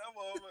water. That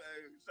motherfucker,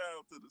 hey, shout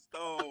out to the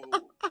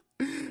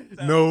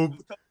stove. No.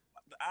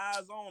 The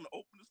eyes on,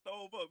 open the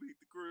stove up, heat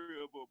the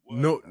crib up.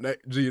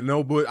 Boy.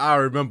 No, but I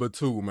remember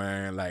too,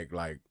 man. Like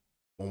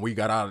when we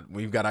got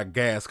our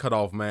gas cut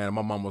off, man.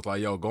 My mom was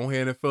like, "Yo, go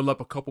ahead and fill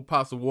up a couple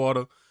pots of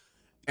water."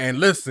 And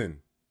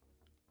listen,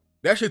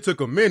 that shit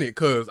took a minute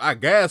cause our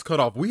gas cut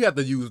off. We had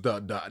to use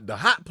the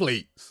hot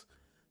plates.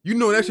 You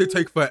know that shit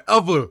take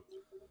forever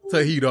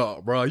to heat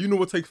up, bro. You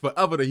know it takes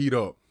forever to heat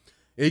up.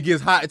 It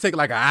gets hot. It take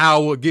like an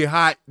hour. Get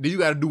hot. Then you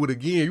got to do it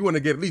again. You want to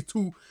get at least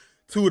two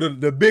of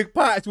the big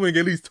pots. You want to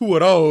get at least 2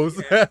 of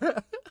those.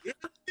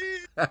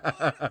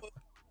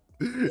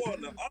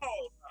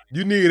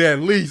 You need at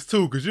least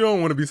 2 because you don't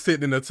want to be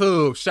sitting in the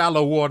tub,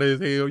 shallow water as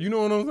hell. You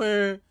know what I'm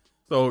saying?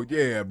 So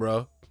yeah,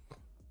 bro.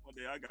 One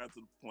day I got to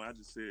the point I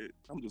just said,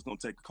 I'm just gonna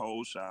take a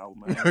cold shower,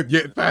 man.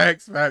 Get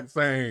facts,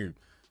 same.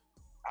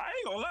 I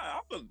ain't gonna lie,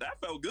 that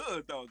felt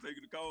good though,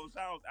 taking the cold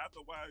showers after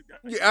a while.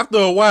 Yeah, after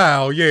a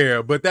while,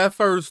 yeah. But the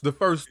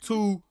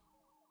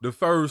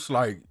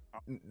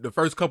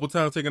first couple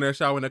times taking that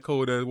shower in that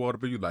cold ass water,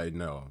 but you like,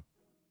 no,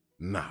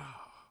 nah.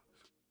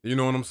 You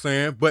know what I'm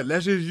saying? But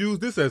let's just use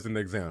this as an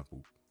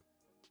example.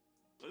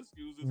 Let's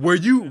use this.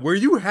 Were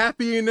you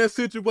happy in that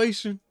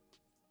situation?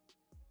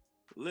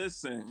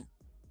 Listen.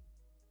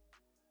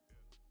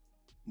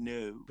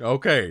 No.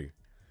 Okay.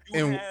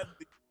 In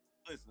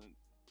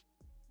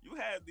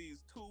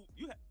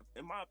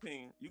my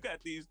opinion, you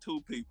got these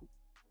two people.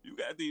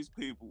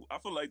 I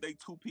feel like they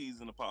 2 peas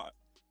in a pot.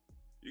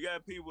 You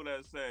got people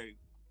that say,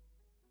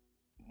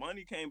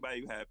 money can't buy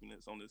you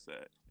happiness on this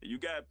side. And you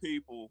got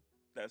people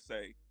that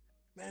say,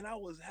 man, I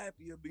was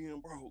happier being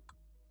broke.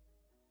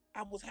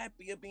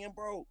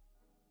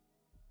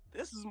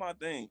 This is my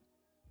thing.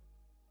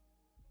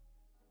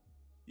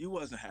 You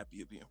wasn't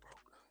happier being broke.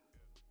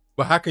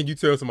 But how can you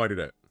tell somebody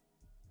that?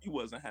 You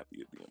wasn't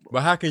happy at being broke.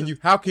 But how can you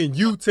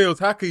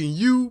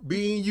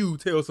being you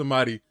tell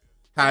somebody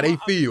how they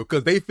feel?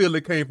 Because they feel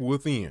it came from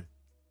within.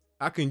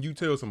 How can you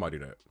tell somebody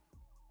that?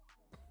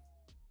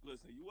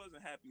 Listen, you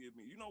wasn't happy at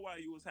me. You know why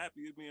you was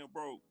happy at being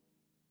broke?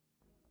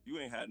 You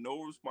ain't had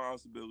no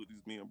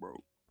responsibilities being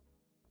broke.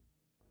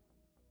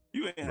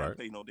 You ain't had to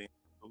pay no damn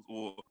bills,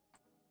 or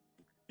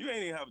you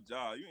ain't even have a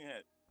job. You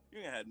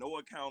ain't had no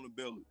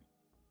accountability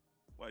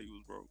while you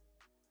was broke.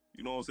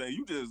 You know what I'm saying?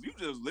 You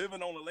just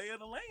living on the lay of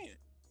the land.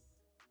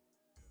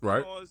 Right.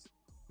 You know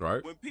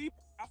right.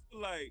 I feel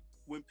like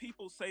when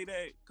people say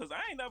that, because I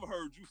ain't never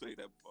heard you say that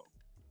before.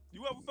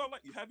 You ever felt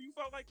like, have you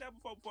felt like that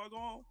before I go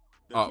on?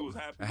 That you was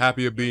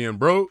happy of being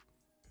broke?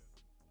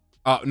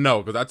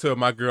 No, because I tell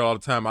my girl all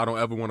the time I don't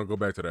ever want to go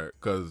back to that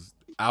because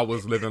I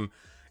was living,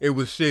 it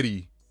was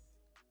shitty.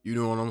 You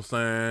know what I'm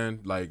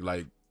saying? Like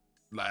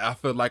I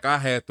felt like I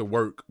had to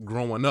work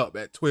growing up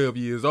at 12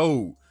 years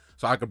old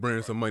so I could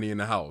bring some money in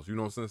the house. You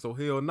know what I'm saying? So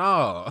hell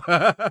nah.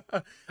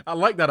 I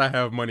like that I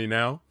have money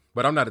now,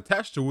 but I'm not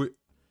attached to it.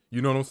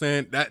 You know what I'm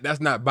saying? That's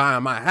not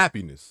buying my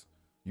happiness.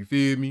 You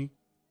feel me?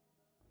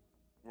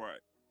 Right.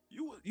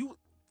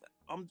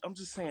 I'm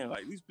just saying,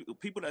 like, these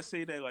people that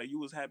say that, like, you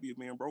was happy of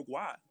being broke,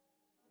 why?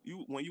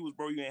 When you was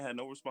broke, you ain't had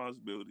no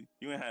responsibility.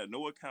 You ain't had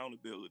no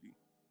accountability.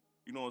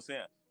 You know what I'm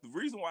saying? The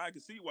reason why I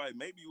can see why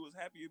maybe you was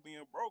happy of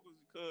being broke is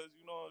because,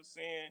 you know what I'm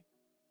saying,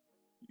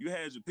 you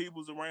had your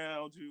peoples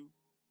around you.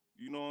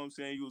 You know what I'm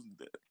saying?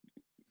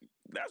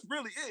 That's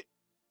really it.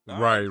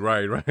 Right.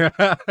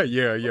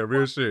 yeah,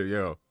 real shit,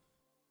 yo.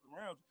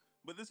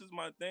 But this is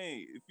my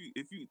thing.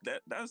 If you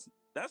that's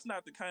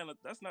not the type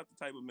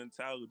of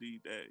mentality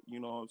that, you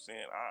know what I'm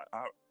saying,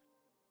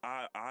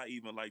 I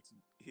even like to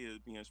hear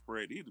being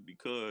spread either,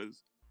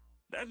 because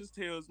that just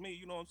tells me,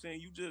 you know what I'm saying,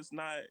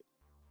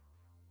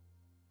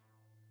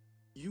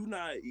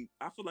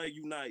 I feel like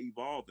you not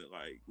evolving.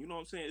 Like, you know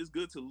what I'm saying? It's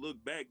good to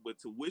look back, but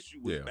to wish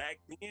you was back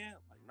then,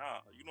 like, nah,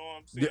 you know what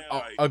I'm saying? Yeah,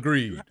 like,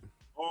 agreed. You have to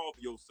evolve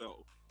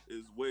yourself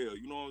as well.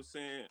 You know what I'm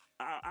saying?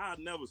 I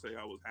never say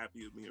I was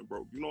happy at being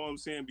broke. You know what I'm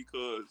saying?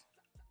 Because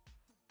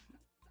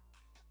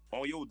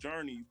on your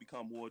journey, you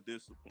become more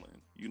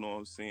disciplined. You know what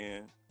I'm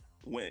saying?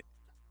 When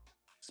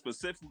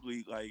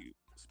specifically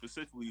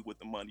with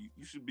the money,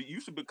 you should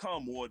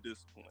become more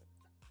disciplined.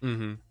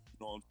 Mm-hmm. You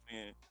know what I'm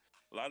saying?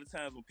 A lot of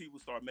times when people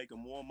start making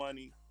more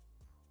money,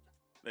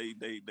 they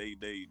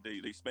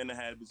spending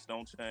habits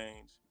don't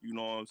change. You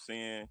know what I'm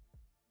saying?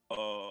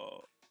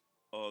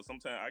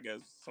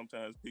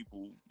 Sometimes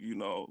people, you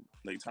know,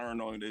 they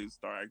turn on you, they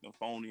start acting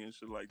phony and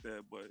shit like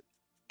that. But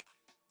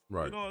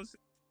right, you know what I'm saying?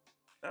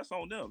 That's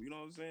on them. You know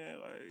what I'm saying?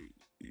 Like,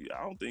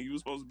 I don't think you were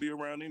supposed to be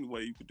around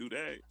anyway. You could do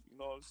that. You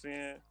know what I'm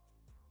saying?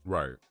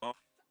 right.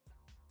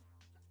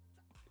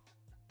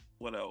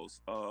 What else?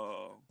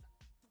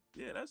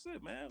 Yeah, that's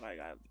it, man. Like,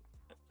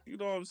 you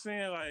know what I'm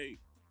saying? Like,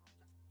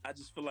 I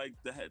just feel like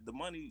the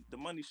money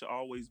should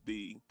always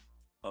be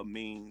a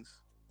means.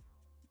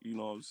 You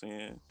know what I'm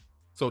saying?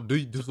 So do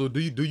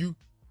you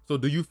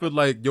feel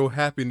like your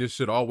happiness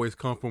should always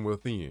come from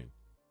within?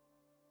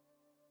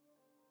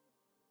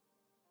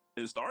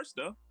 It starts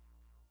there.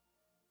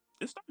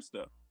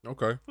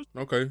 Okay.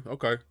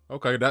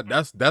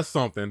 That's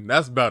something.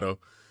 That's better.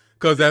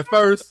 Cause at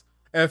first,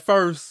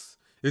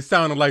 it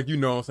sounded like, you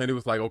know what I'm saying, it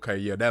was like, okay,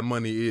 yeah, that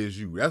money is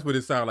you. That's what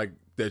it sounded like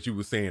that you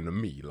were saying to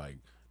me. Like,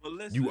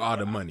 listen, you are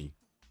the money.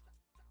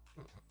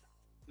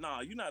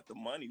 Nah, you're not the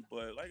money,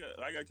 but like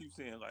I keep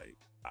saying, like,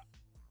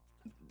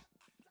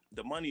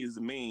 the money is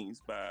the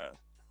means. I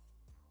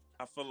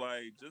feel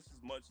like just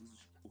as much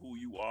as who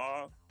you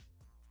are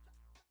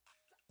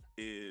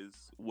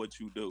is what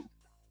you do.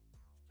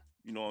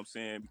 You know what I'm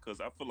saying? Because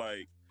I feel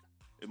like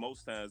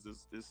most times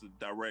it's a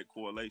direct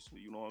correlation.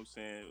 You know what I'm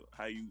saying?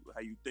 How you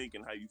think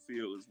and how you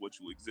feel is what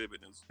you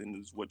exhibit and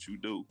is what you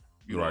do.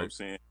 You know what I'm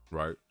saying?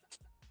 Right.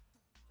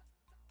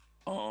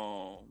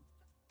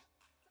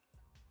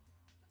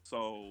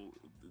 So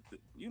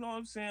you know what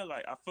I'm saying?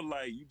 Like, I feel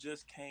like you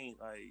just can't,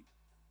 like,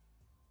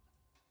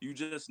 you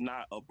just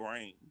not a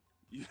brain.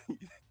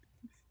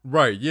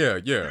 Right. Yeah.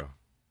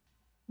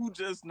 You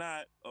just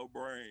not a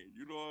brain.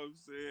 You know what I'm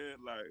saying?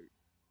 Like,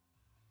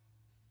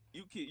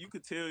 you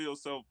could tell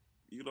yourself,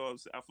 you know what I'm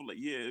saying? I feel like,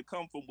 yeah, it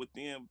come from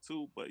within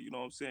too, but you know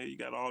what I'm saying? You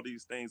got all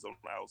these things on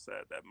the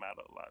outside that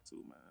matter a lot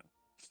too, man.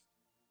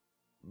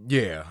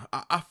 Yeah,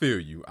 I feel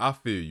you.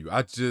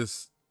 I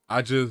just,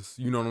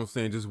 you know what I'm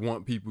saying, just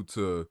want people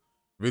to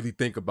really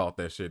think about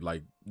that shit.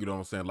 Like, you know what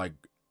I'm saying? Like,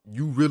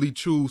 you really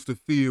choose to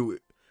feel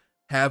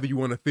however you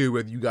want to feel,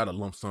 whether you got a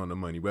lump sum of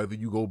money, whether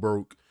you go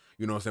broke,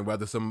 you know what I'm saying,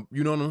 whether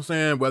you know what I'm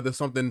saying, whether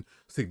something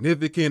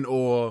significant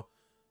or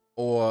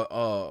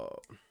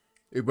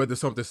whether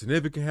something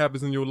significant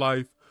happens in your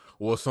life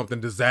or something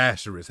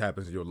disastrous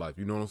happens in your life.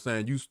 You know what I'm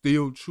saying? You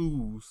still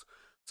choose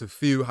to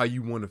feel how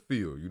you want to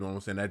feel. You know what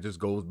I'm saying? That just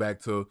goes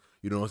back to,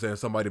 you know what I'm saying,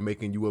 somebody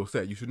making you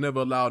upset. You should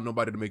never allow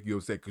nobody to make you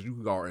upset because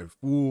you are in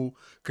full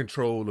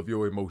control of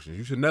your emotions.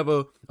 You should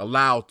never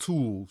allow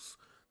tools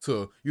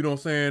to, you know what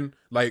I'm saying?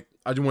 Like,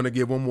 I just want to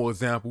give one more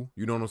example,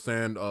 you know what I'm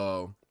saying,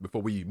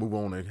 before we move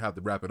on and have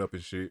to wrap it up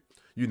and shit.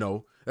 You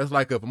know, that's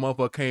like if a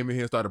motherfucker came in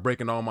here and started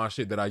breaking all my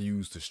shit that I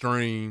used to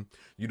stream,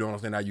 you know what I'm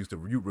saying, I used to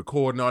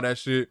record and all that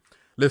shit.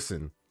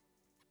 Listen,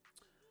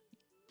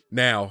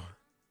 now,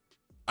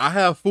 I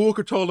have full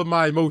control of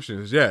my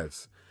emotions,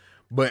 yes.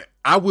 But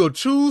I will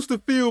choose to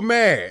feel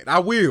mad. I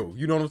will,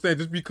 you know what I'm saying?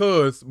 Just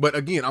because, but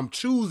again, I'm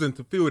choosing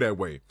to feel that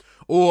way.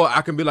 Or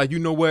I can be like, you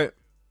know what?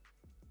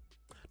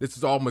 This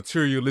is all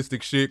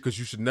materialistic shit, because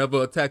you should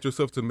never attach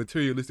yourself to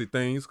materialistic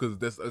things, because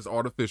that's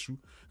artificial,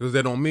 because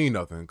that don't mean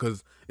nothing,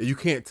 because you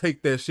can't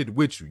take that shit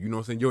with you. You know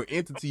what I'm saying? Your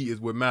entity is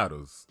what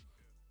matters.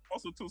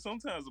 Also, too,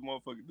 sometimes a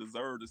motherfucker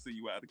deserve to see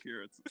you out of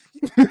character.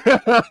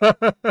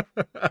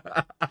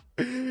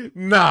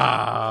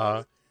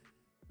 Nah.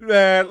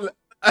 Man.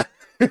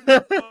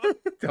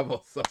 Come on,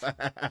 son.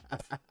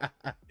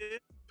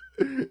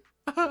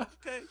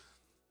 Okay.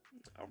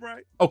 All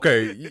right.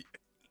 Okay.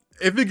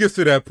 If it gets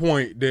to that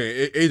point,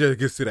 then it just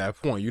gets to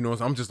that point, you know.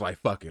 So I'm just like,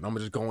 fuck it. I'm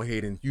just going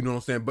ahead and, you know what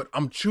I'm saying? But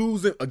I'm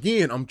choosing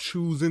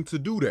to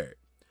do that.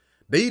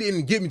 They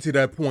didn't get me to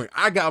that point.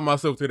 I got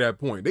myself to that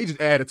point. They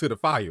just added to the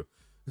fire.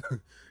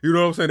 You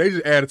know what I'm saying? They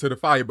just added to the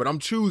fire, but I'm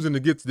choosing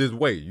to get to this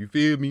way. You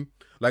feel me?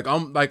 Like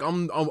I'm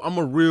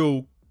a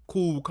real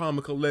cool, calm,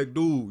 and collect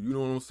dude. You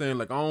know what I'm saying?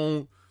 Like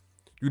I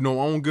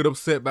don't get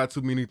upset by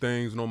too many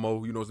things no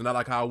more. You know, it's not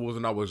like how I was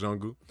when I was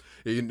younger.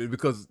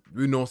 Because,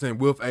 you know what I'm saying,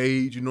 with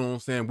age, you know what I'm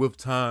saying, with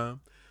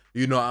time,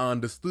 you know, I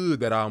understood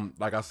that I'm,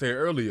 like I said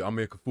earlier, I'm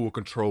in full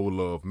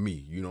control of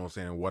me. You know what I'm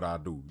saying? What I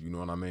do. You know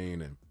what I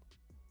mean?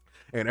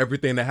 And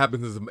everything that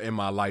happens in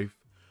my life,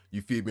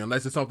 you feel me?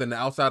 Unless it's something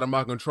outside of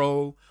my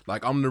control,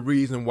 like I'm a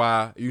reason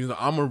why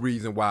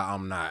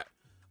I'm not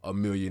a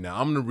millionaire.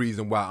 I'm the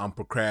reason why I'm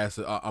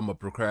a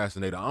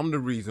procrastinator. I'm the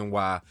reason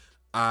why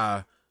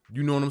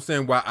you know what I'm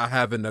saying, why I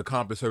haven't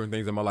accomplished certain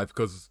things in my life,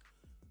 because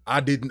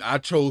I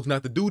chose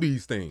not to do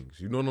these things.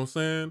 You know what I'm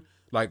saying?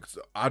 Like,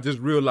 I just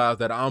realized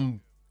that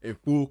I'm in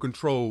full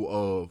control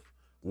of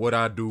what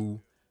I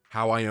do,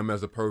 how I am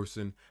as a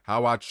person,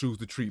 how I choose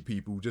to treat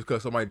people. Just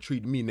because somebody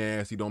treat me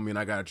nasty don't mean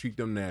I gotta treat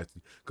them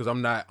nasty, because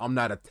I'm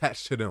not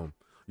attached to them.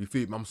 You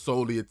feel me? I'm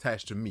solely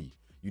attached to me.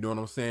 You know what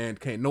I'm saying?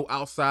 Can't no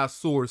outside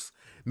source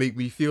make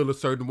me feel a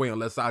certain way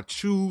unless I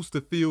choose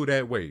to feel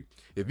that way.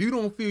 If you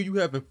don't feel you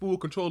having full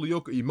control of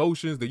your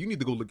emotions, then you need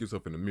to go look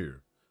yourself in the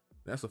mirror.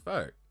 That's a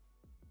fact.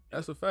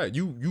 That's a fact.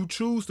 You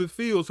choose to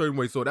feel a certain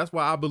way. So that's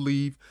why I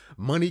believe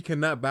money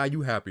cannot buy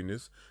you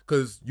happiness,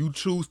 because you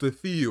choose to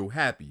feel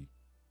happy.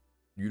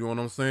 You know what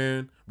I'm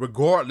saying?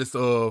 Regardless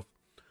of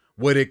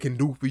what it can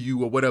do for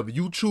you or whatever.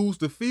 You choose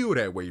to feel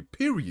that way,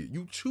 period.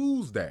 You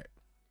choose that.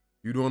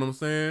 You know what I'm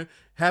saying?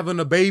 Having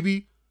a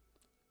baby,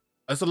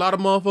 that's a lot of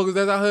motherfuckers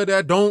that's out here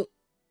that don't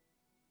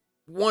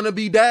want to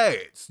be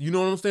dads. You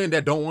know what I'm saying?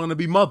 That don't want to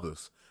be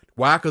mothers.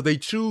 Why? Because they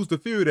choose to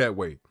feel that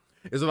way.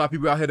 There's a lot of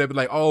people out here that be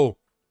like, oh,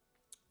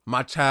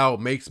 my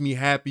child makes me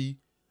happy.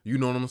 You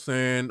know what I'm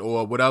saying?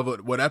 Or whatever.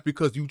 Well, that's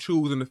because you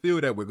choosing to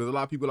feel that way. Because a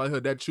lot of people out here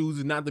that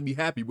chooses not to be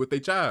happy with their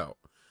child.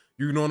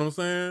 You know what I'm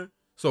saying?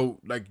 So,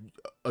 like,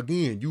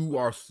 again,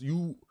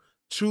 you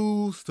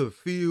choose to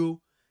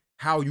feel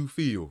how you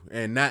feel,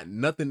 and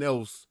nothing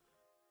else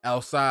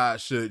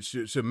outside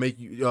should make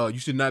you. You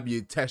should not be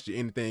attached to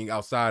anything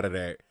outside of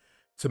that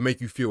to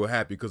make you feel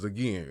happy. Because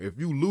again, if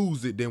you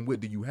lose it, then what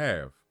do you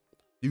have?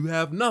 You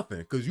have nothing,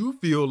 because you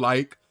feel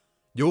like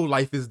your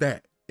life is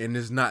that, and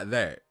it's not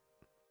that.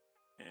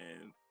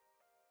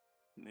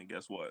 And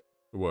guess what?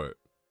 What?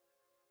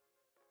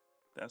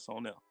 That's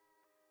on them.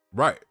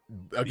 Right.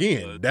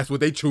 Again, that's what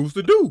they choose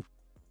to do.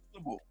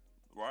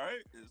 Right?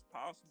 It's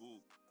possible.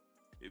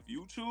 If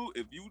you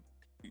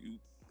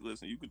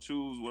listen, you can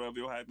choose whatever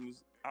your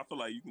happiness. I feel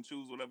like you can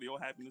choose whatever your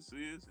happiness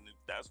is, and if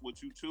that's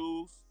what you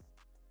choose,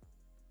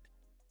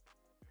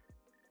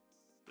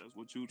 that's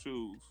what you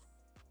choose.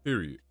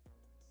 Period.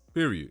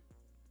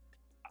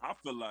 I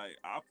feel like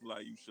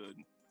you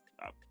shouldn't.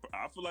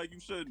 I feel like you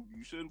shouldn't.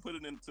 You shouldn't put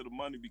it into the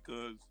money,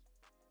 because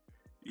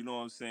you know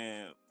what I'm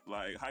saying?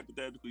 Like,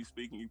 hypothetically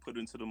speaking, you put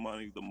into the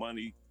money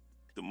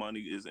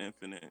is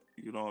infinite.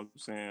 You know what I'm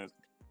saying?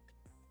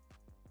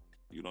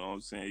 You know what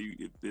I'm saying?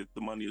 If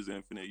the money is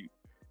infinite,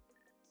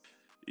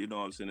 you know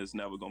what I'm saying? It's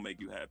never gonna make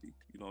you happy.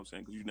 You know what I'm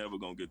saying? Because you're never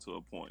gonna get to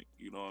a point.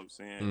 You know what I'm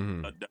saying?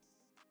 Mm-hmm.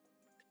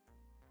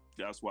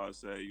 That's why I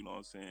say, you know what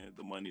I'm saying,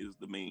 the money is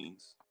the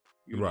means.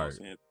 You know right. what I'm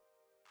saying?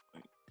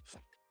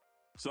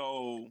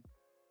 So,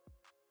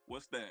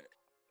 what's that?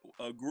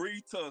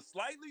 Agree to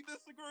slightly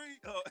disagree,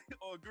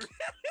 or agree?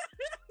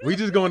 We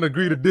just gonna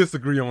agree to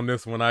disagree on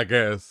this one, I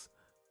guess.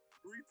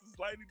 Agree to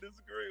slightly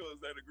disagree, or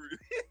is that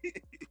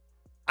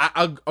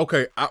agree?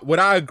 Okay. What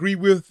I agree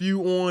with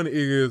you on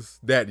is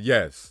that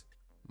yes,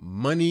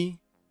 money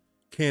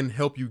can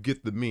help you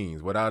get the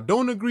means. What I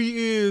don't agree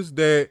is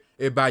that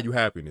it buy you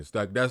happiness.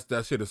 Like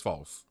that shit is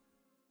false.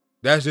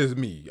 That's just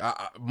me.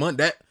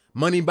 That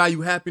money buy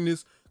you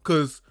happiness,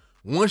 because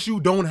once you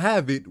don't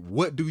have it,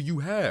 what do you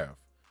have?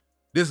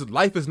 This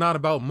life is not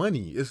about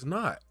money. It's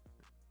not.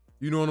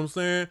 You know what I'm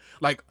saying?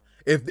 Like,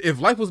 if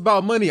life was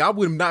about money, I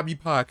would not be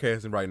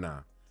podcasting right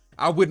now.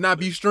 I would not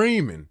be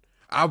streaming.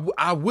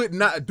 I would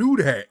not do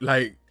that.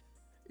 Like,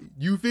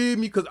 you feel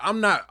me? Because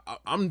I'm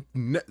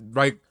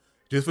like,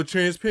 just for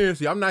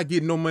transparency, I'm not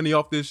getting no money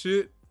off this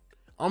shit.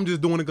 I'm just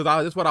doing it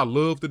because that's what I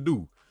love to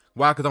do.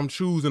 Why? Because I'm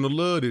choosing to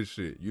love this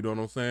shit. You know what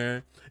I'm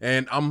saying?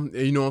 And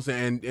you know what I'm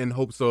saying, in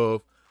hopes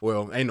of,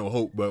 well, ain't no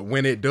hope, but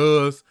when it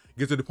does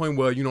get to the point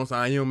where, you know what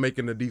I'm saying, I am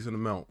making a decent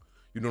amount.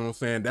 You know what I'm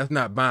saying? That's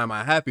not buying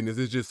my happiness.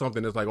 It's just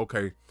something that's like,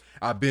 okay,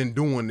 I've been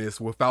doing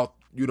this without,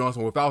 you know what I'm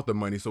saying, without the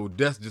money. So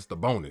that's just a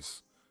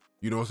bonus.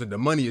 You know what I'm saying? The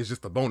money is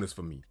just a bonus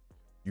for me.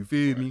 You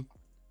feel me?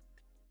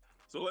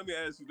 So let me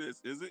ask you this.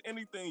 Is there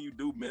anything you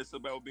do miss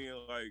about being,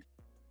 like,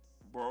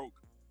 broke?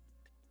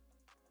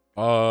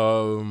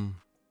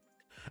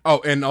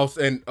 Oh, and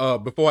also, and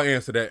before I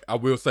answer that, I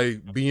will say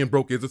being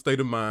broke is a state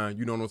of mind.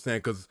 You know what I'm saying?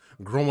 Because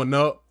growing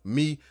up,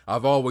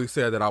 I've always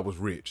said that I was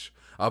rich.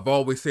 I've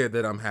always said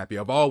that I'm happy.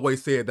 I've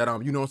always said that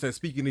I'm, you know what I'm saying,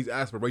 speaking these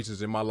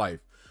aspirations in my life.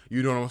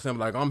 You know what I'm saying?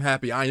 Like, I'm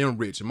happy, I am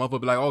rich. And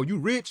motherfucker be like, oh, you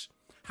rich?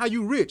 How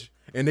you rich?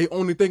 And they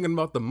only thinking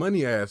about the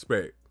money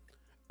aspect.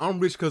 I'm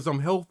rich because I'm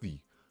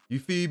healthy. You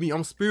feel me?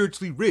 I'm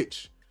spiritually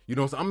rich. You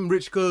know what I'm saying? I'm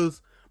rich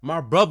because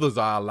my brothers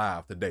are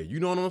alive today.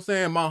 You know what I'm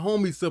saying? My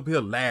homies up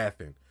here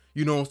laughing.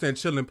 You know what I'm saying?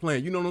 Chilling,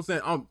 playing. You know what I'm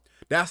saying?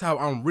 That's how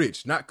I'm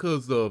rich. Not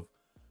because of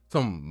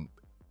some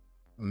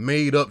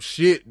made up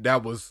shit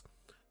that was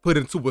put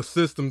into a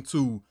system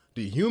to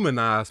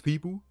dehumanize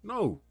people.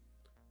 No.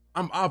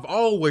 I've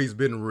always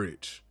been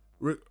rich.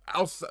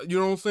 Outside, you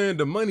know what I'm saying?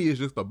 The money is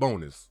just a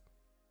bonus.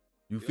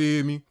 You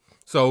feel me?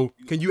 So,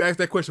 can you ask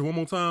that question one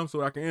more time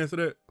so I can answer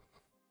that?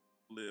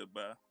 Live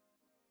by.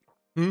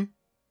 You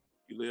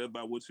live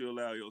by what you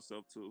allow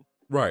yourself to.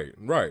 Right.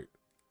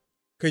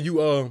 Can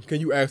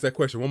you ask that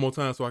question one more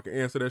time so I can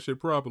answer that shit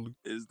properly?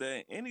 Is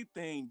there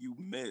anything you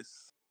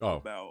miss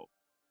about,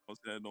 I'm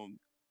saying,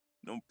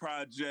 them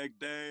project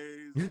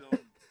days, them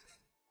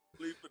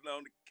sleeping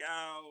on the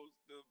couch,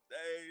 them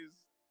days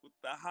with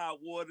the hot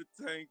water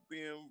tank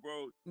being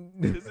broke?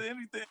 Is there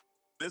anything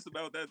you miss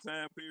about that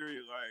time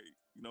period? Like,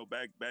 you know,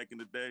 back in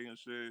the day and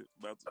shit,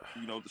 about,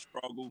 you know, the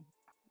struggle?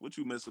 What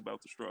you miss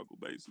about the struggle,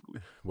 basically?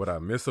 What I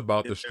miss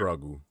about the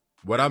struggle?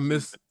 What I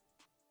miss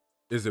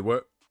is it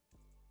what?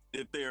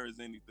 If there is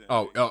anything.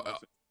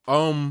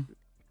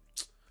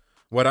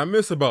 What I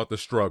miss about the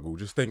struggle,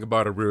 just think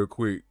about it real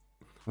quick.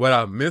 What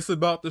I miss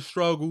about the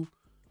struggle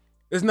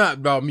it's not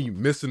about me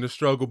missing the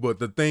struggle, but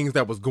the things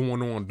that was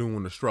going on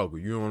during the struggle.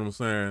 You know what I'm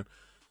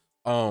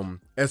saying?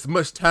 As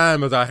much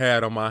time as I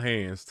had on my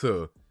hands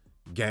to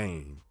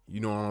game, you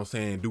know what I'm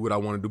saying, do what I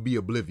wanted to, be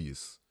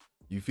oblivious.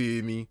 You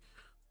feel me?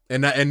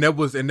 And there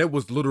was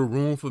little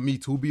room for me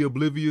to be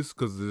oblivious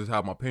because this is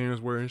how my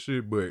parents were and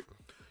shit. But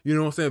you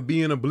know what I'm saying,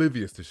 being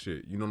oblivious to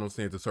shit. You know what I'm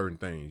saying, to certain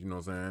things. You know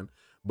what I'm saying.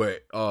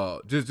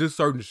 But just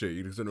certain shit.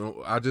 You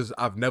know,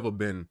 I've never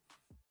been.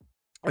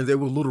 And there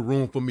was little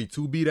room for me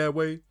to be that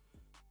way.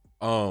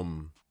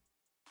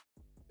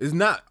 It's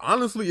not,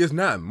 honestly, it's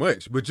not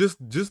much, but just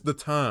the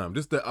time,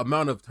 just the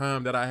amount of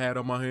time that I had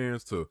on my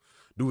hands to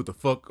do what the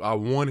fuck I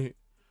wanted.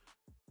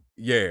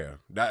 Yeah,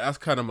 that's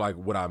kind of like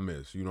what I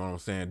miss, you know what I'm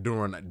saying,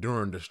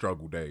 during the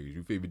struggle days,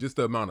 you feel me? Just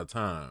the amount of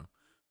time,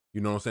 you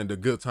know what I'm saying, the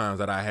good times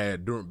that I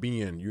had during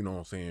being, you know what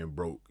I'm saying,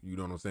 broke, you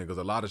know what I'm saying, because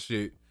a lot of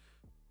shit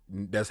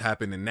that's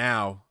happening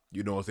now,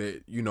 you know what I'm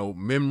saying, you know,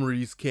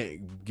 memories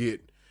can't be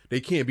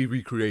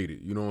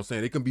recreated, you know what I'm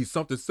saying, they can be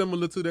something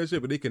similar to that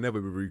shit, but they can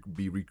never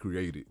be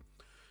recreated,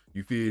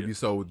 you feel me?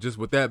 So just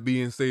with that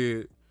being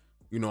said,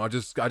 you know, I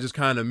just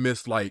kind of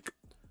miss like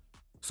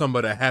some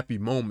of the happy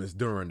moments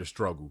during the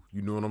struggle.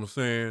 You know what I'm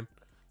saying?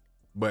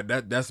 But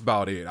that's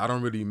about it. I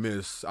don't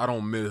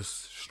miss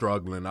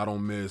struggling. I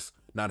don't miss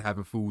not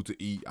having food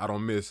to eat. I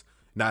don't miss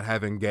not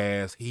having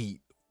gas,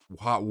 heat,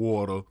 hot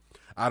water.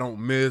 I don't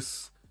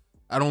miss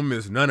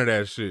none of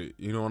that shit.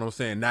 You know what I'm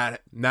saying?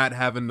 Not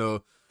having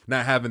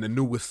the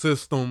newest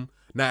system,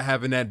 not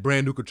having that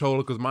brand new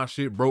controller because my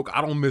shit broke.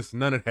 I don't miss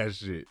none of that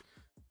shit.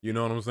 You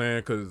know what I'm saying?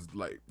 Because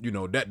like, you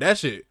know, that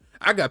shit,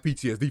 I got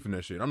PTSD from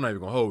that shit. I'm not even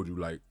gonna hold you.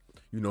 Like,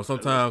 you know,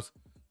 sometimes,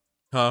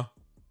 huh?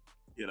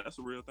 Yeah, that's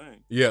a real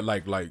thing. Yeah,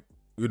 like,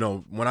 you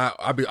know, when I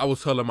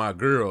was telling my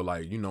girl,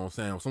 like, you know what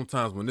I'm saying,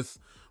 sometimes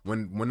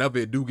whenever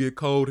it do get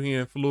cold here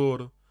in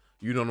Florida,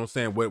 you know what I'm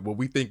saying, what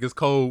we think is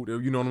cold,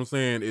 you know what I'm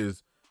saying,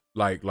 is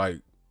like,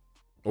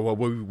 or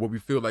what we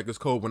feel like is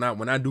cold.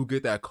 When I do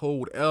get that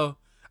cold air,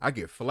 I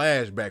get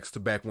flashbacks to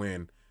back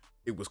when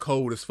it was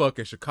cold as fuck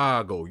in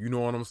Chicago. You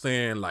know what I'm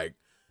saying? Like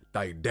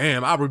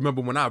damn, I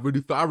remember when I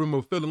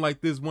remember feeling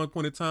like this one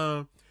point in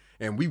time.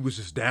 And we was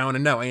just down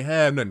and out, ain't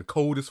have nothing,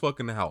 cold as fuck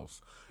in the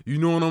house. You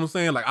know what I'm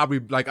saying? Like I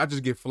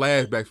just get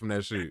flashbacks from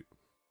that shit.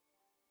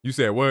 You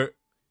said what?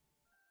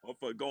 I'm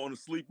for going to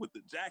sleep with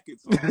the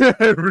jackets on.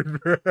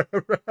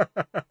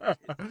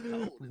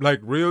 Like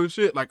real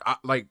shit. Like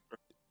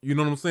you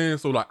know what I'm saying?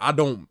 So like I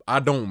don't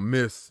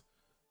miss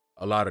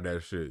a lot of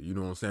that shit. You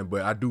know what I'm saying?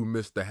 But I do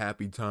miss the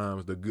happy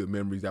times, the good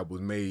memories that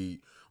was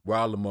made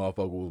while the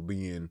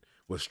motherfucker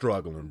was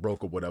struggling,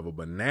 broke or whatever.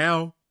 But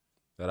now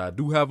that I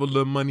do have a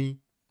little money,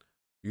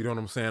 you know what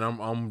I'm saying,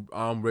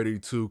 I'm ready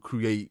to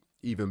create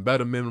even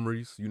better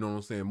memories, you know what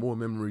I'm saying, more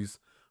memories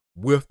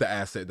with the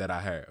asset that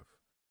I have.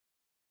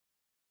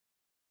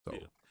 So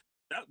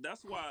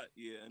that's why,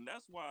 and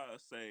that's why I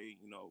say,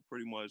 you know,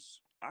 pretty much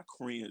I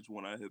cringe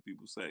when I hear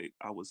people say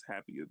I was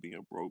happy of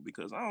being broke,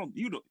 because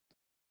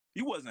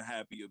you wasn't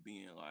happy of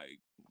being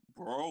like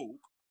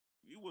broke.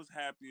 You was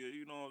happier,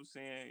 you know what I'm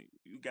saying?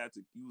 You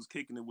was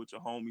kicking it with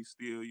your homies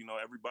still, you know,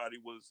 everybody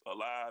was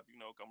alive, you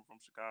know, coming from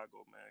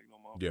Chicago, man. You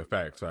know, yeah,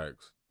 facts.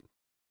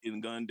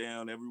 Getting gunned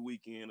down every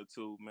weekend or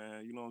two,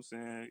 man. You know what I'm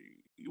saying?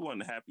 You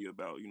wasn't happy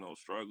about, you know,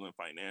 struggling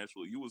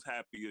financially. You was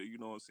happier, you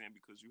know what I'm saying,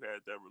 because you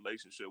had that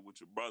relationship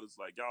with your brothers.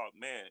 Like, y'all,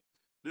 man,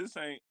 this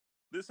ain't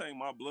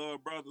my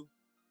blood brother,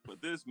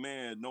 but this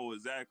man know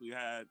exactly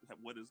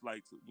what it's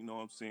like to, you know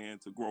what I'm saying,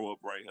 to grow up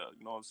right here.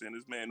 You know what I'm saying?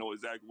 This man know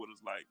exactly what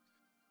it's like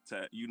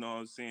to, you know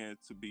what I'm saying,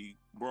 to be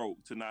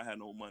broke, to not have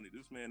no money.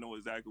 This man know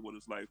exactly what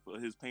it's like for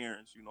his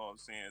parents, you know what I'm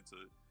saying, to,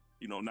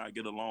 you know, not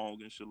get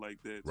along and shit like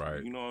that.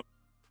 Right. You know,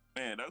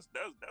 man, that's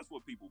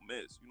what people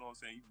miss. You know what I'm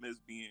saying? You miss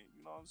being,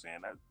 you know what I'm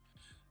saying?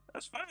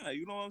 That's fine.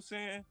 You know what I'm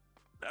saying?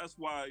 That's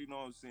why, you know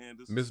what I'm saying?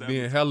 This miss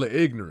being hella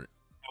ignorant.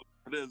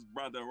 This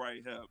brother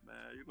right here,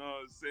 man. You know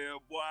what I'm saying,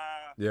 boy?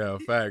 Yeah,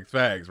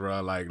 facts, bro.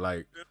 Like.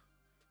 Yeah,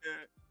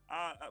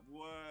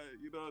 boy,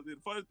 you know, the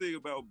funny thing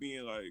about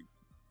being like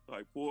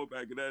poor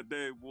back in that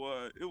day,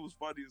 boy, it was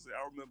funny to say.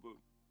 I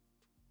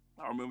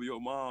remember your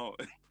mom.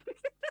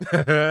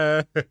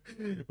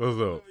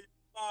 What's up?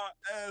 Mom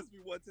asked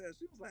me one time.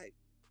 She was like,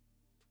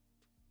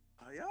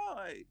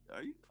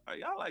 Are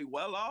y'all like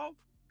well off?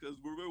 Because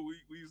remember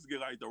we used to get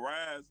like the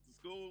rides to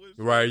school and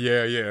shit. Right,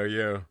 yeah.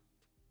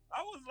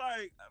 I was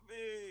like, I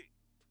mean,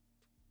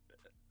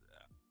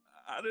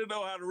 I didn't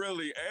know how to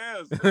really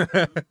answer.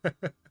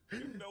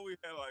 You know, we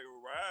had like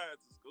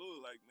rides to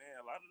school. Like, man,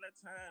 a lot of that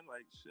time,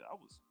 like, shit, I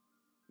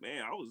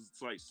was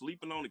like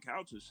sleeping on the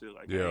couch and shit.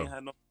 Like, I didn't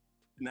have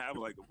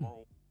like a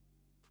room.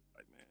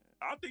 Like, man,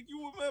 I think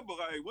you remember,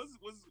 like,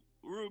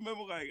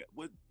 remember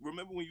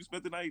when you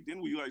spent the night?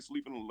 Didn't we like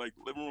sleeping in like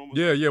the living room?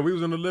 Yeah, we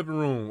was in the living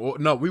room. Or,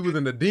 no, we was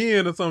in the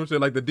den or some shit,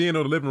 like the den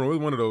or the living room. It was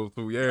one of those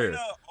two. Yeah.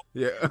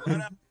 Yep.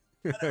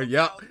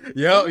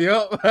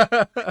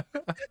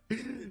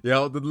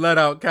 Yep, the let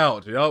out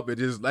couch. Yep, it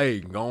just,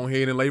 hey, go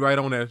ahead and lay right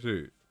on that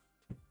shit.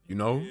 You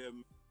know? Yeah,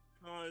 you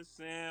know what I'm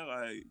saying?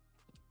 Like,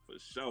 for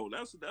sure.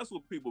 That's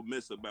what people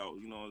miss about,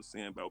 you know what I'm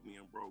saying, about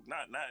being broke.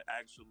 Not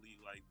actually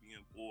like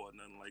being poor or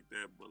nothing like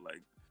that, but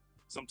like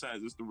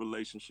sometimes it's the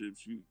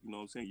relationships you know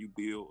what I'm saying, you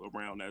build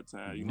around that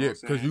time. You know what I'm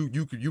saying?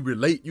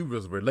 Because you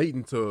was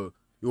relating to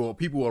your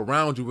people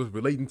around you was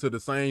relating to the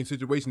same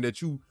situation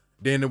that you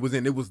then it was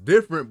in. It was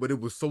different, but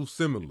it was so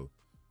similar.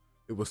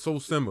 It was so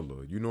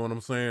similar. You know what I'm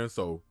saying?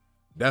 So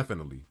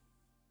definitely.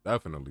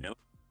 And,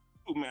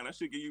 oh man, that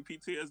should give you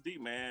PTSD,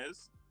 man.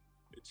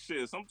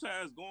 Shit,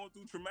 sometimes going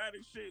through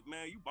traumatic shit,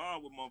 man, you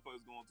bond with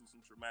motherfuckers going through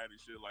some traumatic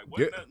shit. Like,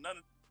 none of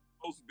it's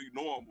supposed to be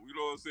normal, you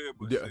know what I'm saying?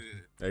 But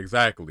shit.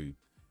 Exactly.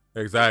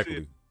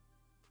 Shit,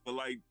 but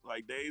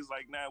like days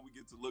like now, we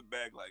get to look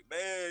back like,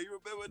 man, you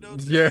remember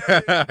those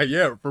days?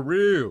 Yeah, for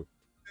real.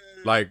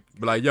 Like,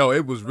 yo,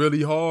 it was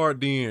really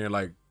hard then.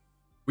 Like,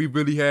 we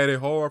really had it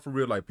hard for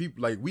real. Like,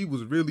 people, like, we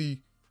was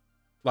really,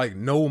 like,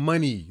 no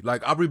money.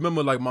 Like, I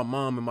remember, like, my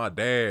mom and my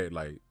dad,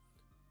 like,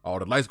 oh,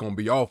 the light's gonna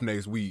be off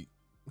next week.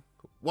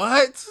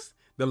 What?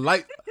 The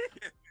light?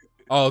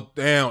 Oh,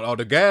 damn. Oh,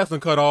 the gas done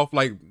cut off.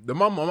 Like,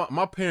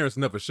 my parents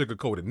never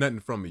sugarcoated nothing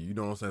from me. You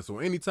know what I'm saying? So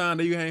anytime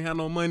they ain't had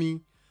no money,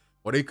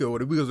 or they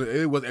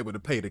was able to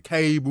pay the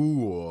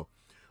cable or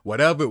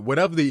whatever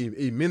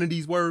the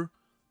amenities were,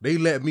 they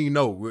let me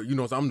know. You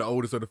know, so I'm the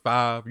oldest of the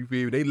 5. You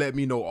feel me? They let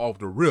me know off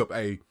the rip.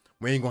 Hey,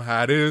 we ain't gonna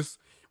have this.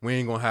 We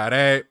ain't gonna have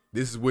that.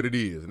 This is what it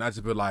is. And I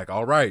just be like,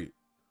 all right.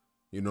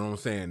 You know what I'm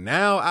saying?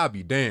 Now I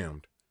be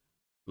damned.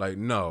 Like,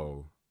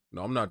 no,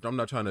 I'm not trying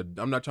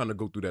to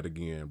go through that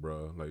again,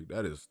 bro. Like,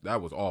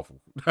 that was awful.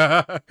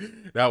 That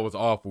was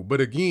awful. But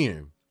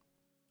again,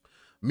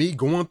 me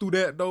going through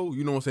that though,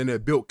 you know what I'm saying,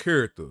 that built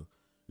character.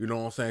 You know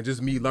what I'm saying?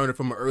 Just me learning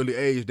from an early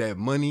age that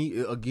money,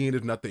 again,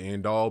 is not the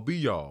end all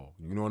be all.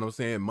 You know what I'm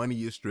saying?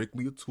 Money is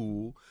strictly a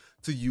tool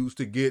to use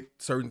to get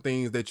certain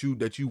things that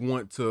you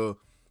want to,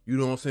 you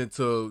know what I'm saying,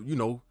 to, you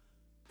know,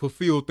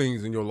 fulfill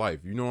things in your life.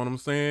 You know what I'm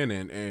saying?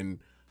 And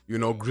you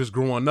know, just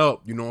growing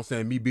up, you know what I'm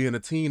saying, me being a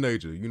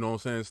teenager, you know what I'm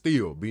saying,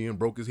 still being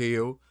broke as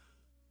hell.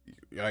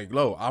 Like,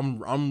 lo,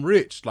 I'm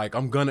rich. Like,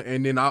 I'm gonna,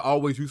 and then I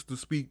always used to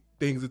speak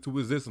things into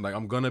existence. Like,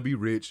 I'm gonna be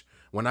rich.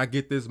 When I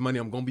get this money,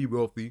 I'm gonna be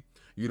wealthy.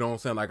 You know what I'm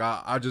saying? Like,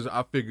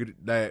 I figured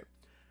that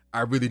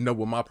I really know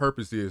what my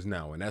purpose is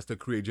now, and that's to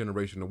create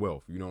generational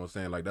wealth. You know what I'm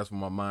saying? Like, that's what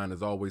my mind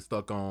is always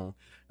stuck on,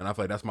 and I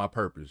feel like that's my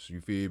purpose.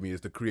 You feel me?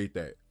 Is to create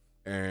that.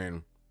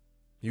 And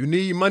you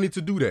need money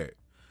to do that.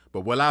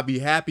 But will I be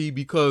happy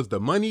because the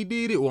money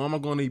did it, or am I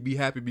going to be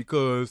happy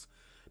because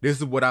this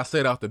is what I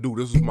set out to do?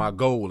 This was my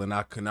goal, and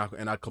I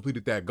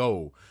completed that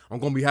goal. I'm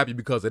going to be happy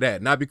because of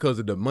that, not because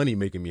of the money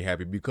making me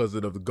happy, because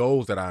of the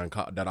goals that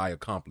I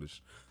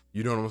accomplished.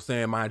 You know what I'm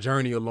saying? My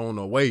journey along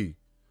the way,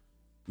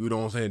 you know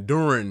what I'm saying,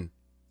 during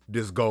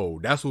this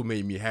goal, that's what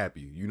made me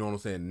happy. You know what I'm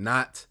saying?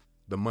 Not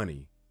the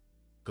money,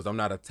 because I'm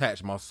not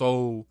attached. My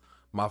soul,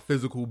 my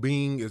physical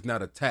being is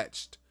not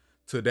attached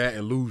to that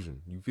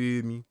illusion. You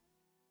feel me?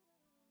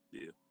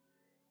 Yeah.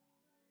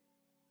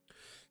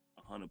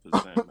 100%,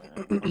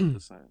 man.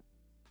 100%.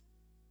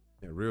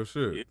 Yeah, real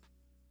shit.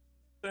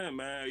 Yeah,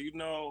 man, you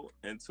know,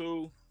 and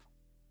two,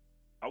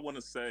 I want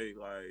to say,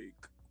 like,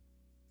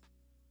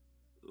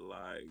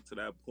 to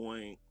that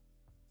point,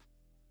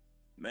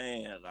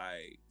 man,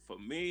 like, for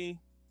me,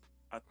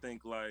 I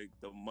think, like,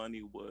 the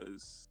money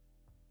was,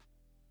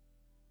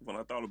 when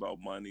I thought about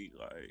money,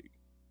 like,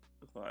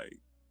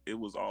 it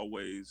was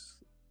always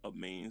a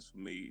means for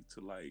me to,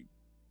 like,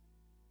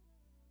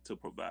 to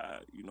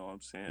provide, you know what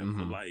I'm saying,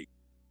 Mm-hmm. for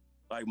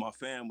like my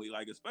family,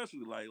 like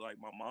especially like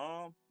my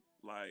mom,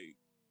 like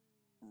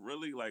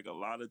really like a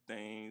lot of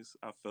things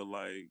I feel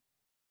like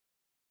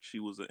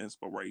she was an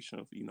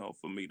inspiration, you know,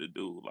 for me to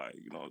do, like,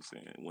 you know what I'm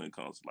saying, when it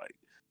comes to like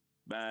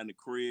buying the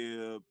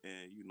crib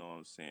and, you know what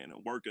I'm saying,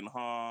 and working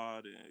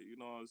hard, and, you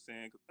know what I'm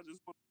saying, because I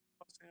just want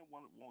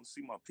to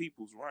see my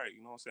peoples right,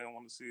 you know what I'm saying, I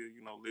want to see it,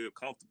 you know, live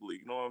comfortably,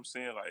 you know what I'm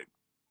saying, like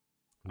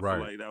I feel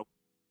like that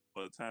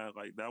for a time,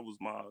 like that was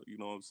my, you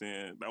know what I'm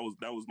saying, that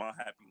was my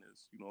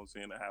happiness, you know what I'm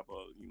saying, to have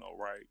a, you know,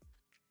 right.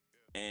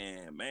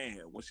 And man,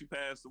 when she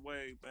passed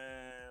away,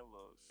 man,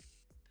 look,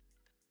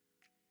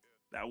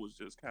 that was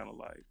just kind of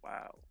like,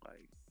 wow,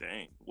 like,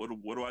 dang, what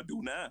do I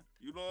do now?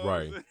 You know what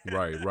I'm saying?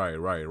 Right.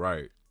 Like,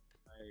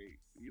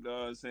 you know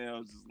what I'm saying? I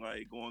was just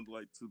like going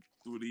like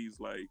through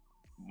these like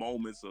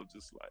moments of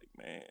just like,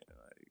 man,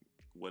 like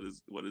what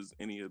is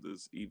any of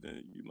this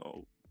even, you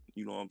know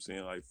what I'm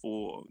saying, like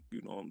for,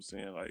 you know what I'm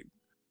saying, like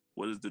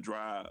what is the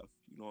drive?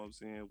 You know what I'm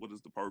saying? What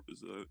is the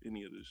purpose of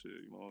any of this shit?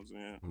 You know what I'm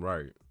saying?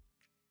 Right.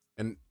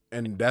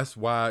 And that's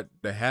why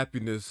the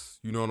happiness,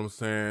 you know what I'm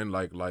saying?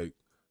 Like,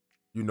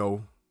 you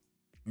know,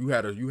 you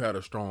had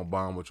a strong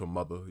bond with your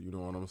mother, you know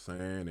what I'm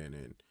saying?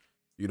 And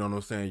you know what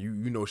I'm saying?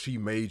 You know, she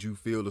made you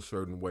feel a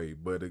certain way,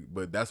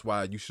 but that's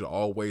why you should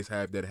always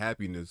have that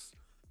happiness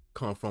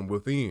come from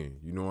within.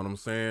 You know what I'm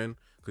saying?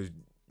 Because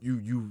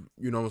you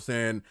know what I'm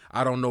saying?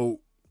 I don't know.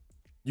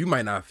 You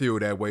might not feel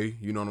that way,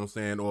 you know what I'm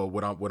saying, or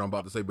what I'm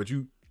about to say, but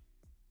you,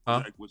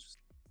 huh?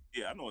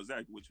 Yeah, I know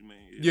exactly what you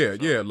mean.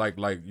 Yeah, like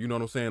you know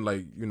what I'm saying,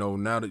 like, you know,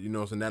 now that, you know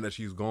what I'm saying, now that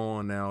she's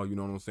gone, now, you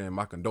know what I'm saying,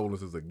 my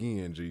condolences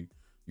again, G.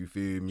 You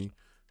feel me?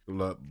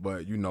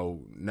 But you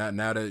know, now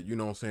that you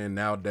know what I'm saying,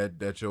 now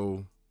that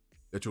your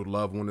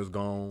loved one is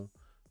gone,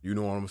 you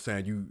know what I'm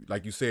saying? You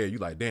like you said, you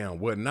like, damn,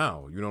 what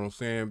now? You know what I'm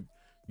saying?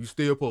 You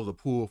still supposed to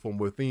pull from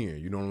within,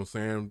 you know what I'm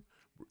saying?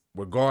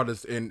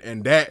 Regardless, and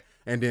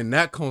then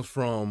that comes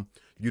from,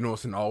 you know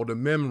what I'm saying, all the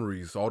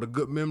memories, all the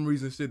good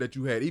memories and shit that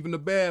you had, even the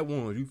bad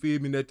ones, you feel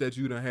me, that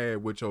you done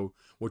had with your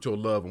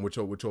love and with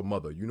your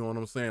mother. You know what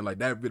I'm saying? Like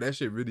that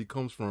shit really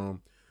comes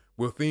from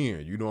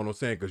within, you know what I'm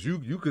saying? Cause you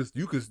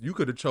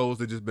could have chose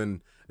to just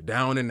been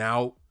down and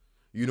out,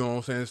 you know what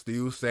I'm saying,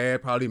 still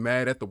sad, probably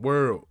mad at the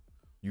world.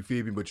 You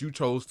feel me? But you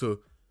chose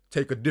to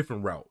take a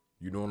different route.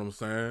 You know what I'm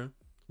saying?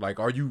 Like,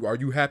 are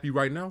you happy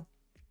right now?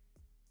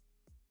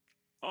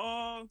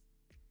 Yeah.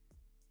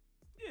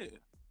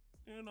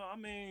 You know, I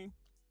mean,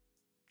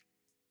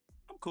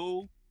 I'm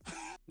cool.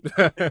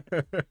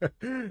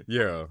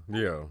 Yeah.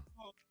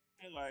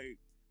 Like,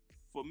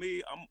 for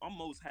me, I'm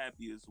most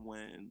happiest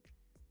when,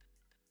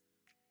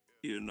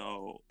 you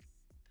know,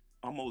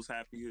 I'm most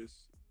happiest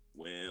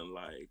when,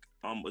 like,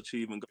 I'm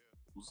achieving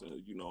goals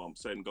and, you know, I'm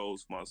setting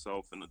goals for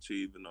myself and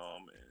achieving them,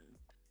 and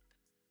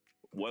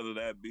whether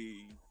that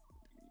be,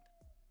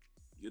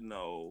 you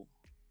know,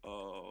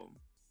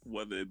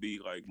 whether it be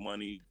like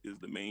money is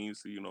the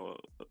means to, to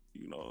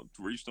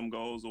reach them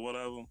goals or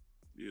whatever.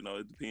 You know,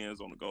 it depends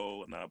on the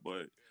goal or not,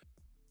 but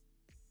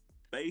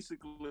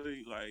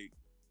basically, like,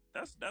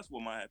 that's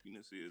what my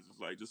happiness is. It's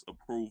like just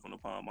improving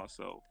upon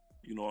myself.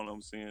 You know what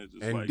I'm saying?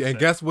 Just and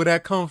guess where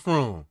that comes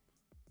from?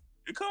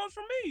 It comes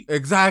from me.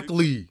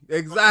 Exactly.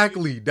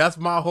 That's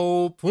my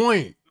whole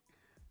point.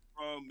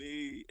 From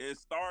me. It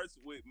starts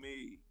with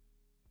me.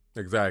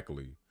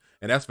 Exactly.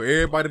 And that's for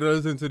everybody that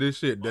listens to this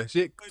shit. That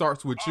shit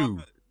starts with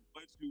you.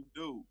 What you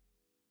do.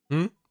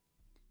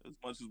 As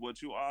much as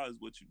what you are is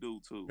what you do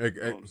too.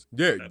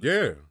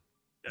 Yeah.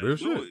 Real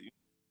shit.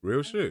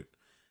 Real shit.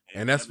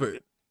 And that's for...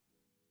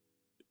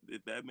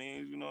 That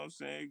means, you know what I'm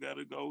saying, you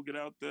gotta go get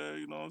out there,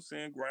 you know what I'm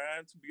saying,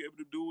 grind to be able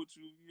to do what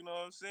you know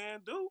what I'm saying,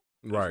 do.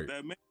 Right.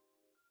 That means.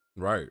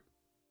 Right.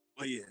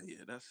 But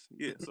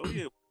so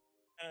yeah,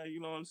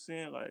 you know what I'm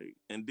saying, like,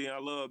 and then I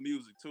love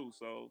music too,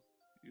 so,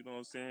 you know what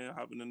I'm saying,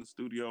 hopping in the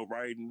studio,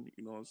 writing,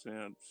 you know what I'm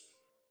saying,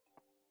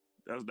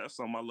 that's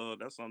something I love,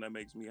 that's something that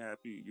makes me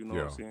happy, you know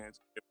what I'm saying,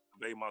 to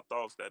convey my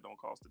thoughts that don't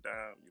cost a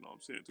dime, you know what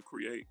I'm saying, to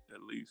create,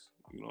 at least,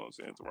 you know what I'm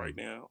saying, to write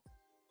down.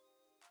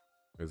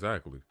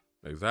 Exactly.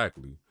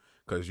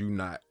 Because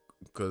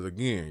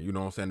again, you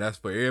know what I'm saying, that's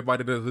for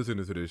everybody that's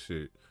listening to this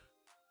shit.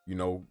 You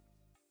know,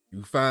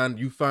 you find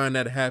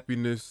that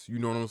happiness, you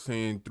know what I'm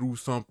saying, through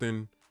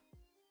something,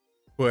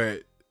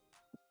 but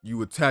you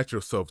attach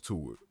yourself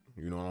to it.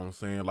 You know what I'm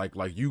saying? Like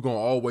you gonna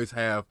always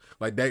have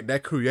like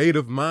that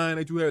creative mind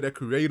that you have, that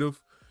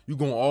creative, you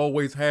gonna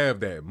always have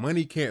that.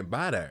 Money can't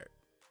buy that.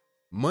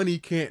 Money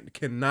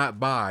cannot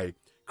buy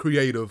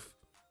creative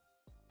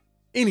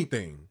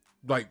anything.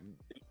 Like,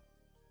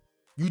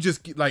 you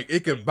just, like,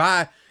 it can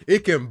buy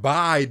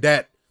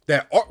that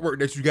artwork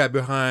that you got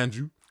behind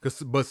you,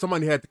 but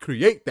somebody had to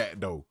create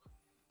that though.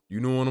 You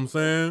know what I'm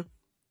saying?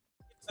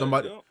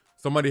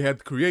 Somebody had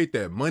to create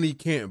that. Money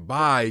can't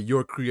buy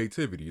your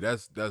creativity.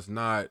 That's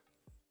not.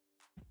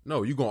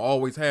 No, you're gonna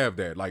always have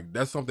that. Like,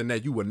 that's something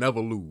that you will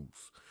never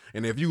lose.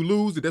 And if you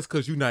lose it, that's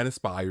because you're not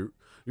inspired.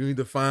 You need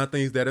to find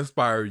things that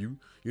inspire you.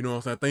 You know what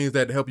I'm saying? Things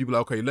that help you be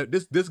like, okay,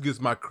 this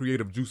gets my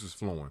creative juices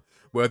flowing.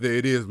 Whether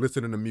it is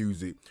listening to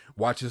music,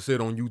 watching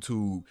shit on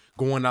YouTube,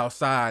 going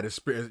outside,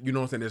 you know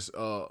what I'm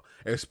saying,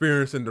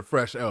 experiencing the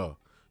fresh air.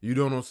 You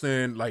know what I'm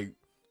saying? Like,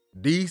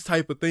 these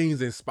type of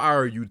things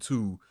inspire you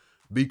to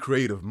be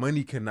creative.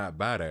 Money cannot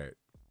buy that.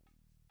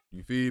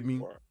 You feel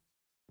me?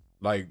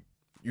 Like,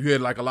 you hear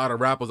like a lot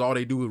of rappers, all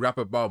they do is rap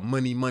about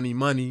money.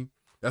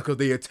 That's because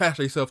they attach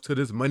themselves to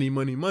this money.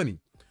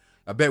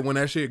 I bet when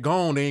that shit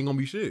gone, they ain't gonna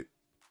be shit.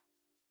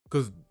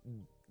 Because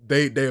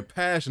their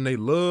passion, their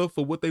love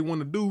for what they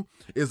want to do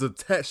is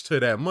attached to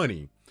that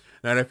money.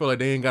 Now they feel like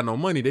they ain't got no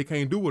money, they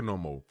can't do it no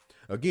more.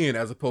 Again,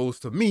 as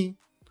opposed to me,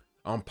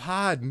 I'm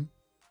podding.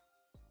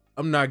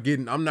 I'm not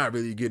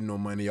really getting no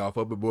money off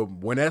of it. But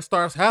when that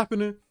starts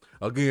happening,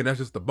 again, that's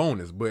just a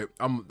bonus. But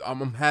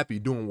I'm happy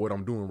doing what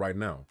I'm doing right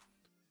now.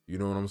 You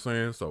know what I'm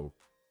saying? So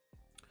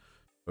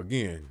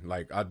again,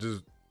 like, I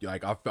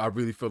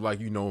really feel like,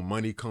 you know,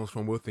 money comes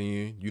from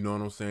within. You know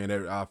what I'm saying?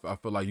 That I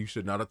feel like you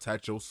should not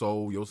attach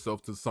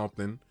yourself to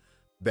something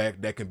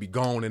that can be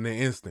gone in an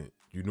instant.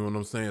 You know what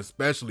I'm saying?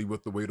 Especially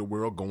with the way the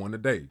world going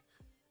today.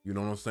 You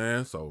know what I'm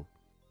saying? So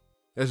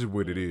that's just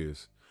what it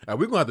is. And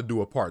we're gonna have to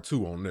do a part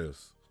 2 on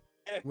this.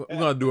 We're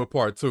gonna do a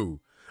part 2.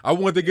 I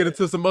wanted to get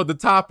into some other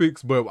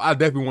topics, but I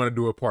definitely want to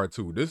do a part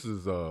 2. This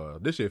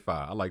shit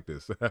fire. I like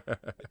this. Get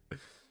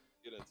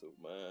into,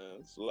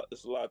 man.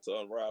 It's a lot to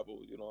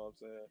unravel, you know what I'm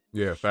saying?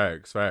 Yeah,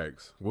 facts.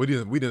 We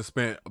didn't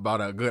spent about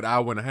a good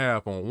hour and a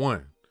half on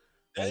one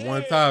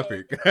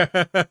topic. Man,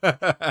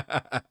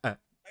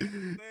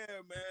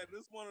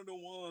 this one of the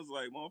ones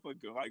like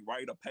motherfucker like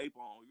write a paper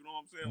on, you know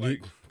what I'm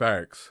saying? Like,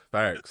 facts.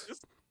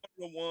 This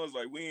one of the ones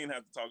like we ain't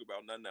have to talk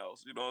about nothing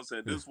else, you know what I'm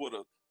saying? This would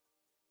have,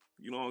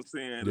 you know what I'm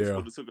saying? This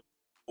would have took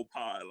a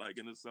pod, like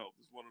in itself.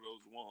 It's one of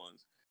those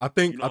ones. I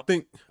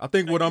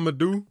think what I'm gonna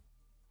do.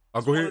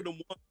 I'll go ahead.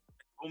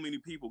 So many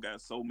people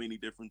got so many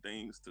different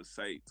things to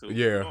say too.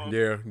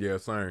 Yeah,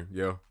 same.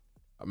 Yeah.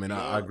 I mean,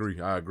 I agree.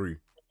 Yeah.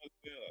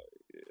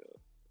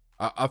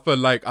 I feel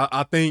like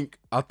I think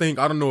I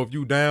don't know if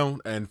you down,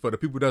 and for the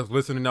people that's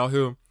listening out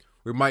here,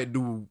 we might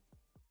do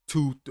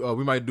two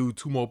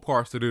more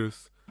parts to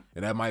this,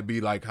 and that might be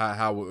like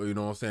how you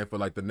know what I'm saying, for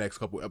like the next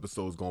couple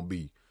episodes gonna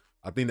be.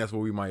 I think that's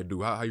what we might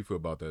do. How you feel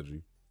about that,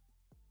 G?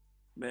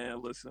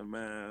 Man, listen,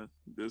 man,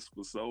 this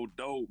was so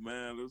dope,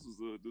 man. This is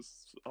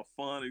a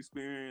fun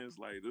experience.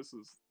 Like this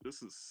is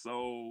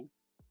so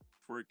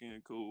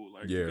freaking cool.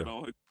 Like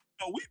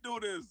we do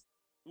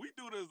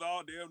this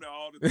all damn near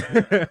all the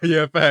time.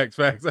 Yeah, facts.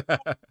 So,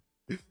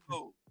 this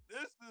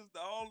is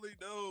the only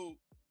dude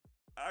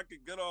I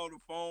could get on the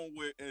phone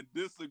with and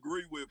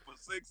disagree with for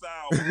 6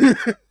 hours.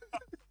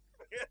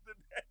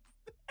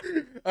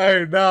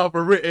 Hey, now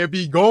for real, it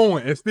be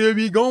going. It still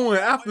be going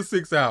after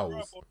 6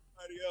 hours.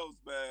 Else,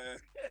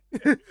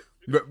 man.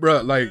 But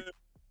bro, like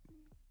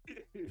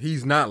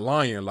he's not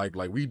lying. Like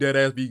we dead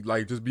ass be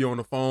like just be on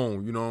the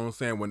phone. You know what I'm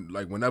saying?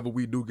 Whenever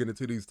we do get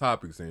into these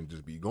topics and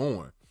just be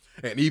going,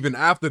 and even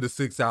after the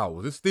 6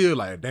 hours, it's still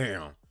like,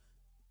 damn,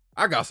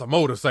 I got some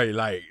more to say.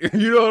 Like,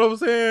 you know what I'm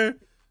saying?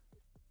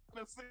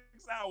 The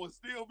 6 hours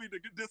still be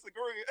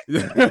disagreeing.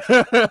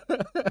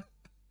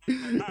 All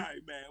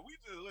right, man. We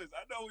just listen.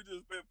 I know we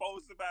just been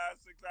posting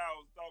about 6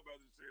 hours talking about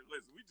this shit.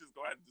 Listen, we just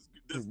go ahead and just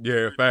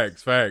yeah,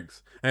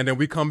 facts. And then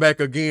we come back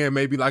again,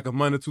 maybe like a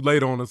month or two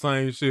later on the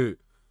same shit.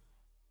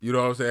 You know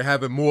what I'm saying?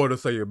 Having more to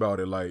say about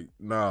it. Like,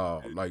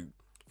 nah, like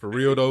for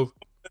real though.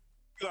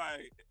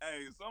 Like,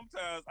 hey,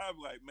 sometimes I'm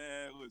like,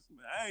 man, listen,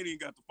 man, I ain't even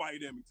got to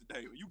fight Emmy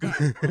today. You got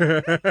it,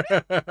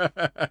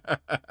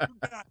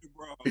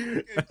 bro.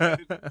 You got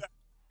it, bro.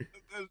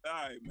 All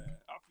right, man.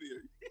 I feel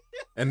you.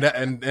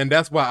 and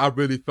that's why I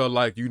really felt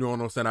like, you know what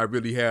I'm saying, I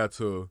really had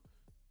to,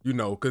 you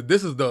know, because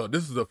this is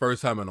the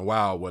first time in a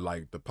while where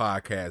like the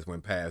podcast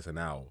went past an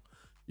hour.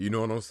 You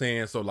know what I'm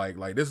saying? So like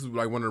this is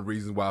like one of the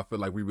reasons why I feel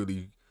like we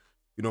really,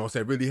 you know what I'm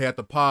saying, really had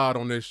the pod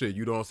on this shit.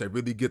 You know what I'm saying?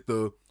 Really get,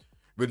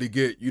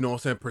 you know what I'm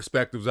saying,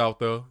 perspectives out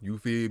there. You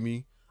feel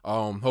me?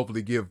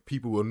 Hopefully give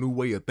people a new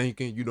way of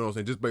thinking, you know what I'm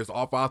saying, just based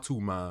off our two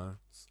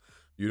minds.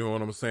 You know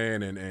what I'm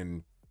saying?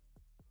 And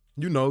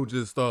you know,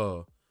 just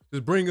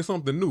bringing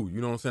something new.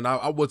 You know what I'm saying?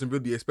 I wasn't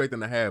really expecting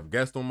to have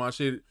guests on my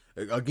shit.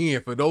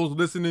 Again, for those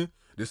listening,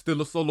 there's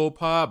still a solo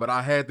pod, but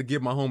I had to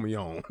get my homie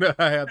on.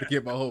 I had to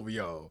get my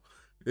homie on.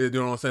 You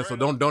know what I'm saying? So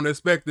don't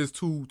expect this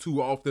too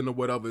often or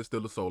whatever. It's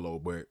still a solo,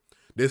 but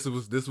this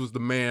was the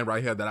man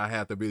right here that I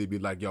had to really be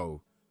like,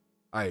 yo,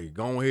 hey,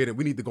 go ahead and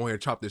we need to go ahead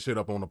and chop this shit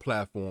up on the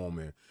platform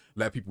and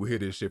let people hear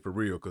this shit for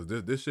real, because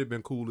this shit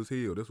been cool as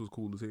hell. This was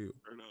cool as hell.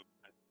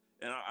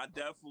 And I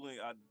definitely,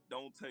 I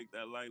don't take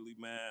that lightly,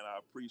 man. I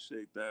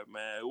appreciate that,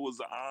 man. It was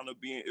an honor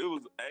being,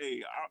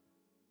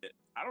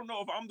 I don't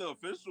know if I'm the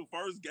official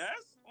first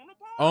guest on the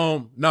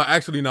pod. No,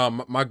 actually, no,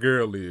 my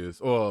girl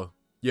is. Or,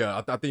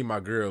 yeah, I think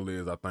my girl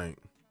is, I think.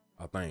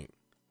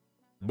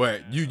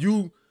 But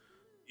you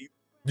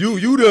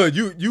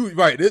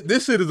right,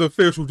 this shit is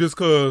official just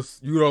cause,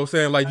 you know what I'm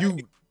saying, like you,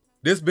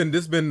 this been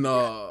girl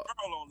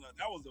on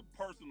that was a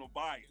personal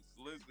bias.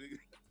 Listen.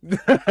 You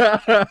ain't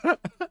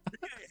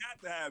have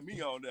to have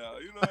me on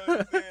there, you know what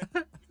I'm saying?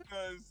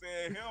 Because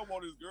he don't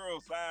want his girl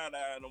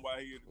side-eyeing him while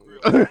he in the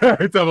grill.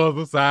 He talking about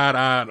the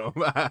side-eyeing him.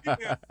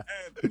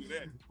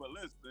 But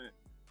listen,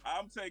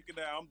 I'm taking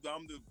that. I'm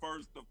the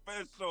first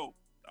official.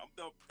 I'm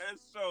the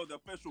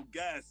official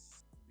guest.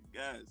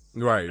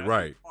 Right.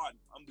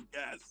 I'm the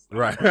guest.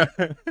 Right.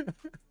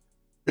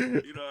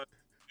 You know,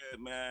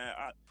 man.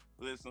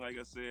 Listen, like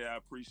I said, I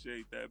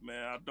appreciate that,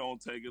 man. I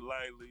don't take it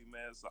lightly,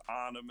 man. It's an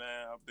honor,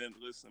 man.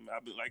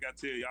 Like I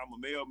tell you, I'm a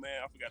mailman.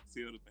 I forgot to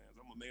tell the fans,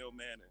 I'm a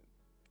mailman. And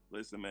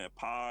listen, man,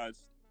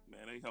 pods,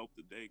 man, they help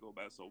the day go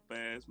by so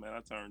fast, man.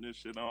 I turn this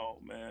shit on,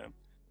 man.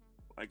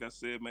 Like I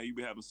said, man, you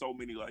be having so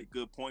many like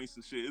good points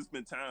and shit. It's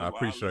been times I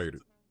appreciate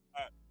it.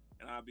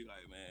 And I'll be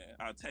like, man,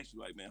 I'll text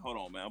you like, man, hold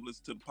on, man. I'm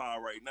listening to the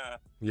pod right now.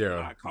 Yeah.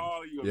 And I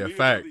call you. Yeah,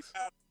 facts.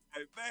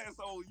 Hey, man,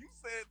 so you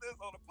said this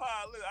on the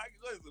pod.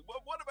 Listen,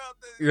 what about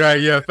this? Right,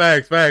 yeah,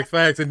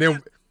 facts.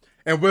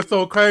 And we're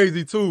so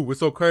crazy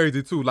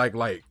too. Like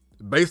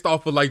based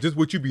off of like just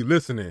what you be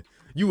listening.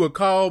 You would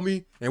call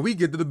me and we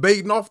get to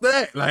debating off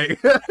that.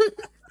 Like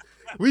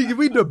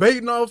we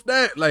debating off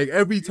that like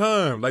every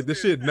time. Like this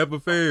shit never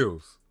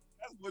fails.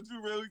 That's what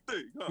you really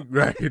think, huh?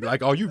 Right.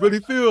 Like, oh, you really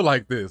feel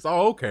like this.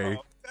 Oh, okay.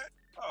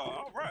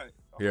 All right.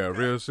 Yeah,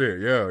 real shit.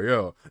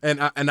 Yeah.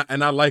 And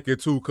I like it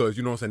too, cause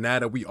you know what I'm saying, now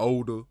that we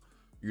older,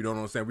 you know what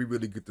I'm saying, we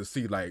really get to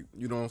see, like,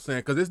 you know what I'm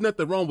saying, cause there's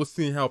nothing wrong with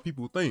seeing how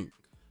people think.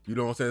 You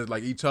know what I'm saying? It's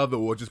like each other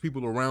or just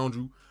people around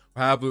you.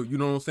 However, you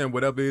know what I'm saying,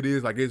 whatever it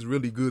is, like it's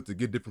really good to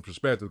get different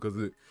perspectives, cause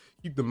it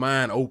keep the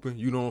mind open,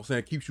 you know what I'm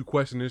saying, keeps you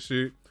questioning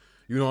shit.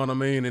 You know what I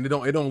mean? And it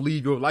don't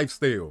leave your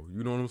lifestyle.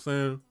 You know what I'm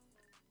saying?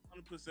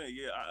 100%.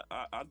 Yeah,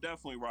 I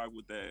definitely ride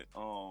with that.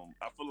 I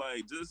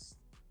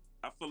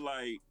feel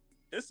like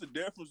it's the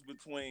difference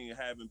between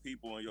having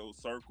people in your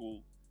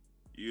circle,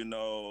 you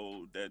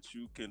know, that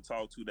you can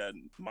talk to that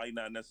might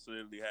not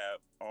necessarily have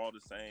all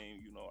the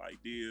same, you know,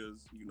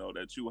 ideas, you know,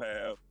 that you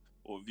have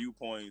or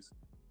viewpoints.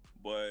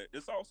 But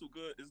it's also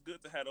good. It's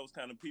good to have those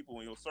kind of people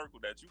in your circle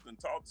that you can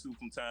talk to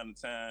from time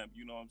to time.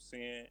 You know what I'm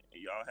saying?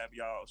 And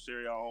y'all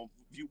share your own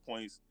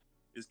viewpoints.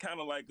 It's kind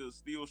of like a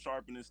steel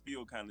sharpening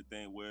steel kind of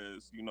thing.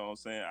 Whereas, you know what I'm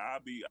saying, I'll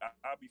be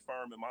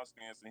firm in my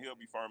stance, and he'll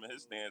be firm in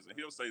his stance, and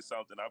he'll say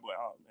something. I'll be like,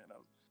 oh man,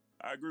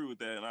 I agree with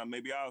that, and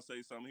maybe I'll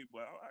say something. He'll be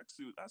like, oh,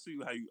 I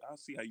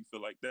see how you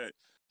feel like that.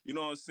 You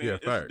know what I'm saying? Yeah,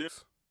 it's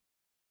facts.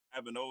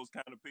 Having those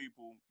kind of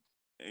people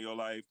in your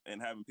life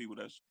and having people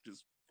that's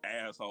just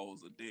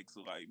assholes or dicks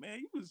are like, man,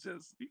 you was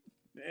just,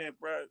 man,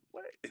 bro,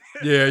 what?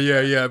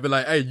 yeah. But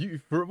like, hey,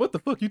 what the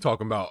fuck you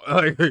talking about?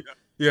 Like,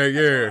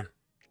 yeah.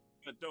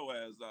 Cut your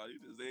ass out. You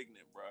just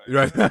ignorant, bro.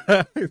 Right?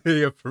 Yeah,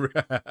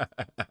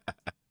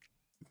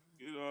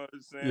 you know what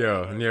I'm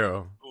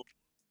saying?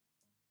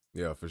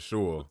 Yeah, for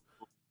sure.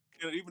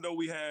 Even though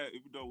we have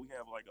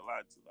like a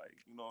lot to, like,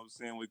 you know what I'm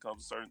saying, when it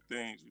comes to certain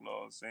things, you know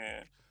what I'm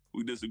saying,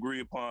 we disagree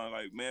upon,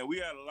 like, man, we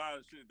had a lot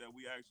of shit that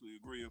we actually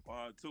agree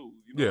upon too.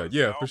 You know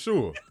yeah, for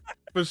sure.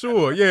 For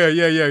sure.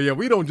 Yeah.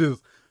 We don't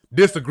just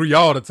disagree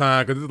all the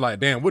time, because it's like,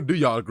 damn, what do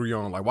y'all agree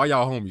on? Like, why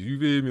y'all homies? You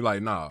feel me?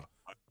 Like, nah.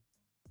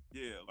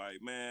 Yeah,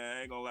 like, man,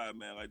 I ain't gonna lie,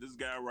 man. Like, this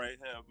guy right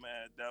here,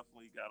 man,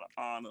 definitely got an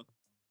honor,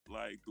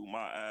 like, through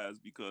my eyes,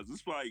 because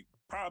it's like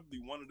probably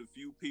one of the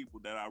few people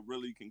that I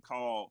really can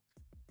call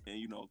and,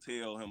 you know,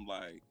 tell him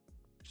like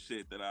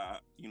shit that I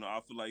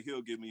feel like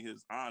he'll give me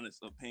his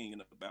honest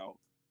opinion about.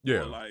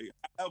 Yeah. Or like,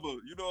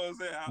 you know what I'm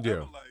saying?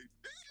 Yeah. Like,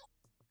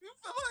 you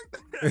feel like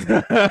that?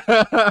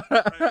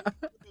 Like,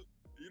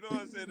 you know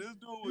what I'm saying? This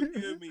dude would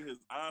give me his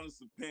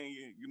honest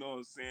opinion. You know what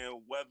I'm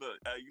saying? Whether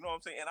you know what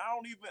I'm saying? And I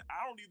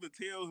don't even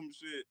tell him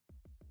shit.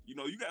 You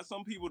know, you got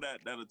some people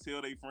that'll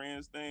tell their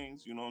friends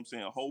things. You know what I'm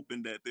saying?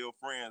 Hoping that their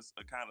friends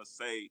will kind of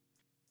say,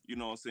 you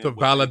know what I'm saying, to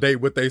validate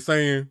what they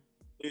saying.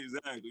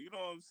 Exactly. You know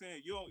what I'm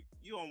saying? You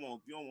don't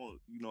want,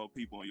 you know,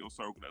 people in your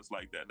circle that's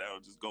like that. That'll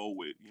just go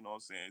with, you know what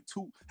I'm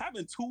saying,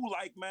 having two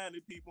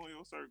like-minded people in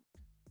your circle.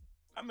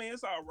 I mean,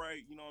 it's all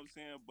right, you know what I'm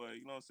saying, but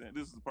you know what I'm saying,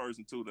 this is a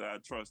person too that I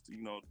trust to,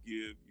 you know, to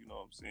give, you know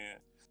what I'm saying,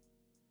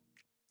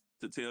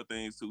 to tell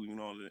things to, you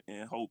know,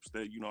 in hopes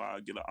that, you know,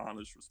 I'll get an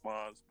honest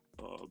response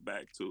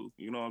back to.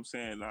 You know what I'm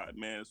saying?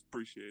 Man, it's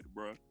appreciated,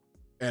 bro.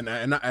 And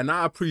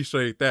I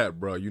appreciate that,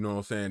 bro. You know what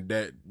I'm saying?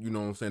 That, you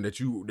know what I'm saying, that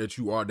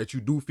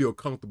you do feel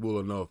comfortable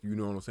enough, you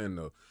know what I'm saying,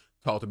 to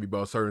talk to me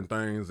about certain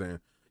things. And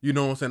you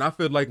know what I'm saying, I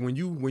feel like when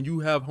you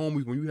have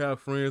homies, when you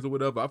have friends or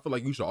whatever, I feel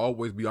like you should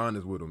always be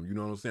honest with them. You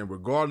know what I'm saying?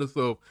 Regardless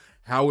of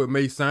how it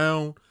may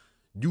sound,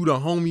 you the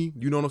homie,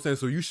 you know what I'm saying?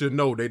 So you should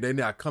know they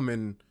not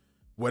coming,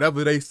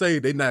 whatever they say,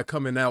 they not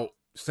coming out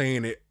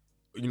saying it,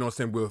 you know what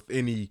I'm saying, with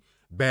any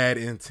bad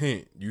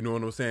intent. You know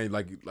what I'm saying?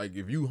 Like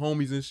if you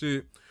homies and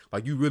shit,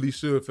 like, you really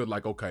should feel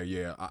like, okay,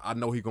 yeah, I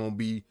know he gonna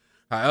be.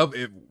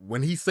 However,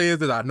 when he says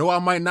that, I know I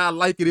might not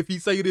like it if he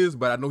say this,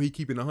 but I know he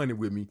keeping 100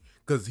 with me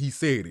because he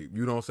said it.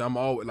 You know what I'm saying? I'm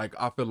always like,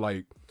 I feel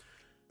like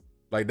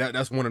that.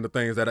 That's one of the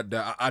things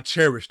that I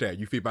cherish. That,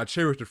 you feel me? I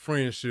cherish the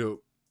friendship,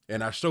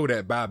 and I show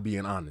that by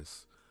being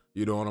honest.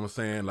 You know what I'm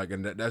saying? Like,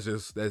 and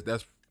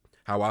that's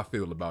how I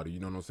feel about it. You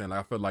know what I'm saying? Like,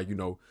 I feel like, you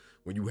know,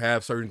 when you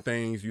have certain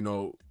things, you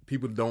know,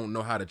 people don't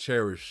know how to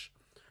cherish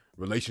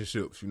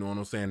relationships, you know what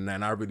I'm saying?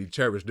 And I really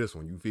cherish this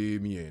one, you feel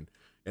me?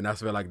 And I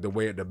feel like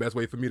the best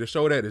way for me to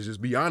show that is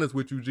just be honest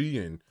with you, G,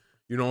 and,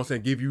 you know what I'm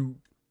saying, give you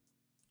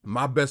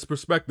my best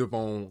perspective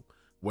on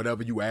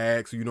whatever you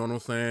ask, you know what I'm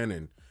saying?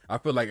 And I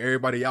feel like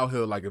everybody out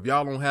here, like, if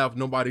y'all don't have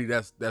nobody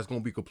that's gonna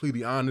be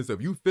completely honest,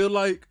 if you feel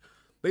like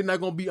they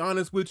not gonna be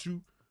honest with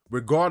you,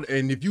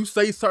 and if you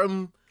say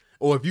something,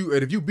 or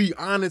if you be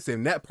honest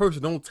and that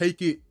person don't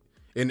take it,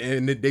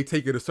 and they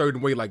take it a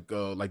certain way, like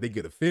they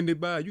get offended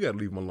by it, you gotta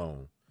leave them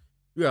alone.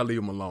 You gotta leave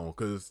them alone,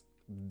 because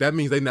that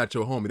means they not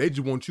your homie. They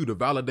just want you to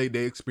validate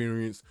their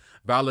experience,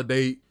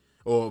 validate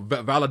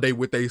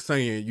what they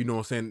saying, you know what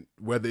I'm saying,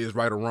 whether it's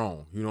right or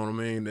wrong, you know what I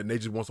mean? And they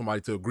just want somebody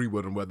to agree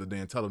with them, rather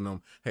than telling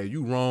them, hey,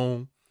 you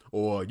wrong,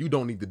 or you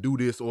don't need to do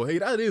this, or hey,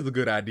 that is a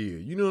good idea.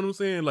 You know what I'm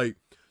saying? Like,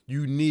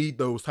 you need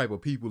those type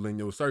of people in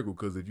your circle,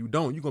 because if you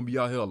don't, you're gonna be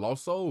out here a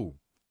lost soul.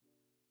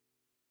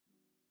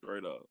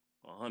 Straight up.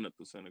 100%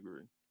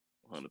 agree.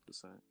 100%.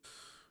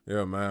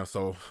 Yeah, man.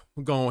 So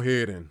we're going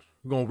ahead and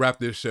we're gonna wrap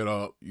this shit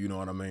up. You know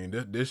what I mean?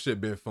 This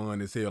shit been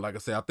fun as hell. Like I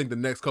said, I think the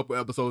next couple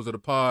episodes of the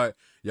pod,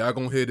 y'all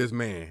gonna hear this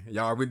man.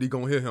 Y'all really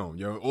gonna hear him,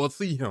 or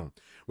see him.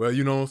 Well,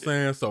 you know what I'm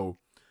saying? So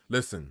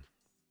listen,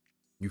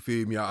 you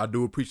feel me? I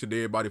do appreciate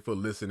everybody for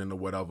listening or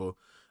whatever.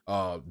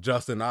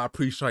 Justin, I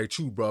appreciate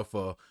you, bro,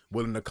 for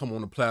willing to come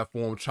on the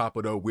platform, chop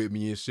it up with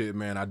me and shit,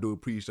 man. I do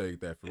appreciate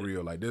that, for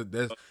real. Like,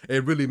 this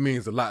it really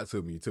means a lot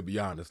to me, to be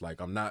honest.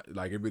 Like, I'm not,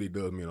 like, it really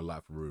does mean a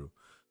lot, for real.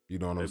 You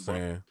know what I'm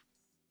saying?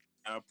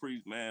 I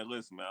appreciate, man.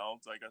 Listen, man.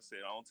 Like I said,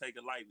 I don't take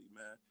it lightly,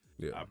 man.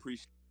 Yeah. I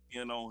appreciate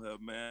being on here,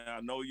 man.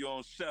 I know you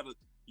don't share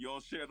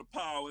the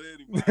power with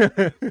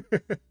anybody.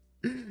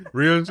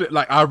 Real shit.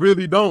 Like, I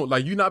really don't.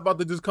 Like, you're not about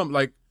to just come.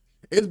 Like,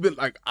 it's been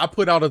like I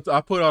put out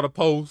a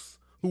post,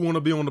 who want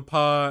to be on the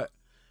pod.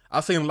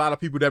 I seen a lot of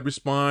people that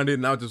responded,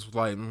 and I just was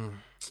like,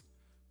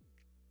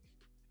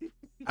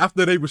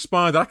 After they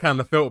responded, I kind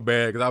of felt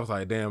bad because I was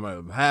like,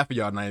 damn, half of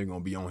y'all not even gonna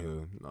be on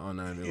here. I'm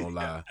not even gonna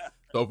lie.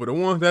 So for the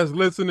ones that's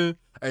listening,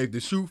 hey, the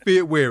shoe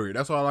fit, wear it.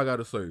 That's all I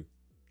gotta say.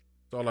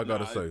 That's all I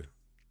gotta say.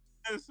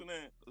 Listen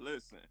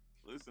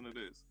to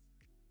this.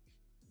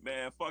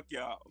 Man, fuck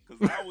y'all.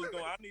 Because I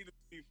needed to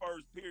be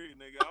first, period,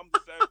 nigga. I'm the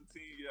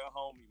 17-year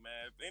homie,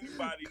 man. If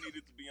anybody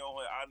needed to be on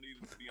here, I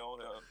needed to be on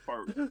here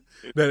first.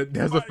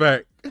 That's a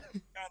fact. Kind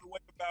of way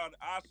about it,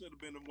 I should have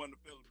been the one to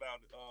feel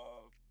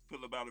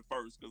about it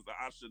first, because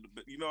I should have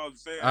been, you know what I'm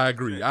saying? I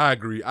agree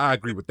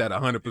with that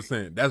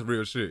 100%. That's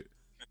real shit.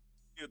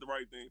 You did the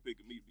right thing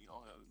picking me to be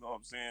on here, you know what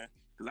I'm saying?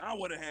 Because I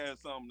would have had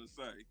something to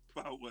say if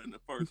I wasn't the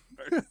first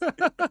person.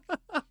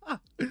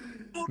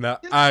 Now,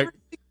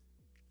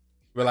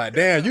 but like,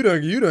 damn, you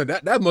done,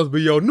 that must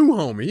be your new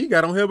homie. He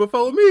got on here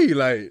before me.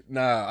 Like,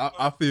 nah,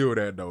 I feel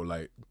that though.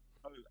 Like,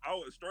 I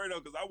was straight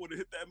up because I would have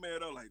hit that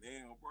man up like,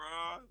 damn, bro.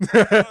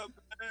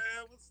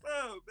 What's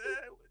up,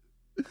 man?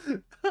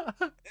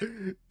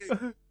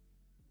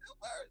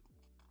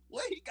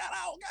 What he got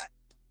all got?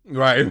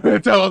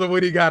 Right. Tell us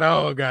what he got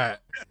all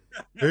got.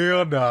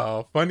 Hell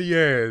no. Funny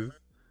ass.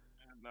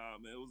 Nah,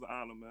 man, it was an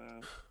honor,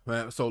 man.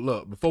 Man, so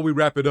look, before we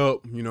wrap it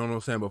up, you know what I'm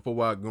saying?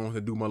 Before I go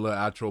and do my little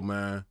outro,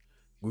 man,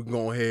 we can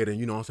go ahead and,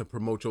 you know what I'm saying,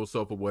 promote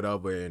yourself or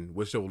whatever. And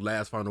what's your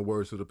last final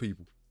words to the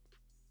people?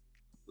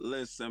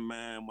 Listen,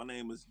 man, my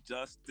name is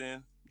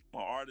Justin.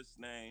 My artist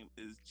name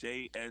is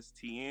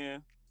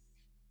JSTN.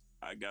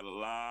 I got a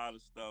lot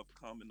of stuff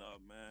coming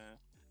up, man.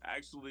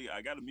 Actually,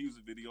 I got a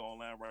music video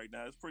online right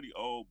now. It's pretty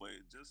old, but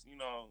just, you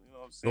know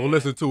what I'm saying? Go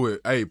listen to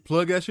it. Hey,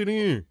 plug that shit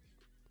in.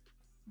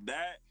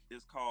 That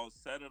is called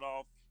Set It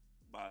Off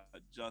by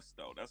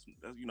Justo. That's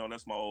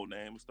my old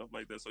name and stuff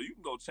like that. So you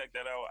can go check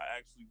that out. I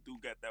actually do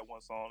got that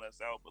one song that's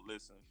out, but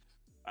listen,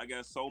 I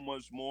got so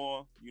much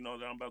more, you know,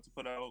 that I'm about to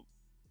put out.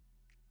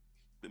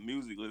 The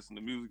music is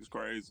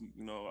crazy.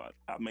 You know,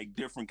 I make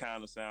different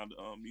kind of sound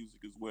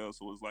music as well.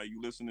 So it's like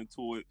you listening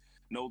to it,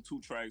 no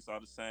two tracks are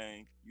the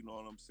same. You know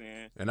what I'm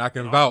saying? And I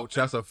can vouch.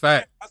 That's a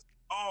fact.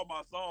 All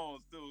my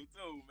songs too,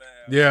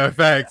 man. Yeah,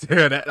 fact.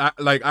 Yeah,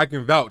 I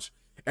can vouch.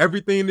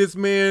 Everything this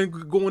man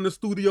go in the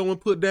studio and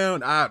put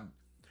down, I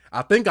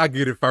think I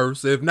get it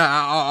first. If not,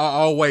 I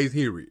always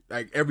hear it.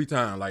 Like every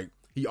time. Like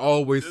he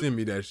always send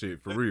me that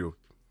shit for real.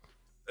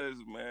 This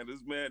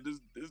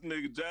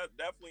nigga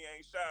definitely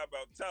ain't shy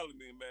about telling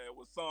me, man,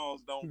 what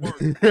songs don't work.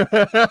 Hey,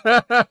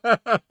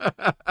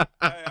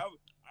 I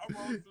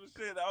wrote some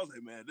shit. I was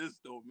like, man, this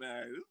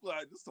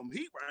some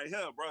heat right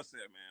here, bro. I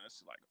said, man, that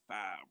shit like a 5,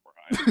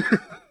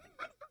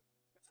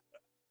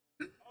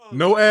 bro.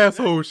 No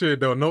asshole shit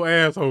though. No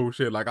asshole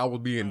shit. Like I was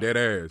being dead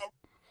ass.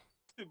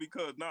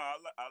 Because I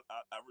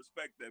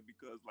respect that,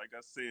 because like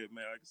I said,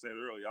 man, like I said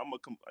earlier, I'm a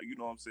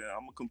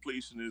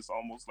completionist,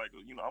 almost like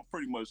I'm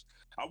pretty much,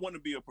 I want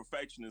to be a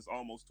perfectionist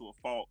almost to a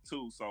fault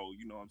too. So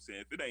you know what I'm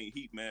saying, if it ain't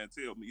heat, man,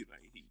 tell me it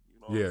ain't heat. You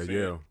know what I'm saying?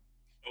 Yeah.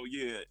 Oh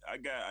yeah, I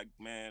got a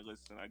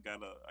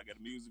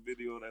music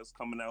video that's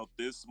coming out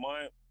this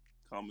month,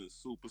 coming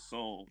super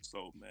soon.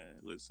 So man,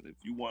 listen, if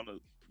you wanna,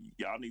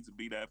 y'all need to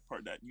be that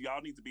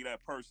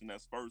person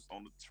that's first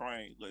on the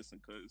train. Listen,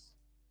 cause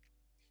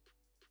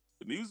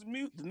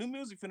the new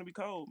music finna be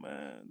cold,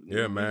 man.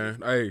 Yeah,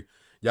 man. Hey,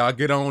 y'all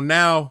get on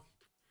now,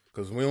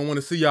 cause we don't want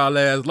to see y'all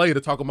ass later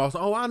talking about,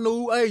 oh, I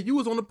knew, hey, you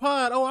was on the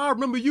pod. Oh, I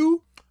remember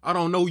you. I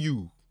don't know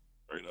you.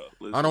 Straight up.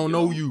 Listen, I don't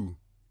know you.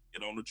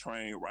 Get on the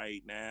train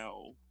right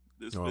now.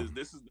 This is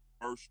the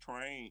first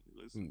train.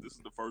 Listen, this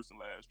is the first and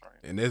last train.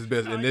 And this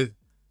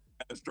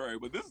last train,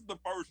 but this is the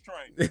first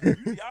train.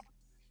 Y'all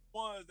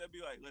ones that be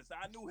like, listen,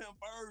 I knew him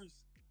first.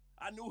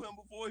 I knew him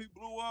before he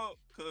blew up,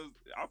 because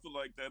I feel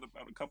like that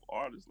about a couple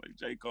artists like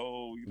J.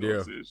 Cole, you know what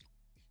I'm saying?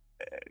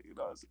 Yeah, you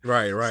know what I'm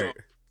saying? Right.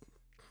 So,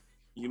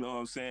 you know what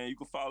I'm saying? You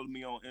can follow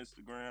me on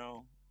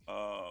Instagram.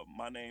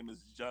 My name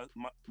is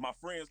my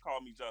friends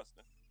call me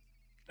Justin.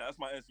 That's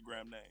my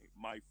Instagram name.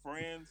 My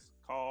friends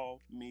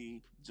call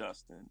me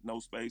Justin.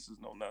 No spaces,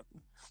 no nothing.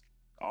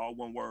 All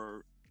one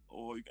word.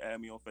 Or you can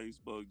add me on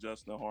Facebook,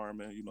 Justin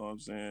Harmon. You know what I'm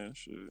saying?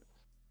 Shit.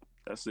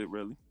 That's it,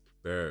 really.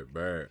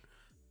 Bad.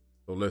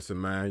 So listen,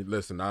 man.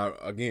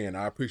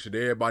 I appreciate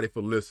everybody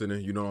for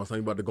listening. You know what I'm saying?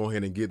 I'm about to go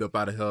ahead and get up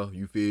out of here.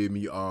 You feel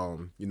me?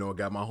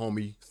 Got my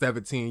homie,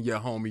 17-year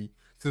homie,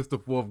 since the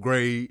 4th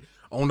grade,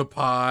 on the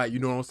pod. You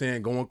know what I'm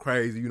saying? Going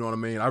crazy. You know what I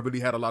mean? I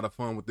really had a lot of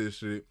fun with this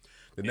shit.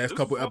 The next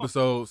couple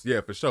episodes, yeah,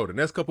 for sure. The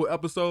next couple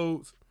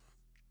episodes,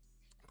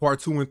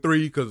 part 2 and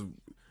 3, because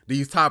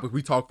these topics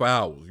we talk for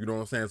hours. You know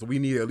what I'm saying? So we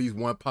need at least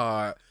one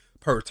pod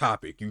per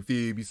topic. You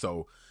feel me?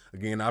 So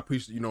again, I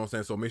appreciate, you know what I'm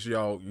saying? So make sure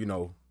y'all,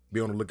 be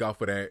on the lookout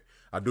for that.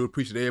 I do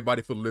appreciate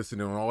everybody for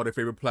listening on all their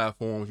favorite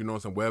platforms, you know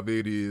what I'm saying, wherever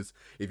it is.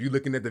 If you're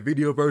looking at the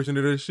video version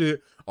of this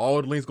shit,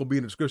 all the links gonna be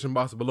in the description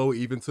box below,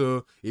 even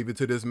to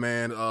this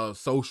man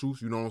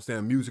socials, you know what I'm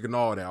saying, music and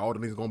all that. All the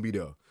links gonna be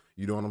there.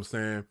 You know what I'm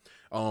saying?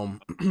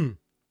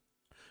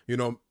 You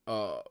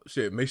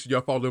Shit, make sure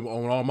y'all follow him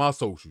on all my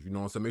socials. You know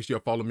what I'm saying? Make sure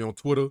y'all follow me on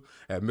Twitter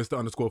at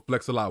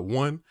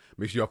Mr_FlexALot1.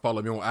 Make sure y'all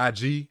follow me on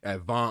IG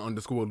at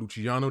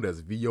Von_Luciano.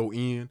 That's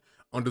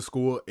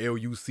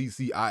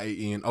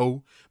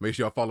VON_LUCCIANO. Make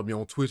sure y'all follow me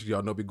on Twitch.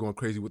 Y'all know me going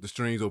crazy with the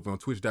streams over on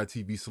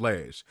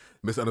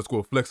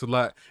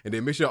twitch.tv/Mr_FlexALot. And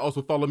then make sure y'all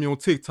also follow me on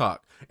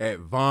TikTok at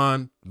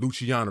Von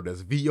Luciano.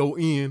 That's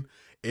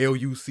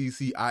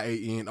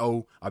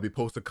VON_LUCCIANO. I'll be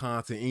posting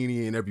content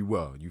any and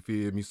everywhere. You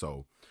feel me?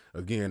 So,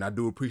 again, I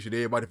do appreciate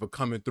everybody for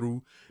coming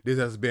through. This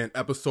has been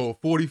episode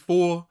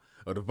 44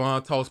 of the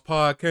Von Talks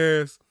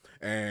podcast.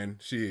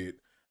 And shit,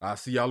 I'll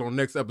see y'all on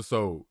the next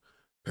episode.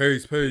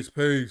 Peace, peace,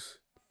 peace.